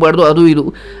ಹೊರಗಡೆ ಹೋಗಬಾರ್ದು, ಅದು ಇದು.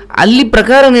 ಅಲ್ಲಿ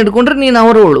ಪ್ರಕಾರ ನಡ್ಕೊಂಡ್ರೆ ನೀನು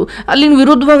ಅವರವಳು, ಅಲ್ಲಿನ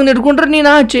ವಿರುದ್ಧವಾಗಿ ನಡ್ಕೊಂಡ್ರೆ ನೀನು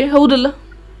ಆಚೆ. ಹೌದಲ್ಲ?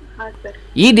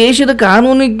 ಈ ದೇಶದ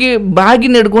ಕಾನೂನಿಗೆ ಬಾಗಿ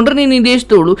ನಡ್ಕೊಂಡ್ರೆ ನೀನು ಈ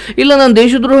ದೇಶದವಳು, ಇಲ್ಲ ನಾನು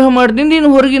ದೇಶದ್ರೋಹ ಮಾಡ್ತೀನಿ ನೀನು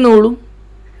ಹೊರಗಿನವಳು.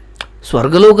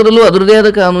 ಸ್ವರ್ಗಲೋಕದಲ್ಲೂ ಅದರದೇ ಆದ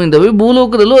ಕಾನೂನು ಇದ್ದಾವೆ,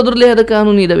 ಭೂಲೋಕದಲ್ಲೂ ಅದರದೇ ಆದ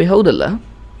ಕಾನೂನು ಇದ್ದಾವೆ. ಹೌದಲ್ಲ?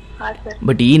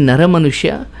 ಬಟ್ ಈ ನರ ಮನುಷ್ಯ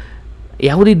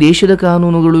ಯಾವುದೇ ದೇಶದ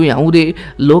ಕಾನೂನುಗಳು, ಯಾವುದೇ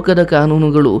ಲೋಕದ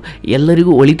ಕಾನೂನುಗಳು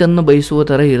ಎಲ್ಲರಿಗೂ ಒಳಿತನ್ನು ಬಯಸುವ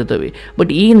ಥರ ಇರ್ತವೆ.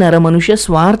 ಬಟ್ ಈ ನರ ಮನುಷ್ಯ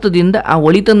ಸ್ವಾರ್ಥದಿಂದ ಆ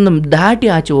ಒಳಿತನ್ನು ದಾಟಿ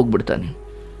ಆಚೆ ಹೋಗ್ಬಿಡ್ತಾನೆ.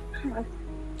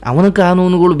 ಅವನ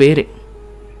ಕಾನೂನುಗಳು ಬೇರೆ.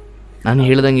 ನಾನು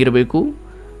ಹೇಳ್ದಂಗೆ ಇರಬೇಕು,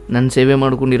 ನನ್ನ ಸೇವೆ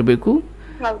ಮಾಡ್ಕೊಂಡಿರಬೇಕು,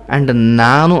 ಆ್ಯಂಡ್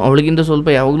ನಾನು ಅವಳಿಗಿಂತ ಸ್ವಲ್ಪ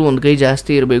ಯಾವಾಗಲೂ ಒಂದು ಕೈ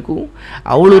ಜಾಸ್ತಿ ಇರಬೇಕು.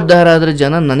 ಅವಳು ಉದ್ಧಾರ ಆದರೆ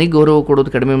ಜನ ನನಗೆ ಗೌರವ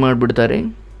ಕೊಡೋದು ಕಡಿಮೆ ಮಾಡಿಬಿಡ್ತಾರೆ,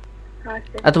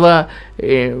 ಅಥವಾ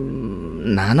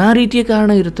ನಾನಾ ರೀತಿಯ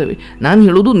ಕಾರಣ ಇರ್ತವೆ. ನಾನು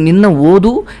ಹೇಳೋದು, ನಿನ್ನ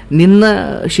ಓದು, ನಿನ್ನ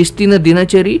ಶಿಸ್ತಿನ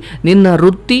ದಿನಚರಿ, ನಿನ್ನ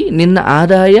ವೃತ್ತಿ, ನಿನ್ನ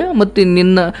ಆದಾಯ ಮತ್ತು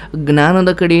ನಿನ್ನ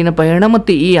ಜ್ಞಾನದ ಕಡೆಗಿನ ಪಯಣ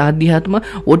ಮತ್ತು ಈ ಆಧ್ಯಾತ್ಮ,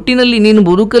 ಒಟ್ಟಿನಲ್ಲಿ ನೀನು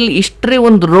ಬದುಕಲ್ಲಿ ಇಷ್ಟರೇ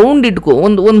ಒಂದು ರೌಂಡ್ ಇಟ್ಕೋ,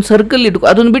 ಒಂದು ಸರ್ಕಲ್ ಇಟ್ಕೋ.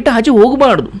 ಅದನ್ನು ಬಿಟ್ಟು ಆಚೆ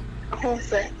ಹೋಗಬಾರ್ದು.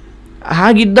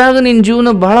 ಹಾಗಿದ್ದಾಗ ನಿನ್ನ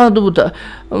ಜೀವನ ಭಾಳ ಅದ್ಭುತ.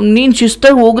 ನೀನು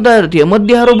ಶಿಸ್ತಾಗಿ ಹೋಗ್ತಾ ಇರ್ತೀಯ,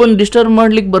 ಮಧ್ಯೆ ಯಾರೋ ಬಂದು ಡಿಸ್ಟರ್ಬ್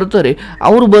ಮಾಡ್ಲಿಕ್ಕೆ ಬರ್ತಾರೆ.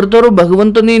 ಅವರು ಬರ್ತಾರೋ,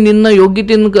 ಭಗವಂತನೇ ನಿನ್ನ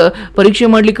ಯೋಗ್ಯತೆಯನ್ನು ಪರೀಕ್ಷೆ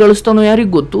ಮಾಡ್ಲಿಕ್ಕೆ ಕಳಿಸ್ತಾನೋ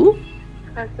ಯಾರಿಗೆ ಗೊತ್ತು?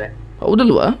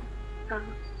 ಹೌದಲ್ವಾ?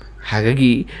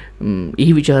 ಹಾಗಾಗಿ ಈ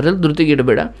ವಿಚಾರದಲ್ಲಿ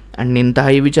ಧೃತಿಗಿಡಬೇಡ. ಆ್ಯಂಡ್ ನಿನ್ನ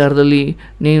ತಾಯಿ ವಿಚಾರದಲ್ಲಿ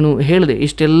ನೀನು ಹೇಳಿದೆ,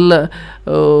 ಇಷ್ಟೆಲ್ಲ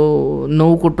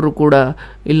ನೋವು ಕೊಟ್ಟರು ಕೂಡ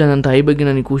ಇಲ್ಲ ನನ್ನ ತಾಯಿ ಬಗ್ಗೆ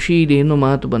ನನಗೆ ಖುಷಿ ಇದೆ ಅನ್ನೋ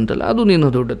ಮಾತು ಬಂತಲ್ಲ, ಅದು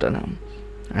ನಿನ್ನ ದೊಡ್ಡತನ.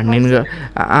 ಆ್ಯಂಡ್ ನಿನ್ಗೆ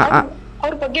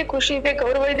ಅವ್ರ ಬಗ್ಗೆ ಖುಷಿ ಇದೆ,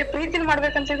 ಗೌರವ ಇದೆ, ಪ್ರೀತಿ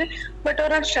ಮಾಡ್ಬೇಕಂತಿದೆ. ಬಟ್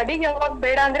ಅವ್ರ ಸ್ಟಡಿಗೆ ಯಾವಾಗ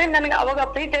ಬೇಡ ಅಂದ್ರೆ ನನಗೆ ಅವಾಗ ಆ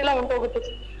ಪ್ರೀತಿ ಎಲ್ಲ ಹೊಂಟೋಗುತ್ತೆ.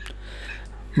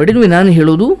 ಬಡಿದ್ವಿ ನಾನು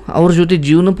ಹೇಳೋದು, ಅವ್ರ ಜೊತೆ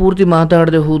ಜೀವನ ಪೂರ್ತಿ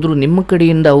ಮಾತಾಡದೆ ಹೋದ್ರು ನಿಮ್ಮ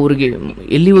ಕಡೆಯಿಂದ ಅವ್ರಿಗೆ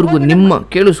ಎಲ್ಲಿವರೆಗೂ ನಿಮ್ಮ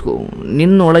ಕೇಳಿಸ್ಕೊ,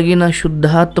 ನಿನ್ನೊಳಗಿನ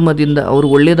ಶುದ್ಧಾತ್ಮದಿಂದ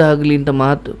ಅವ್ರಿಗೆ ಒಳ್ಳೇದಾಗಲಿ ಅಂತ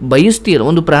ಮಾತು ಬಯಸ್ತೀಯಲ್ಲ,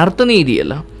 ಒಂದು ಪ್ರಾರ್ಥನೆ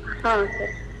ಇದೆಯಲ್ಲ.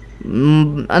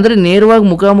 ಅಂದರೆ ನೇರವಾಗಿ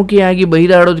ಮುಖಾಮುಖಿಯಾಗಿ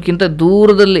ಬೈದಾಡೋದಕ್ಕಿಂತ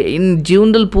ದೂರದಲ್ಲಿ ಇನ್ನು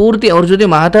ಜೀವನದಲ್ಲಿ ಪೂರ್ತಿ ಅವ್ರ ಜೊತೆ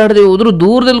ಮಾತಾಡದೆ ಹೋದ್ರು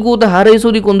ದೂರದಲ್ಲಿ ಕೂತ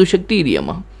ಹಾರೈಸೋದಕ್ಕೆ ಒಂದು ಶಕ್ತಿ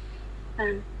ಇದೆಯಮ್ಮ.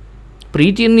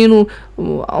 ಪ್ರೀತಿಯನ್ನು ನೀನು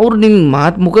ಅವ್ರು ನಿನ್ನ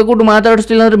ಮುಖ ಕೊಟ್ಟು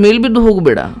ಮಾತಾಡಿಸ್ತಿಲ್ಲ ಅಂದರೆ ಮೇಲ್ಬಿದ್ದು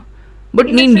ಹೋಗಬೇಡ. ಬಟ್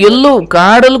ನೀನು ಎಲ್ಲೋ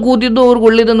ಕಾಡಲ್ಲಿ ಕೂತಿದ್ದು ಅವ್ರಿಗೆ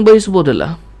ಒಳ್ಳೇದನ್ನು ಬಯಸ್ಬೋದಲ್ಲ.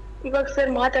 ಇವಾಗ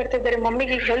ಸರ್ ಮಾತಾಡ್ತಿದ್ದಾರೆ,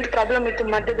 ಮಮ್ಮಿಗೆ ಹೆಲ್ತ್ ಪ್ರಾಬ್ಲಮ್ ಇತ್ತು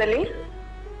ಮಧ್ಯದಲ್ಲಿ.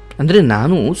 ಅಂದರೆ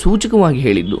ನಾನು ಸೂಚಕವಾಗಿ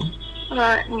ಹೇಳಿದ್ದು,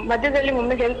 ಮಧ್ಯದಲ್ಲಿ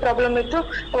ಮಮ್ಮಿಗೆ ಹೆಲ್ತ್ ಪ್ರಾಬ್ಲಮ್ ಇತ್ತು,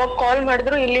 ಅವಾಗ ಕಾಲ್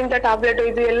ಮಾಡಿದ್ರು, ಇಲ್ಲಿಂದ ಟ್ಯಾಬ್ಲೆಟ್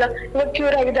ಇದು ಎಲ್ಲ ಇವಾಗ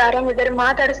ಕ್ಯೂರ್ ಆಗಿದೆ, ಆರಾಮಿದ್ದಾರೆ,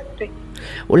 ಮಾತಾಡಿಸ್ತೀವಿ.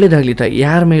 ಒಳ್ಳೇದಾಗಲಿ ತಾಯಿ.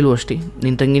 ಯಾರ ಮೇಲೂ ಅಷ್ಟೇ,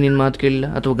 ನಿನ್ನ ತಂಗಿ ನಿನ್ನ ಮಾತು ಕೇಳಿಲ್ಲ,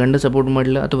 ಅಥವಾ ಗಂಡ ಸಪೋರ್ಟ್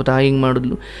ಮಾಡಲಿಲ್ಲ, ಅಥವಾ ತಾಯಿ ಹಿಂಗೆ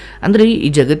ಮಾಡಿದ್ಲು ಅಂದರೆ ಈ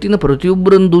ಜಗತ್ತಿನ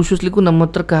ಪ್ರತಿಯೊಬ್ಬರನ್ನು ದೂಷಿಸ್ಲಿಕ್ಕೂ ನಮ್ಮ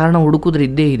ಹತ್ರ ಕಾರಣ ಹುಡುಕೋದ್ರೆ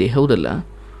ಇದ್ದೇ ಇದೆ. ಹೌದಲ್ಲ?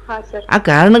 ಆ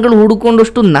ಕಾರಣಗಳು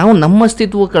ಹುಡುಕೊಂಡಷ್ಟು ನಾವು ನಮ್ಮ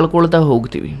ಅಸ್ತಿತ್ವ ಕಳ್ಕೊಳ್ತಾ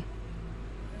ಹೋಗ್ತೀವಿ,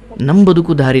 ನಮ್ಮ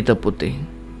ಬದುಕು ದಾರಿ ತಪ್ಪುತ್ತೆ.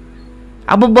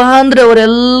 ಅಬ್ಬಬ್ಬಾ ಅಂದರೆ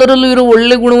ಅವರೆಲ್ಲರಲ್ಲೂ ಇರೋ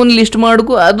ಒಳ್ಳೆ ಗುಣವನ್ನು ಲಿಸ್ಟ್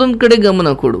ಮಾಡ್ಕೊ, ಅದೊಂದು ಕಡೆ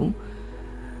ಗಮನ ಕೊಡು.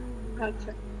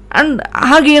 ಆ್ಯಂಡ್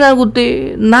ಹಾಗೇನಾಗುತ್ತೆ,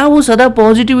 ನಾವು ಸದಾ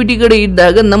ಪಾಸಿಟಿವಿಟಿ ಕಡೆ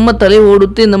ಇದ್ದಾಗ ನಮ್ಮ ತಲೆ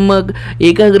ಓಡುತ್ತೆ, ನಮ್ಮ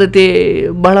ಏಕಾಗ್ರತೆ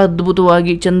ಭಾಳ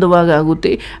ಅದ್ಭುತವಾಗಿ ಚಂದವಾಗಿ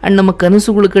ಆಗುತ್ತೆ, ಆ್ಯಂಡ್ ನಮ್ಮ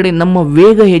ಕನಸುಗಳ ಕಡೆ ನಮ್ಮ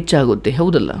ವೇಗ ಹೆಚ್ಚಾಗುತ್ತೆ.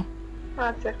 ಹೌದಲ್ಲ?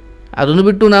 ಅದನ್ನು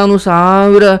ಬಿಟ್ಟು ನಾನು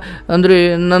 1000 ಅಂದರೆ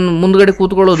ನನ್ನ ಮುಂದ್ಗಡೆ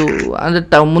ಕೂತ್ಕೊಳ್ಳೋದು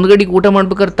ಅಂದರೆ ಮುಂದ್ಗಡೆಗೆ ಊಟ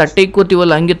ಮಾಡ್ಬೇಕಾದ್ರೆ ತಟ್ಟೆ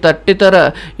ಇಕ್ಕೋತೀವಲ್ಲ, ಹಂಗೆ ತಟ್ಟೆ ಥರ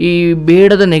ಈ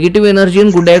ಬೇಡದ ನೆಗೆಟಿವ್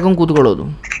ಎನರ್ಜಿಯನ್ನು ಗುಡ್ಡ ಹಾಕೊಂಡು ಕೂತ್ಕೊಳ್ಳೋದು.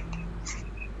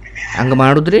 ಹಂಗೆ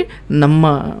ಮಾಡಿದ್ರೆ ನಮ್ಮ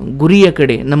ಗುರಿಯ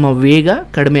ಕಡೆ ನಮ್ಮ ವೇಗ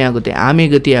ಕಡಿಮೆ ಆಗುತ್ತೆ,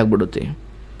 ಆಮೆಗತಿ ಆಗಿಬಿಡುತ್ತೆ.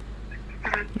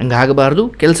 ಹಂಗಾಗಬಾರ್ದು.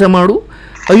 ಕೆಲಸ ಮಾಡು.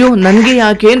 ಅಯ್ಯೋ ನನಗೆ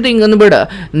ಯಾಕೆ ಅಂತ ಹಿಂಗೆ ಅನ್ಬೇಡ.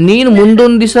 ನೀನು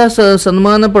ಮುಂದೊಂದು ದಿವಸ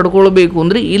ಸನ್ಮಾನ ಪಡ್ಕೊಳ್ಬೇಕು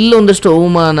ಅಂದರೆ ಇಲ್ಲೊಂದಷ್ಟು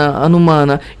ಅವಮಾನ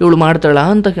ಅನುಮಾನ, ಇವಳು ಮಾಡ್ತಾಳ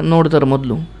ಅಂತ ನೋಡ್ತಾರೆ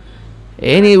ಮೊದಲು.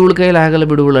 ಏನೇ ಇವಳು ಕೈಯಲ್ಲಿ ಆಗಲ್ಲ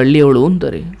ಬಿಡು, ಇವಳು ಹಳ್ಳಿಯವಳು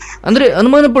ಅಂತಾರೆ. ಅಂದರೆ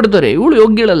ಅನುಮಾನ ಪಡ್ತಾರೆ, ಇವಳು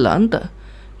ಯೋಗ್ಯಳಲ್ಲ ಅಂತ.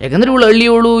 ಯಾಕಂದರೆ ಇವಳು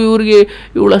ಹಳ್ಳಿಯವಳು,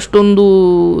 ಇವಳು ಅಷ್ಟೊಂದು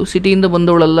ಸಿಟಿಯಿಂದ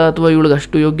ಬಂದವಳಲ್ಲ, ಅಥವಾ ಇವಳಿಗೆ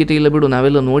ಅಷ್ಟು ಯೋಗ್ಯತೆ ಇಲ್ಲ ಬಿಡು,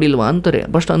 ನಾವೆಲ್ಲ ನೋಡಿಲ್ವಾ ಅಂತಾರೆ.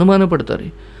 ಫಸ್ಟ್ ಅನುಮಾನ ಪಡ್ತಾರೆ.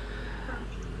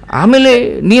 ಆಮೇಲೆ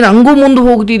ನೀನು ಹಂಗೂ ಮುಂದೆ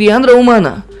ಹೋಗ್ತಿದೀಯಾ ಅಂದರೆ ಅವಮಾನ,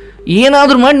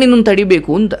 ಏನಾದರೂ ಮಾಡಿ ನಿನ್ನನ್ನು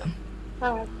ತಡಿಬೇಕು ಅಂತ.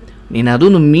 ನೀನು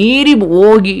ಅದನ್ನು ಮೀರಿ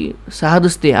ಹೋಗಿ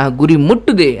ಸಾಧಿಸ್ದೆ, ಆ ಗುರಿ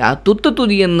ಮುಟ್ಟದೆ, ಆ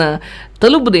ತುದಿಯನ್ನು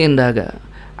ತಲುಪದೆ ಎಂದಾಗ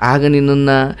ಆಗ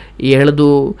ನಿನ್ನನ್ನು ಎಳೆದು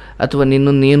ಅಥವಾ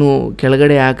ನಿನ್ನನ್ನೇನು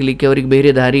ಕೆಳಗಡೆ ಹಾಕಲಿಕ್ಕೆ ಅವ್ರಿಗೆ ಬೇರೆ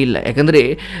ದಾರಿ ಇಲ್ಲ. ಯಾಕಂದರೆ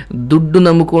ದುಡ್ಡು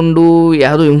ನಂಬಿಕೊಂಡು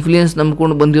ಯಾವುದೋ ಇನ್ಫ್ಲೂಯೆನ್ಸ್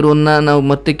ನಂಬ್ಕೊಂಡು ಬಂದಿರೋನ್ನ ನಾವು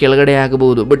ಮತ್ತೆ ಕೆಳಗಡೆ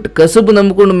ಹಾಕಬಹುದು. ಬಟ್ ಕಸಬು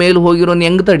ನಂಬ್ಕೊಂಡು ಮೇಲೆ ಹೋಗಿರೋನ್ನ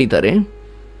ಹೆಂಗೆ ತಡೀತಾರೆ?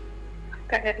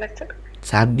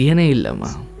 ಸಾಧ್ಯನೇ ಇಲ್ಲಮ್ಮ.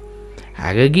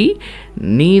 ಹಾಗಾಗಿ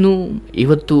ನೀನು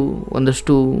ಇವತ್ತು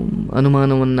ಒಂದಷ್ಟು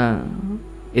ಅನುಮಾನವನ್ನು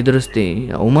ಎದುರಿಸ್ತೆ,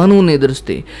 ಅವಮಾನವನ್ನು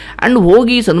ಎದುರಿಸ್ತೆ, ಆ್ಯಂಡ್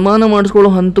ಹೋಗಿ ಸನ್ಮಾನ ಮಾಡಿಸ್ಕೊಳ್ಳೋ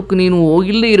ಹಂತಕ್ಕೆ ನೀನು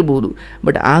ಹೋಗಿಲ್ಲೇ ಇರ್ಬೋದು.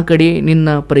 ಬಟ್ ಆ ಕಡೆ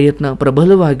ನಿನ್ನ ಪ್ರಯತ್ನ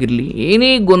ಪ್ರಬಲವಾಗಿರಲಿ. ಏನೇ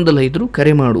ಗೊಂದಲ ಇದ್ದರೂ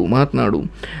ಕರೆ ಮಾಡು, ಮಾತನಾಡು.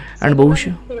 ಆ್ಯಂಡ್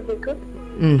ಬಹುಶಃ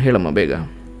ಹೇಳಮ್ಮ ಬೇಗ.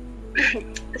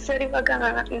 ಸರ್, ಇವಾಗ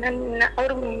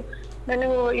ಅವರು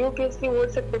ನನಗೆ UPSC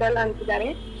ಓದ್ಸಕ್ ಬಿಡಲ್ಲ ಅಂತಿದ್ದಾರೆ.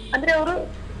 ಅಂದ್ರೆ ಅವರು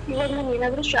ಇವಾಗ ನಾನು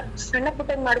ಏನಾದ್ರು ಸಣ್ಣ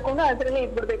ಪುಟ್ಟ ಮಾಡ್ಕೊಂಡು ಅದ್ರಲ್ಲೇ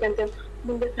ಇದ್ಬಿಡ್ಬೇಕಂತೆ,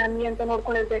 ಮುಂದೆ ಫ್ಯಾಮಿಲಿ ಅಂತ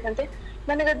ನೋಡ್ಕೊಂಡಿರ್ಬೇಕಂತೆ.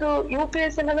 ನನಗದು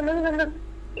UPSC ಅನ್ನೋದು ನನ್ನ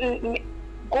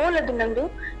ಗೋಲ್ ಅದು ನಂದು.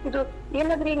 ಇದು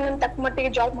ಏನಾದ್ರೆ ಈಗ ನಾನು ತಕ್ಕ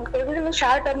ಮಟ್ಟಿಗೆ ಜಾಬ್ ಮಾಡ್ಕೊಳ್ಳೋದು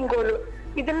ಶಾರ್ಟ್ ಟರ್ಮ್ ಗೋಲ್.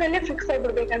 ಇದನ್ನಲ್ಲೇ ಫಿಕ್ಸ್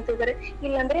ಆಗಿಬಿಡ್ಬೇಕಂತಿದ್ದಾರೆ.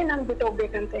 ಇಲ್ಲಾಂದ್ರೆ ನಾನ್ ಬಿಟ್ಟು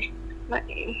ಹೋಗ್ಬೇಕಂತೆ,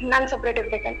 ನಾನ್ ಸಪ್ರೇಟ್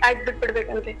ಇರ್ಬೇಕಂತ, ಆಯ್ತು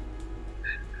ಬಿಟ್ಬಿಡ್ಬೇಕಂತೆ.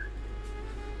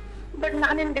 ಬಟ್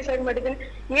ನಾನೇನ್ ಡಿಸೈಡ್ ಮಾಡಿದ್ದೀನಿ,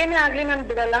 ಏನೇ ಆಗ್ಲಿ ನಾನು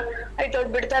ಬಿಡಲ್ಲ. ಆಯ್ತು ಅವ್ರು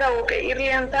ಬಿಡ್ತಾರ, ಓಕೆ ಇರ್ಲಿ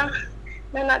ಅಂತ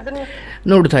ನಾನು ಅದನ್ನ.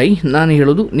 ನೋಡು ತಾಯಿ, ನಾನು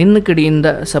ಹೇಳೋದು ನಿನ್ನ ಕಡೆಯಿಂದ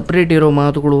ಸಪ್ರೇಟ್ ಇರೋ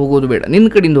ಮಾತುಗಳು ಹೋಗೋದು ಬೇಡ, ನಿನ್ನ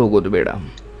ಕಡೆಯಿಂದ ಹೋಗೋದು ಬೇಡ.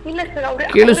 ಇಲ್ಲ ಸರ್, ಅವ್ರೆ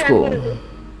ಕೇಳಿಸ್ಕೋ,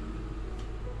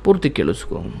 ಪೂರ್ತಿ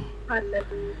ಕೇಳಿಸ್ಕೋ.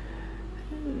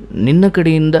 ನಿನ್ನ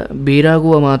ಕಡೆಯಿಂದ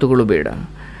ಬೇರಾಗುವ ಮಾತುಗಳು ಬೇಡ,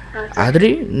 ಆದರೆ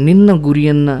ನಿನ್ನ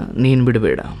ಗುರಿಯನ್ನು ನೀನು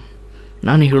ಬಿಡಬೇಡ.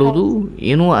 ನಾನು ಹೇಳೋದು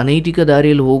ಏನೋ ಅನೈತಿಕ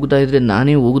ದಾರಿಯಲ್ಲಿ ಹೋಗ್ತಾ ಇದ್ರೆ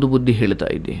ನಾನೇ ಹೋಗುದು ಬುದ್ಧಿ ಹೇಳ್ತಾ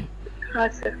ಇದ್ದೆ.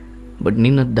 ಬಟ್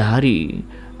ನಿನ್ನ ದಾರಿ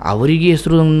ಅವರಿಗೆ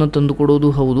ಹೆಸರನ್ನು ತಂದುಕೊಡೋದು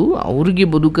ಹೌದು, ಅವರಿಗೆ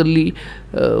ಬದುಕಲ್ಲಿ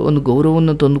ಒಂದು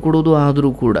ಗೌರವವನ್ನು ತಂದುಕೊಡೋದು. ಆದರೂ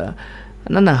ಕೂಡ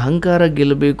ನನ್ನ ಅಹಂಕಾರ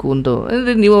ಗೆಲ್ಲಬೇಕು ಅಂತ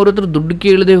ಅಂದರೆ ನೀವು ಅವ್ರ ಹತ್ರ ದುಡ್ಡು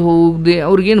ಕೇಳದೆ ಹೋಗದೆ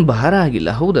ಅವ್ರಿಗೇನು ಭಾರ ಆಗಿಲ್ಲ,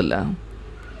 ಹೌದಲ್ಲ?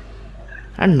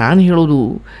 ಆ್ಯಂಡ್ ನಾನು ಹೇಳೋದು,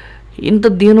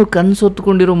 ಇಂಥದ್ದೇನೋ ಕನಸು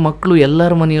ಹೊತ್ಕೊಂಡಿರೋ ಮಕ್ಕಳು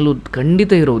ಎಲ್ಲರ ಮನೆಯಲ್ಲೂ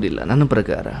ಖಂಡಿತ ಇರೋದಿಲ್ಲ ನನ್ನ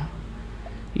ಪ್ರಕಾರ.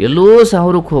 ಎಲ್ಲೋ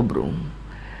ಸಾವಿರಕ್ಕೆ ಒಬ್ಬರು.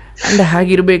 ಆ್ಯಂಡ್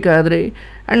ಹಾಗಿರಬೇಕಾದ್ರೆ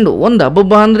ಆ್ಯಂಡ್ ಒಂದು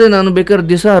ಹಬ್ಬ ಅಂದರೆ ನಾನು ಬೇಕಾದ್ರೆ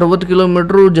ದಿವಸ 60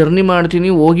 ಕಿಲೋಮೀಟ್ರು ಜರ್ನಿ ಮಾಡ್ತೀನಿ,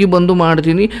 ಹೋಗಿ ಬಂದು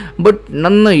ಮಾಡ್ತೀನಿ, ಬಟ್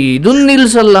ನನ್ನ ಇದನ್ನು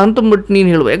ನಿಲ್ಲಿಸಲ್ಲ ಅಂತ. ಬಟ್ ನೀನು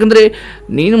ಹೇಳುವ, ಯಾಕಂದರೆ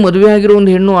ನೀನು ಮದುವೆ ಆಗಿರೋ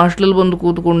ಒಂದು ಹೆಣ್ಣು ಹಾಸ್ಟೆಲಲ್ಲಿ ಬಂದು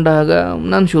ಕೂತ್ಕೊಂಡಾಗ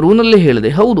ನಾನು ಶುರುವಿನಲ್ಲೇ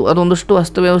ಹೇಳಿದೆ, ಹೌದು ಅದೊಂದಷ್ಟು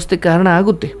ಅಸ್ತವ್ಯವಸ್ಥೆ ಕಾರಣ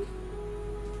ಆಗುತ್ತೆ.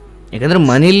 ಯಾಕಂದರೆ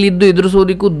ಮನೆಯಲ್ಲಿದ್ದು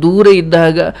ಎದುರಿಸೋದಕ್ಕೂ ದೂರ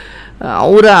ಇದ್ದಾಗ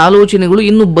ಅವರ ಆಲೋಚನೆಗಳು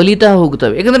ಇನ್ನೂ ಬಲಿತಾ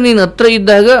ಹೋಗ್ತವೆ. ಯಾಕಂದರೆ ನೀನು ಹತ್ರ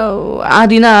ಇದ್ದಾಗ ಆ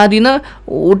ದಿನ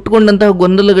ಉಟ್ಕೊಂಡಂತಹ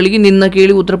ಗೊಂದಲಗಳಿಗೆ ನಿನ್ನ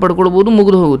ಕೇಳಿ ಉತ್ತರ ಪಡ್ಕೊಳ್ಬೋದು,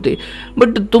 ಮುಗಿದು ಹೋಗುತ್ತೆ.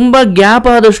 ಬಟ್ ತುಂಬ ಗ್ಯಾಪ್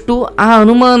ಆದಷ್ಟು ಆ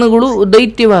ಅನುಮಾನಗಳು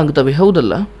ದೈತ್ಯವಾಗ್ತವೆ,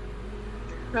 ಹೌದಲ್ಲ?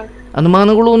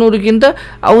 ಅನುಮಾನಗಳು ಅನ್ನೋದಕ್ಕಿಂತ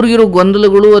ಅವ್ರಿಗಿರೋ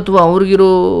ಗೊಂದಲಗಳು ಅಥವಾ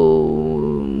ಅವ್ರಿಗಿರೋ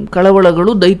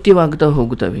ಕಳವಳಗಳು ದೈತ್ಯವಾಗ್ತಾ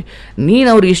ಹೋಗುತ್ತವೆ. ನೀನು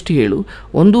ಅವ್ರಿಗೆ ಎಷ್ಟು ಹೇಳು,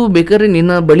 ಒಂದು ಬೇಕಾದ್ರೆ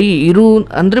ನಿನ್ನ ಬಳಿ ಇರು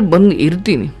ಅಂದರೆ ಬಂದು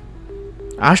ಇರ್ತೀನಿ,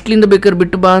 ಹಾಸ್ಟ್ಲಿಂದ ಬೇಕಾದ್ರೆ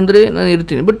ಬಿಟ್ಟು ಬಾ ಅಂದರೆ ನಾನು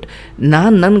ಇರ್ತೀನಿ. ಬಟ್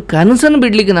ನನ್ನ ಕನಸನ್ನು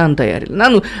ಬಿಡಲಿಕ್ಕೆ ನಾನು ತಯಾರಿಲ್ಲ.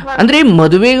 ನಾನು ಅಂದರೆ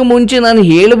ಮದುವೆಗೆ ಮುಂಚೆ ನಾನು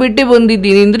ಹೇಳಿಬಿಟ್ಟೇ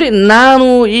ಬಂದಿದ್ದೀನಿ ಅಂದರೆ ನಾನು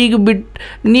ಈಗ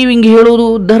ನೀವು ಹಿಂಗೆ ಹೇಳೋದು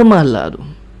ಧರ್ಮ ಅಲ್ಲ. ಅದು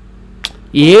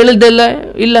ಹೇಳ್ದೆಲ್ಲ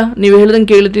ಇಲ್ಲ, ನೀವು ಹೇಳ್ದಂಗೆ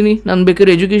ಕೇಳ್ತೀನಿ, ನಾನು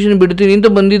ಬೇಕಾದ್ರೆ ಎಜುಕೇಷನ್ ಬಿಡ್ತೀನಿ ಅಂತ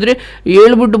ಬಂದಿದ್ರೆ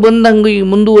ಹೇಳ್ಬಿಟ್ಟು ಬಂದು ಹಂಗೆ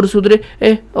ಮುಂದುವರಿಸಿದ್ರೆ,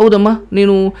 ಹೌದಮ್ಮ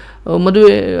ನೀನು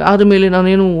ಮದುವೆ ಆದಮೇಲೆ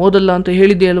ನಾನೇನು ಓದಲ್ಲ ಅಂತ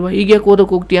ಹೇಳಿದ್ದೆ ಅಲ್ವಾ, ಈಗ ಯಾಕೆ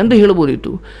ಓದಕ್ಕೆ ಹೋಗ್ತೀಯ ಅಂತ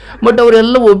ಹೇಳ್ಬೋದಿತ್ತು. ಬಟ್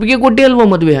ಅವರೆಲ್ಲ ಒಪ್ಪಿಗೆ ಕೊಟ್ಟೆ ಅಲ್ವಾ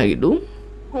ಮದುವೆ ಆಗಿದ್ದು.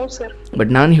 ಬಟ್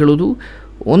ನಾನು ಹೇಳೋದು,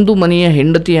 ಒಂದು ಮನೆಯ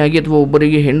ಹೆಂಡತಿಯಾಗಿ ಅಥವಾ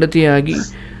ಒಬ್ಬರಿಗೆ ಹೆಂಡತಿಯಾಗಿ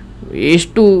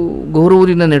ಎಷ್ಟು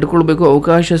ಗೌರವದಿಂದ ನಡ್ಕೊಳ್ಬೇಕು,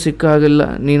 ಅವಕಾಶ ಸಿಕ್ಕಾಗೆಲ್ಲ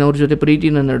ನೀನು ಅವ್ರ ಜೊತೆ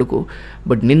ಪ್ರೀತಿನ ನಡ್ಕೋ.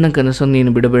 ಬಟ್ ನಿನ್ನ ಕನಸನ್ನು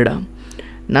ನೀನು ಬಿಡಬೇಡ.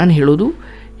 ನಾನು ಹೇಳೋದು,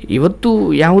 ಇವತ್ತು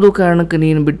ಯಾವುದೋ ಕಾರಣಕ್ಕೆ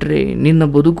ನೀನು ಬಿಟ್ಟರೆ ನಿನ್ನ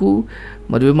ಬದುಕು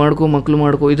ಮದುವೆ ಮಾಡ್ಕೋ, ಮಕ್ಕಳು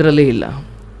ಮಾಡ್ಕೋ ಇದರಲ್ಲೇ ಇಲ್ಲ.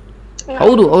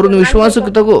 ಹೌದು, ಅವ್ರನ್ನ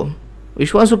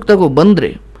ವಿಶ್ವಾಸಕ್ಕೆ ತಗೋ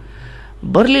ಬಂದರೆ.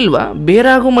 ಬರಲಿಲ್ವಾ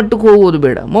ಬೇರಾಗೋ ಮಟ್ಟಕ್ಕೆ ಹೋಗೋದು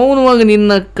ಬೇಡ. ಮೌನವಾಗಿ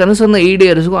ನಿನ್ನ ಕನಸನ್ನು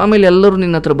ಈಡೇರಿಸ್ಕೊ, ಆಮೇಲೆ ಎಲ್ಲರೂ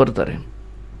ನಿನ್ನ ಹತ್ರ ಬರ್ತಾರೆ.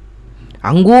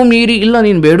 ಹಂಗೂ ಮೀರಿ ಇಲ್ಲ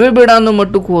ನೀನು ಬೇಡವೇ ಬೇಡ ಅನ್ನೋ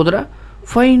ಮಟ್ಟಕ್ಕೆ ಹೋದ್ರೆ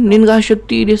ಫೈನ್, ನಿನ್ಗೆ ಆ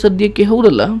ಶಕ್ತಿ ಇದೆ ಸದ್ಯಕ್ಕೆ,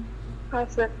 ಹೌದಲ್ಲ?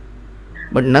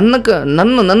 ಬಟ್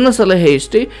ನನ್ನ ಸಲಹೆ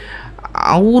ಇಷ್ಟೇ,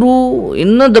 ಅವರು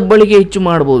ಇನ್ನೂ ದಬ್ಬಳಿಕೆ ಹೆಚ್ಚು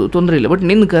ಮಾಡ್ಬೋದು, ತೊಂದರೆ ಇಲ್ಲ. ಬಟ್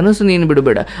ನಿನ್ನ ಕನಸು ನೀನು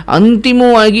ಬಿಡಬೇಡ.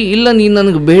 ಅಂತಿಮವಾಗಿ ಇಲ್ಲ ನೀನು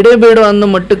ನನಗೆ ಬೇಡ ಅನ್ನೋ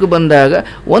ಮಟ್ಟಕ್ಕೆ ಬಂದಾಗ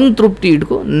ಒಂದು ತೃಪ್ತಿ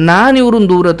ಇಟ್ಕೊ, ನಾನು ಇವ್ರನ್ನ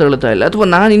ದೂರ ತಳ್ತಾ ಇಲ್ಲ, ಅಥವಾ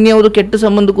ನಾನು ಇನ್ಯಾವುದೋ ಕೆಟ್ಟ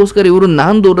ಸಂಬಂಧಕ್ಕೋಸ್ಕರ ಇವರು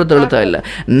ನಾನು ದೂರ ತಳ್ತಾ ಇಲ್ಲ.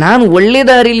 ನಾನು ಒಳ್ಳೆ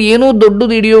ದಾರಿಲಿ ಏನೋ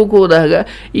ದೊಡ್ಡದು ಹಿಡಿಯೋಕೆ ಹೋದಾಗ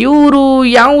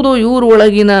ಇವ್ರ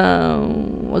ಒಳಗಿನ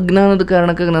ಅಜ್ಞಾನದ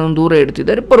ಕಾರಣಕ್ಕಾಗಿ ನಾನು ದೂರ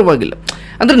ಇಡ್ತಿದ್ದಾರೆ, ಪರವಾಗಿಲ್ಲ.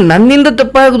 ಅಂದರೆ ನನ್ನಿಂದ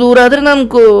ತಪ್ಪಾಗಿ ದೂರ ಆದರೆ ನಾನು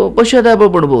ಪಶ್ಚಾತ್ತಾಪ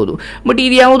ಪಡ್ಬೋದು. ಬಟ್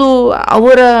ಇದು ಯಾವುದು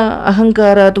ಅವರ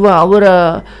ಅಹಂಕಾರ ಅಥವಾ ಅವರ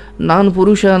ನಾನು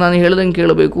ಪುರುಷ, ನಾನು ಹೇಳ್ದಂಗೆ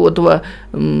ಕೇಳಬೇಕು, ಅಥವಾ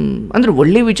ಅಂದರೆ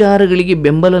ಒಳ್ಳೆಯ ವಿಚಾರಗಳಿಗೆ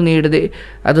ಬೆಂಬಲ ನೀಡದೆ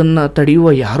ಅದನ್ನು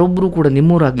ತಡೆಯುವ ಯಾರೊಬ್ಬರೂ ಕೂಡ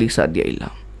ನಿಮ್ಮವರಾಗ್ಲಿಕ್ಕೆ ಸಾಧ್ಯ ಇಲ್ಲ.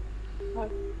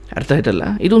 ಅರ್ಥ ಆಯ್ತಲ್ಲ?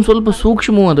 ಇದೊಂದು ಸ್ವಲ್ಪ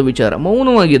ಸೂಕ್ಷ್ಮವಾದ ವಿಚಾರ.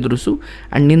 ಮೌನವಾಗಿ ಎದುರಿಸು.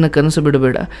 ಆ್ಯಂಡ್ ನಿನ್ನ ಕನಸು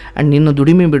ಬಿಡಬೇಡ, ಆ್ಯಂಡ್ ನಿನ್ನ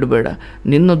ದುಡಿಮೆ ಬಿಡಬೇಡ.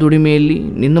 ನಿನ್ನ ದುಡಿಮೆಯಲ್ಲಿ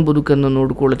ನಿನ್ನ ಬದುಕನ್ನು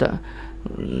ನೋಡ್ಕೊಳ್ತಾ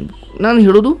ನಾನು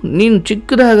ಹೇಳೋದು, ನೀನು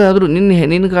ಚಿಕ್ಕದಾಗಾದರೂ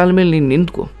ನಿನ್ನ ಕಾಲ ಮೇಲೆ ನೀನು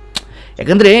ನಿಂತ್ಕೊ.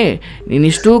 ಯಾಕಂದರೆ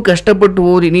ನೀನಿಷ್ಟು ಕಷ್ಟಪಟ್ಟು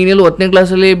ಓದಿ ನೀನೆಲ್ಲೋ 10ನೇ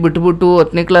ಕ್ಲಾಸಲ್ಲೇ ಬಿಟ್ಬಿಟ್ಟು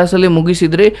 10ನೇ ಕ್ಲಾಸಲ್ಲೇ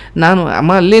ಮುಗಿಸಿದರೆ ನಾನು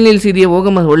ಅಮ್ಮ ಅಲ್ಲೇ ನಿಲ್ಲಿಸಿದೆಯಾ,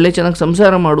 ಹೋಗಮ್ಮ ಒಳ್ಳೆ ಚೆನ್ನಾಗಿ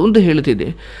ಸಂಸಾರ ಮಾಡು ಅಂತ ಹೇಳ್ತಿದ್ದೆ.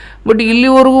 ಬಟ್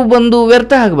ಇಲ್ಲಿವರೆಗೂ ಬಂದು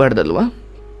ವ್ಯರ್ಥ ಆಗಬಾರ್ದಲ್ವ?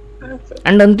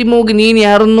 ಆ್ಯಂಡ್ ಅಂತಿಮವಾಗಿ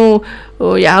ನೀನು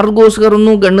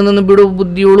ಯಾರಿಗೋಸ್ಕರನೂ ಗಂಡನನ್ನು ಬಿಡೋ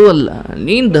ಬುದ್ಧಿಯೋಳು ಅಲ್ಲ.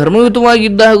 ನೀನು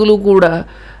ಧರ್ಮಯುತವಾಗಿದ್ದಾಗಲೂ ಕೂಡ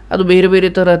ಅದು ಬೇರೆ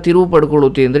ಬೇರೆ ಥರ ತಿರುವು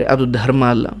ಪಡ್ಕೊಳ್ಳುತ್ತೆ ಅಂದರೆ ಅದು ಧರ್ಮ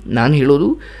ಅಲ್ಲ. ನಾನು ಹೇಳೋದು,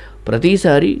 ಪ್ರತಿ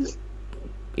ಸಾರಿ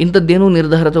ಇಂಥದ್ದೇನೋ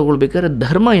ನಿರ್ಧಾರ ತಗೊಳ್ಬೇಕಾದ್ರೆ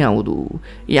ಧರ್ಮ ಯಾವುದು,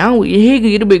 ಹೇಗೆ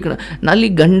ಇರಬೇಕು, ನಲ್ಲಿ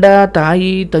ಗಂಡ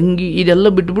ತಾಯಿ ತಂಗಿ ಇದೆಲ್ಲ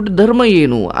ಬಿಟ್ಬಿಟ್ಟು ಧರ್ಮ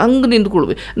ಏನು ಹಂಗೆ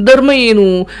ನಿಂತ್ಕೊಳ್ಬೇಕು. ಧರ್ಮ ಏನು,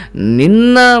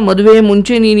 ನಿನ್ನ ಮದುವೆ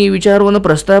ಮುಂಚೆ ನೀನು ಈ ವಿಚಾರವನ್ನು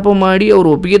ಪ್ರಸ್ತಾಪ ಮಾಡಿ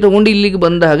ಅವರು ಒಪ್ಪಿಗೆ ತಗೊಂಡು ಇಲ್ಲಿಗೆ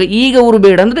ಬಂದಾಗ ಈಗ ಅವರು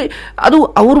ಬೇಡ ಅಂದರೆ ಅದು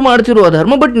ಅವ್ರು ಮಾಡ್ತಿರೋ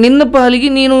ಧರ್ಮ. ಬಟ್ ನಿನ್ನ ಪಾಲಿಗೆ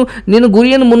ನಿನ್ನ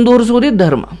ಗುರಿಯನ್ನು ಮುಂದುವರಿಸೋದೇ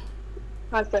ಧರ್ಮ.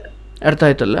 ಅರ್ಥ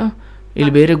ಆಯ್ತಲ್ಲ?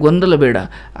 ಇಲ್ಲಿ ಬೇರೆ ಗೊಂದಲ ಬೇಡ.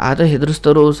 ಆತ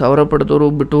ಹೆದರಿಸ್ತಾರೋ, ಸಾವಿರ ಪಡ್ತಾರೋ,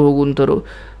 ಬಿಟ್ಟು ಹೋಗುವಂತಾರೋ,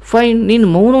 ಫೈನ್, ನೀನು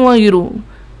ಮೌನವಾಗಿರು.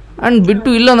 ಆ್ಯಂಡ್ ಬಿಟ್ಟು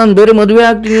ಇಲ್ಲ ನಾನು ಬೇರೆ ಮದುವೆ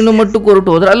ಆಗ್ತೀನಿ ಅನ್ನೋ ಮಟ್ಟಕ್ಕೆ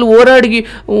ಹೊರಟು ಹೋದ್ರೆ ಅಲ್ಲಿ ಹೋರಾಡಿ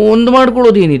ಒಂದು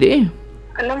ಮಾಡ್ಕೊಳ್ಳೋದು ಏನಿದೆ?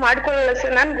 ಮಾಡ್ಕೊಳ್ಳಲ್ಲ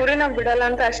ಸರ್, ನಾನು ಗುರಿನ ಬಿಡಲ್ಲ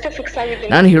ಅಂತ ಅಷ್ಟೇ ಫಿಕ್ಸ್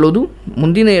ಆಗಿದ್ದೀನಿ. ನಾನು ಹೇಳೋದು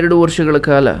ಮುಂದಿನ 2 ವರ್ಷಗಳ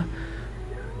ಕಾಲ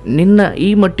ನಿನ್ನ ಈ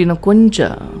ಮಟ್ಟಿನ ಕೊಂಚ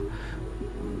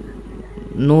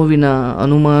ನೋವಿನ,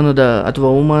 ಅನುಮಾನದ ಅಥವಾ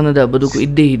ಅವಮಾನದ ಬದುಕು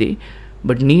ಇದ್ದೇ ಇದೆ.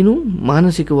 ಬಟ್ ನೀನು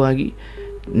ಮಾನಸಿಕವಾಗಿ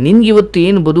ನಿನ್ಗಿವತ್ತು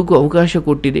ಏನು ಬದುಕು ಅವಕಾಶ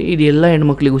ಕೊಟ್ಟಿದೆ ಇದು ಎಲ್ಲ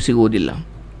ಹೆಣ್ಮಕ್ಳಿಗೂ ಸಿಗೋದಿಲ್ಲ.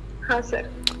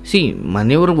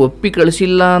 ಮನೆಯವ್ರಿಗೆ ಒಪ್ಪಿ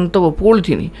ಕಳಿಸಿಲ್ಲ ಅಂತ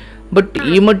ಒಪ್ಕೊಳ್ತೀನಿ, ಬಟ್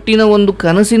ಈ ಮಟ್ಟಿನ ಒಂದು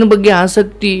ಕನಸಿನ ಬಗ್ಗೆ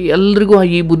ಆಸಕ್ತಿ ಎಲ್ರಿಗೂ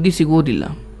ಈ ಬುದ್ಧಿ ಸಿಗೋದಿಲ್ಲ.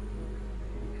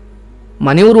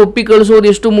 ಮನೆಯವರು ಒಪ್ಪಿ ಕಳಿಸೋದು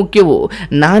ಎಷ್ಟು ಮುಖ್ಯವೋ,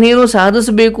 ನಾನೇನೋ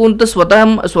ಸಾಧಿಸಬೇಕು ಅಂತ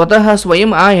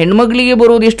ಸ್ವಯಂ ಆ ಹೆಣ್ಮಕ್ಳಿಗೆ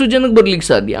ಬರೋದು ಎಷ್ಟು ಜನಕ್ಕೆ ಬರ್ಲಿಕ್ಕೆ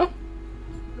ಸಾಧ್ಯ?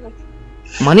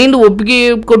 ಮನೆಯಿಂದ ಒಪ್ಪಿಗೆ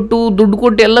ಕೊಟ್ಟು ದುಡ್ಡು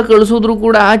ಕೊಟ್ಟು ಎಲ್ಲ ಕಳಿಸೋದ್ರು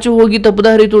ಕೂಡ ಆಚೆ ಹೋಗಿ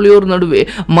ತಪ್ಪದಾರಿ ತುಳಿಯೋರ ನಡುವೆ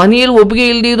ಮನೆಯಲ್ಲಿ ಒಪ್ಪಿಗೆ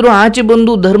ಇಲ್ಲದೇ ಇದ್ರು ಆಚೆ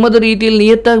ಬಂದು ಧರ್ಮದ ರೀತಿಯಲ್ಲಿ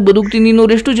ನಿಯತ್ತಾಗಿ ಬದುಕ್ತೀನಿ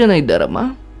ಅನ್ನೋರು ಎಷ್ಟು ಜನ ಇದ್ದಾರಮ್ಮ.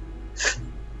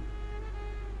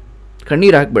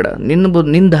 ಕಣ್ಣೀರು ಹಾಕಬೇಡ,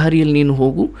 ನಿನ್ನ ದಾರಿಯಲ್ಲಿ ನೀನು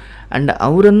ಹೋಗು. ಆ್ಯಂಡ್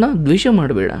ಅವರನ್ನು ದ್ವೇಷ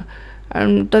ಮಾಡಬೇಡ,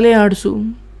 ಆ್ಯಂಡ್ ತಲೆ ಆಡಿಸು.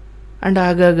 ಆ್ಯಂಡ್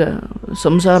ಆಗಾಗ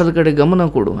ಸಂಸಾರದ ಕಡೆ ಗಮನ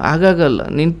ಕೊಡು. ಆಗಾಗಲ್ಲ,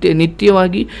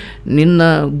 ನಿತ್ಯವಾಗಿ ನಿನ್ನ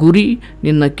ಗುರಿ,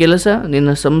 ನಿನ್ನ ಕೆಲಸ,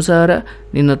 ನಿನ್ನ ಸಂಸಾರ,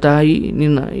 ನಿನ್ನ ತಾಯಿ,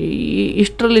 ನಿನ್ನ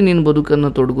ಇಷ್ಟರಲ್ಲಿ ನಿನ್ನ ಬದುಕನ್ನು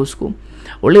ತೊಡಗಿಸ್ಕೊ.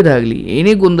 ಒಳ್ಳೆಯದಾಗಲಿ.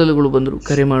 ಏನೇ ಗೊಂದಲಗಳು ಬಂದರೂ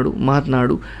ಕರೆ ಮಾಡು,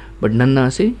 ಮಾತನಾಡು. ಬಟ್ ನನ್ನ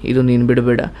ಆಸೆ ಇದು, ನೀನು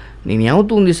ಬಿಡಬೇಡ. ನೀನು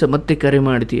ಯಾವತ್ತೂ ಒಂದು ದಿವಸ ಮತ್ತೆ ಕರೆ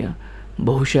ಮಾಡ್ತೀಯ.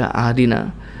 ಬಹುಶಃ ಆ ದಿನ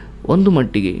ಒಂದು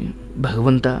ಮಟ್ಟಿಗೆ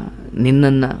ಭಗವಂತ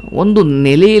ನಿನ್ನನ್ನು ಒಂದು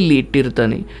ನೆಲೆಯಲ್ಲಿ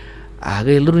ಇಟ್ಟಿರ್ತಾನೆ. ಆಗ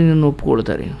ಎಲ್ಲರೂ ನಿನ್ನನ್ನು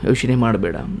ಒಪ್ಕೊಳ್ತಾರೆ. ಯೋಚನೆ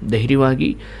ಮಾಡಬೇಡ, ಧೈರ್ಯವಾಗಿ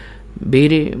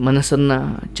ಬೇರೆ ಮನಸ್ಸನ್ನು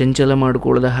ಚಂಚಲ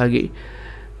ಮಾಡಿಕೊಳ್ಳದ ಹಾಗೆ.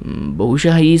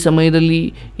 ಬಹುಶಃ ಈ ಸಮಯದಲ್ಲಿ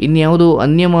ಇನ್ಯಾವುದೋ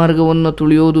ಅನ್ಯ ಮಾರ್ಗವನ್ನು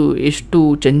ತುಳಿಯೋದು ಎಷ್ಟು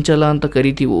ಚಂಚಲ ಅಂತ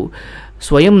ಕರಿತೀವೋ,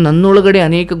 ಸ್ವಯಂ ನನ್ನೊಳಗಡೆ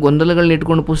ಅನೇಕ ಗೊಂದಲಗಳನ್ನ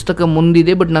ಇಟ್ಕೊಂಡು ಪುಸ್ತಕ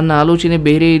ಮುಂದಿದೆ, ಬಟ್ ನನ್ನ ಆಲೋಚನೆ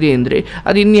ಬೇರೆ ಇದೆ ಅಂದರೆ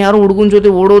ಅದು ಇನ್ಯಾರೋ ಹುಡುಗನ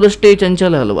ಜೊತೆ ಓಡೋದಷ್ಟೇ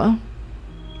ಚಂಚಲ ಅಲ್ವಾ?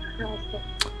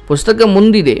 ಪುಸ್ತಕ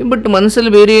ಮುಂದಿದೆ, ಬಟ್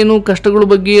ಮನಸ್ಸಲ್ಲಿ ಬೇರೆ ಏನು ಕಷ್ಟಗಳ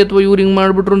ಬಗ್ಗೆ ಅಥವಾ ಇವ್ರು ಹಿಂಗೆ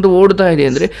ಮಾಡಿಬಿಟ್ರು ಅಂತ ಓಡ್ತಾ ಇದೆ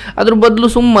ಅಂದರೆ ಅದ್ರ ಬದಲು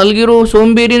ಮಲಗಿರೋ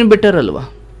ಸೋಂಬೇರಿನ ಬೆಟರ್ ಅಲ್ವಾ?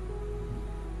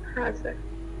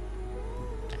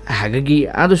 ಹಾಗಾಗಿ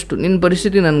ಆದಷ್ಟು ನಿನ್ನ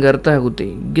ಪರಿಸ್ಥಿತಿ ನನಗೆ ಅರ್ಥ ಆಗುತ್ತೆ.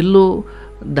 ಗೆಲ್ಲೋ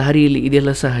ದಾರಿಯಲ್ಲಿ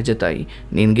ಇದೆಲ್ಲ ಸಹಜ ತಾಯಿ.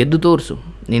 ನೀನು ಗೆದ್ದು ತೋರಿಸು,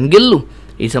 ನೀನು ಗೆಲ್ಲು.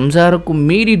 ಈ ಸಂಸಾರಕ್ಕೂ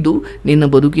ಮೀರಿದ್ದು ನಿನ್ನ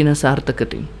ಬದುಕಿನ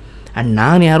ಸಾರ್ಥಕತೆ. ಆ್ಯಂಡ್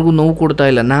ನಾನು ಯಾರಿಗೂ ನೋವು ಕೊಡ್ತಾ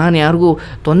ಇಲ್ಲ, ನಾನು ಯಾರಿಗೂ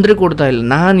ತೊಂದರೆ ಕೊಡ್ತಾ ಇಲ್ಲ,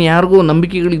 ನಾನು ಯಾರಿಗೂ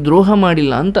ನಂಬಿಕೆಗಳಿಗೆ ದ್ರೋಹ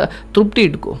ಮಾಡಿಲ್ಲ ಅಂತ ತೃಪ್ತಿ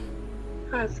ಇಟ್ಕೋ.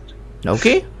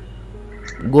 Okay,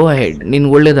 go ahead.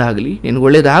 ನಿನ್ಗೆ ಒಳ್ಳೇದಾಗಲಿ, ನಿನ್ಗೆ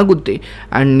ಒಳ್ಳೇದಾಗುತ್ತೆ.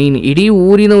 ಆ್ಯಂಡ್ ನೀನು ಇಡೀ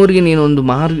ಊರಿನವರಿಗೆ ನೀನೊಂದು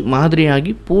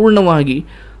ಮಾದರಿಯಾಗಿ ಪೂರ್ಣವಾಗಿ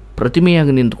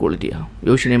ಪ್ರತಿಮೆಯಾಗಿ ನಿಂತ್ಕೊಳ್ತೀಯ.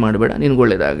 ಯೋಚನೆ ಮಾಡಬೇಡ, ನಿನ್ಗೆ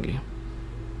ಒಳ್ಳೇದಾಗಲಿ.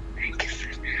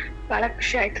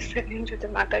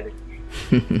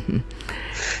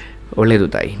 ಒಳ್ಳೆಯದು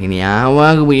ತಾಯಿ. ನೀನು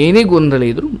ಯಾವಾಗ ಏನೇ ಗೊಂದಲ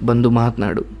ಇದ್ದರೂ ಬಂದು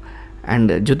ಮಾತನಾಡು.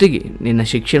 ಆ್ಯಂಡ್ ಜೊತೆಗೆ ನಿನ್ನ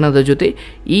ಶಿಕ್ಷಣದ ಜೊತೆ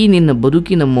ಈ ನಿನ್ನ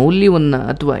ಬದುಕಿನ ಮೌಲ್ಯವನ್ನು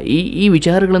ಅಥವಾ ಈ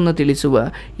ವಿಚಾರಗಳನ್ನು ತಿಳಿಸುವ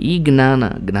ಈ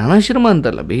ಜ್ಞಾನಾಶ್ರಮ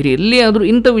ಅಂತಲ್ಲ, ಬೇರೆ ಎಲ್ಲೇ ಆದರೂ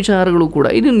ಇಂಥ ವಿಚಾರಗಳು ಕೂಡ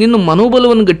ಇದು ನಿನ್ನ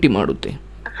ಮನೋಬಲವನ್ನು ಗಟ್ಟಿ ಮಾಡುತ್ತೆ.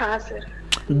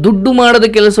 ದುಡ್ಡು ಮಾಡದ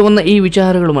ಕೆಲಸವನ್ನು ಈ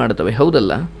ವಿಚಾರಗಳು ಮಾಡ್ತವೆ,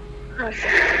 ಹೌದಲ್ಲ?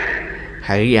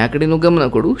 ಹಾಗೆ ಆ ಕಡೆನೂ ಗಮನ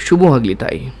ಕೊಡು. ಶುಭವಾಗಲಿ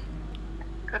ತಾಯಿ.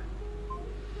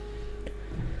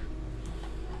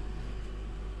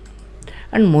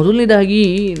 ಆ್ಯಂಡ್ ಮೊದಲನೇದಾಗಿ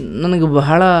ನನಗೆ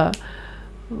ಬಹಳ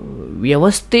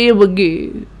ವ್ಯವಸ್ಥೆಯ ಬಗ್ಗೆ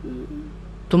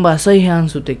ತುಂಬ ಅಸಹ್ಯ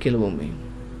ಅನಿಸುತ್ತೆ ಕೆಲವೊಮ್ಮೆ.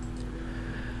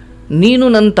 ನೀನು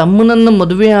ನನ್ನ ತಮ್ಮನನ್ನು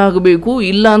ಮದುವೆ ಆಗಬೇಕು,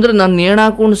 ಇಲ್ಲ ಅಂದರೆ ನಾನು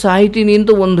ನೇಣಾಕೊಂಡು ಸಾಯ್ತೀನಿ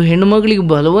ಅಂತ ಒಂದು ಹೆಣ್ಮಗಳಿಗೆ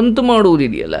ಬಲವಂತ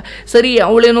ಮಾಡುವುದಿದೆಯಲ್ಲ. ಸರಿ,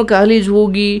 ಅವಳೇನೋ ಕಾಲೇಜ್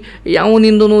ಹೋಗಿ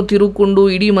ಯಾವನಿಂದನೋ ತಿರುಕೊಂಡು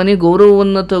ಇಡೀ ಮನೆ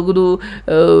ಗೌರವವನ್ನು ತೆಗೆದು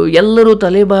ಎಲ್ಲರೂ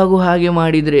ತಲೆಬಾಗು ಹಾಗೆ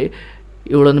ಮಾಡಿದರೆ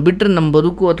ಇವಳನ್ನು ಬಿಟ್ಟರೆ ನಮ್ಮ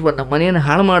ಬದುಕು ಅಥವಾ ನಮ್ಮ ಮನೆಯನ್ನು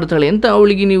ಹಾಳು ಮಾಡ್ತಾಳೆ ಅಂತ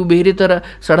ಅವಳಿಗೆ ನೀವು ಬೇರೆ ಥರ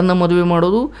ಸಡನ್ನ ಮದುವೆ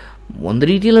ಮಾಡೋದು ಒಂದು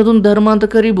ರೀತಿಯಲ್ಲಿ ಅದೊಂದು ಧರ್ಮ ಅಂತ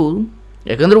ಕರಿಬೋದು.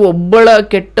 ಯಾಕಂದರೆ ಒಬ್ಬಳ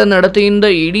ಕೆಟ್ಟ ನಡತೆಯಿಂದ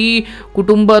ಇಡೀ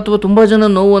ಕುಟುಂಬ ಅಥವಾ ತುಂಬ ಜನ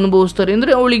ನೋವು ಅನುಭವಿಸ್ತಾರೆ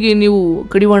ಅಂದರೆ ಅವಳಿಗೆ ನೀವು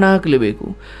ಕಡಿವಾಣ ಹಾಕಲೇಬೇಕು.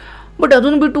 ಬಟ್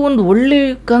ಅದನ್ನು ಬಿಟ್ಟು ಒಂದು ಒಳ್ಳೆ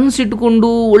ಕನಸಿಟ್ಕೊಂಡು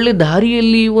ಒಳ್ಳೆ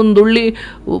ದಾರಿಯಲ್ಲಿ ಒಂದೊಳ್ಳೆ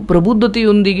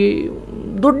ಪ್ರಬುದ್ಧತೆಯೊಂದಿಗೆ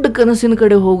ದೊಡ್ಡ ಕನಸಿನ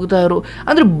ಕಡೆ ಹೋಗ್ತಾ ಇರೋ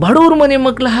ಅಂದರೆ ಬಡವ್ರ ಮನೆ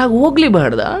ಮಕ್ಕಳು ಹಾಗೆ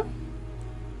ಹೋಗಲೇಬಾರ್ದ?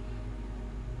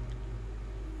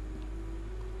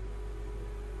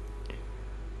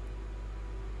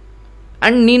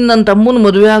 ಆ್ಯಂಡ್ ನೀನು ನನ್ನ ತಮ್ಮನ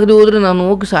ಮದುವೆ ಆಗದೆ ಹೋದರೆ ನಾನು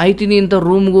ಹೋಗಿ ಸಾಯ್ತೀನಿ ಅಂತ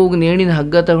ರೂಮ್ಗೆ ಹೋಗಿ ನೇಣಿನ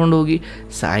ಹಗ್ಗ ತಗೊಂಡೋಗಿ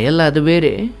ಸಾಯಲ್ಲ, ಅದು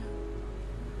ಬೇರೆ.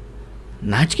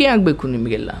 ನಾಚಿಕೆ ಆಗಬೇಕು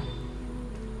ನಿಮಗೆಲ್ಲ.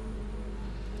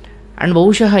 ಆ್ಯಂಡ್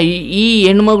ಬಹುಶಃ ಈ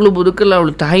ಹೆಣ್ಮಗಳು ಬದುಕಲ್ಲ,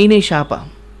 ಅವಳು ತಾಯಿನೇ ಶಾಪ.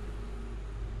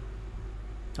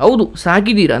 ಹೌದು,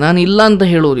 ಸಾಕಿದ್ದೀರಾ, ನಾನು ಇಲ್ಲ ಅಂತ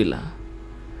ಹೇಳೋದಿಲ್ಲ.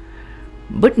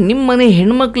 ಬಟ್ ನಿಮ್ಮ ಮನೆ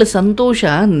ಹೆಣ್ಮಕ್ಳ ಸಂತೋಷ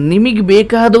ನಿಮಗೆ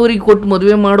ಬೇಕಾದವರಿಗೆ ಕೊಟ್ಟು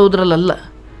ಮದುವೆ ಮಾಡೋದ್ರಲ್ಲ.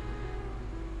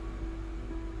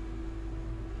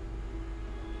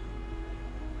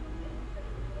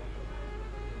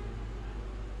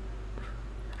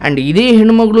 ಆ್ಯಂಡ್ ಇದೇ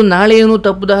ಹೆಣ್ಮಗಳು ನಾಳೆ ಏನೋ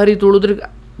ತಪ್ಪು ದಾರಿ ತುಳಿದ್ರೆ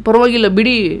ಪರವಾಗಿಲ್ಲ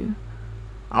ಬಿಡಿ,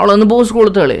 ಅವಳು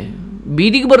ಅನುಭವಿಸ್ಕೊಳ್ತಾಳೆ,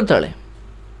 ಬೀದಿಗೆ ಬರ್ತಾಳೆ.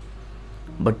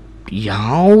 ಬಟ್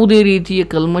ಯಾವುದೇ ರೀತಿಯ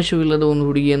ಕಲ್ಮಶವಿಲ್ಲದ ಒಂದು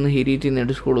ಹುಡುಗಿಯನ್ನು ಈ ರೀತಿ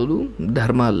ನಡೆಸ್ಕೊಳ್ಳೋದು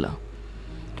ಧರ್ಮ ಅಲ್ಲ.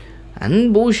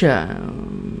 ಬಹುಶಃ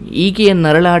ಈಕೆಯ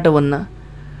ನರಳಾಟವನ್ನು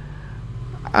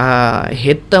ಆ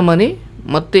ಹೆತ್ತ ಮನೆ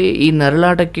ಮತ್ತು ಈ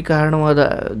ನರಳಾಟಕ್ಕೆ ಕಾರಣವಾದ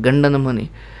ಗಂಡನ ಮನೆ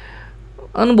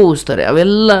ಅನುಭವಿಸ್ತಾರೆ.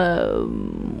 ಅವೆಲ್ಲ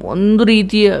ಒಂದು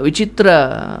ರೀತಿಯ ವಿಚಿತ್ರ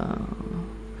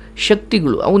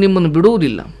ಶಕ್ತಿಗಳು, ಅವು ನಿಮ್ಮನ್ನು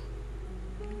ಬಿಡುವುದಿಲ್ಲ.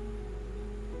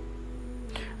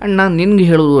 ಆ್ಯಂಡ್ ನಾನು ನಿನಗೆ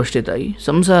ಹೇಳೋದು ಅಷ್ಟೇ ತಾಯಿ,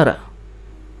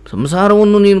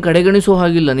 ಸಂಸಾರವನ್ನು ನೀನು ಕಡೆಗಣಿಸೋ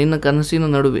ಹಾಗಿಲ್ಲ ನಿನ್ನ ಕನಸಿನ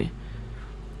ನಡುವೆ.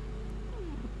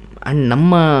 ಆ್ಯಂಡ್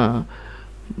ನಮ್ಮ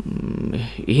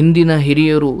ಹಿಂದಿನ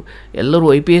ಹಿರಿಯರು ಎಲ್ಲರೂ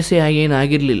IPS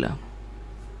ಏನಾಗಿರಲಿಲ್ಲ.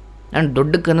 ಆ್ಯಂಡ್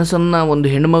ದೊಡ್ಡ ಕನಸನ್ನು ಒಂದು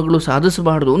ಹೆಣ್ಮಗಳು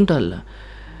ಸಾಧಿಸಬಾರ್ದು ಅಂತ ಅಲ್ಲ,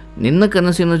 ನಿನ್ನ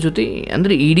ಕನಸಿನ ಜೊತೆ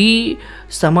ಅಂದರೆ ಇಡೀ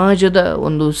ಸಮಾಜದ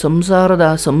ಒಂದು ಸಂಸಾರದ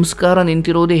ಸಂಸ್ಕಾರ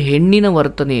ನಿಂತಿರೋದೇ ಹೆಣ್ಣಿನ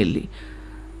ವರ್ತನೆಯಲ್ಲಿ.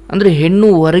 ಅಂದರೆ ಹೆಣ್ಣು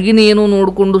ಹೊರಗಿನ ಏನೋ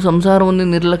ನೋಡಿಕೊಂಡು ಸಂಸಾರವನ್ನು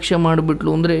ನಿರ್ಲಕ್ಷ್ಯ ಮಾಡಿಬಿಟ್ಲು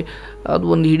ಅಂದರೆ ಅದು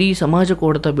ಒಂದು ಇಡೀ ಸಮಾಜಕ್ಕೆ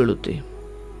ಹೊಡೆತ ಬೀಳುತ್ತೆ.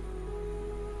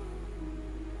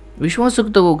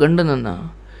 ವಿಶ್ವಾಸಕ್ಕೆ ತಗೋ ಗಂಡನನ್ನು.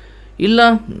 ಇಲ್ಲ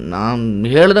ನಾನು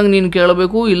ಹೇಳ್ದಂಗೆ ನೀನು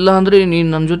ಕೇಳಬೇಕು, ಇಲ್ಲ ಅಂದರೆ ನೀನು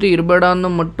ನನ್ನ ಜೊತೆ ಇರಬೇಡ ಅನ್ನೋ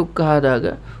ಮಟ್ಟಕ್ಕೆ ಆದಾಗ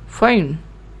ಫೈನ್.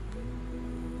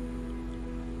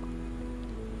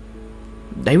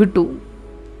 ದಯವಿಟ್ಟು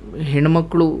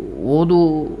ಹೆಣ್ಮಕ್ಕಳು ಓದು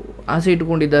ಆಸೆ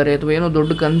ಇಟ್ಕೊಂಡಿದ್ದಾರೆ ಅಥವಾ ಏನೋ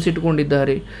ದೊಡ್ಡ ಕನಸು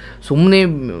ಇಟ್ಕೊಂಡಿದ್ದಾರೆ, ಸುಮ್ಮನೆ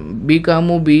BCom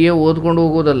BA ಓದ್ಕೊಂಡು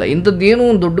ಹೋಗೋದಲ್ಲ. ಇಂಥದ್ದೇನೋ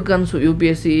ಒಂದು ದೊಡ್ಡ ಕನಸು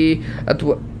UPSC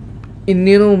ಅಥವಾ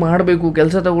ಇನ್ನೇನೋ ಮಾಡಬೇಕು,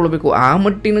 ಕೆಲಸ ತಗೊಳ್ಬೇಕು, ಆ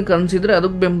ಮಟ್ಟಿನ ಕನಸಿದ್ರೆ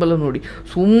ಅದಕ್ಕೆ ಬೆಂಬಲ ನೋಡಿ.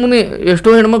 ಸುಮ್ಮನೆ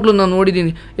ಎಷ್ಟೋ ಹೆಣ್ಮಕ್ಳು ನಾನು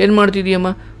ನೋಡಿದ್ದೀನಿ, ಏನು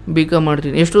ಮಾಡ್ತಿದ್ದೀಯಮ್ಮ, BCom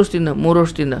ಮಾಡ್ತೀನಿ, ಎಷ್ಟು ವರ್ಷದಿಂದ, 3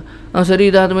 ವರ್ಷದಿಂದ, ಸರಿ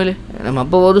ಇದಾದಮೇಲೆ ನಮ್ಮ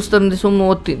ಅಪ್ಪ ಓದಿಸ್ತಾನೆ ಸುಮ್ಮನೆ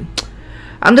ಓದ್ತೀನಿ.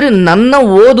 ಅಂದರೆ ನನ್ನ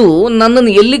ಓದು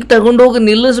ನನ್ನನ್ನು ಎಲ್ಲಿಗೆ ತಗೊಂಡೋಗಿ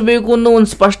ನಿಲ್ಲಿಸಬೇಕು ಅನ್ನೋ ಒಂದು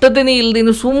ಸ್ಪಷ್ಟತೆನೇ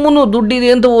ಇಲ್ಲದೇನು ಸುಮ್ಮನೆ ದುಡ್ಡಿದೆ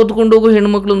ಅಂತ ಓದ್ಕೊಂಡು ಹೋಗೋ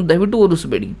ಹೆಣ್ಮಕ್ಳನ್ನು ದಯವಿಟ್ಟು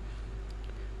ಓದಿಸ್ಬೇಡಿ.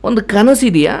 ಒಂದು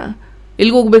ಕನಸಿದೆಯಾ,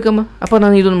 ಎಲ್ಲಿಗೆ ಹೋಗ್ಬೇಕಮ್ಮ, ಅಪ್ಪ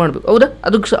ನಾನು ಇದನ್ನು ಮಾಡಬೇಕು, ಹೌದಾ,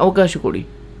 ಅದಕ್ಕೆ ಅವಕಾಶ ಕೊಡಿ.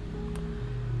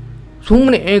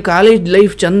 ಸುಮ್ಮನೆ ಕಾಲೇಜ್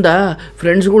ಲೈಫ್ ಚಂದ,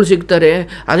 ಫ್ರೆಂಡ್ಸ್ಗಳು ಸಿಗ್ತಾರೆ,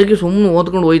 ಅದಕ್ಕೆ ಸುಮ್ಮನೆ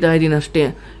ಓದ್ಕೊಂಡು ಹೋಗ್ತಾ ಇದ್ದೀನಿ ಅಷ್ಟೇ,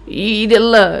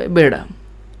 ಇದೆಲ್ಲ ಬೇಡ,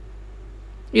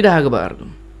 ಇದಾಗಬಾರ್ದು.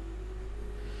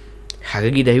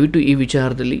 ಹಾಗಾಗಿ ದಯವಿಟ್ಟು ಈ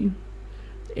ವಿಚಾರದಲ್ಲಿ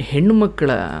ಹೆಣ್ಣು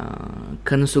ಮಕ್ಕಳ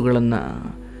ಕನಸುಗಳನ್ನು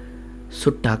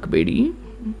ಸುಟ್ಟಾಕಬೇಡಿ.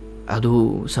 ಅದು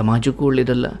ಸಮಾಜಕ್ಕೂ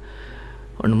ಒಳ್ಳೆಯದಲ್ಲ,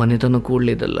 ಒಂದು ಮನೆತನಕ್ಕೂ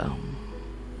ಒಳ್ಳೆಯದಲ್ಲ.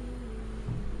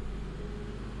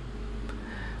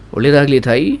 ಒಳ್ಳೆಯದಾಗಲಿ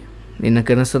ತಾಯಿ, ನಿನ್ನ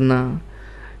ಕನಸನ್ನು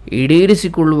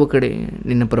ಈಡೇರಿಸಿಕೊಳ್ಳುವ ಕಡೆ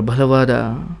ನಿನ್ನ ಪ್ರಬಲವಾದ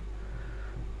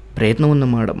ಪ್ರಯತ್ನವನ್ನು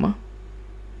ಮಾಡಮ್ಮ.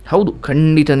 ಹೌದು,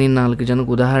 ಖಂಡಿತ ನೀನು 4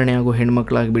 ಜನಕ್ಕೆ ಉದಾಹರಣೆ ಆಗೋ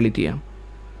ಹೆಣ್ಮಕ್ಳಾಗಿ ಬೆಳಿತೀಯ.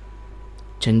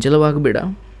 ಚಂಚಲವಾಗಬೇಡ,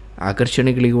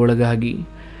 ಆಕರ್ಷಣೆಗಳಿಗೆ ಒಳಗಾಗಿ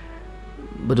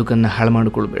ಬದುಕನ್ನು ಹಾಳು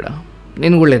ಮಾಡಿಕೊಳ್ಬೇಡ.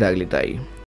 ನಿನಗೆ ಒಳ್ಳೆಯದಾಗಲಿ ತಾಯಿ.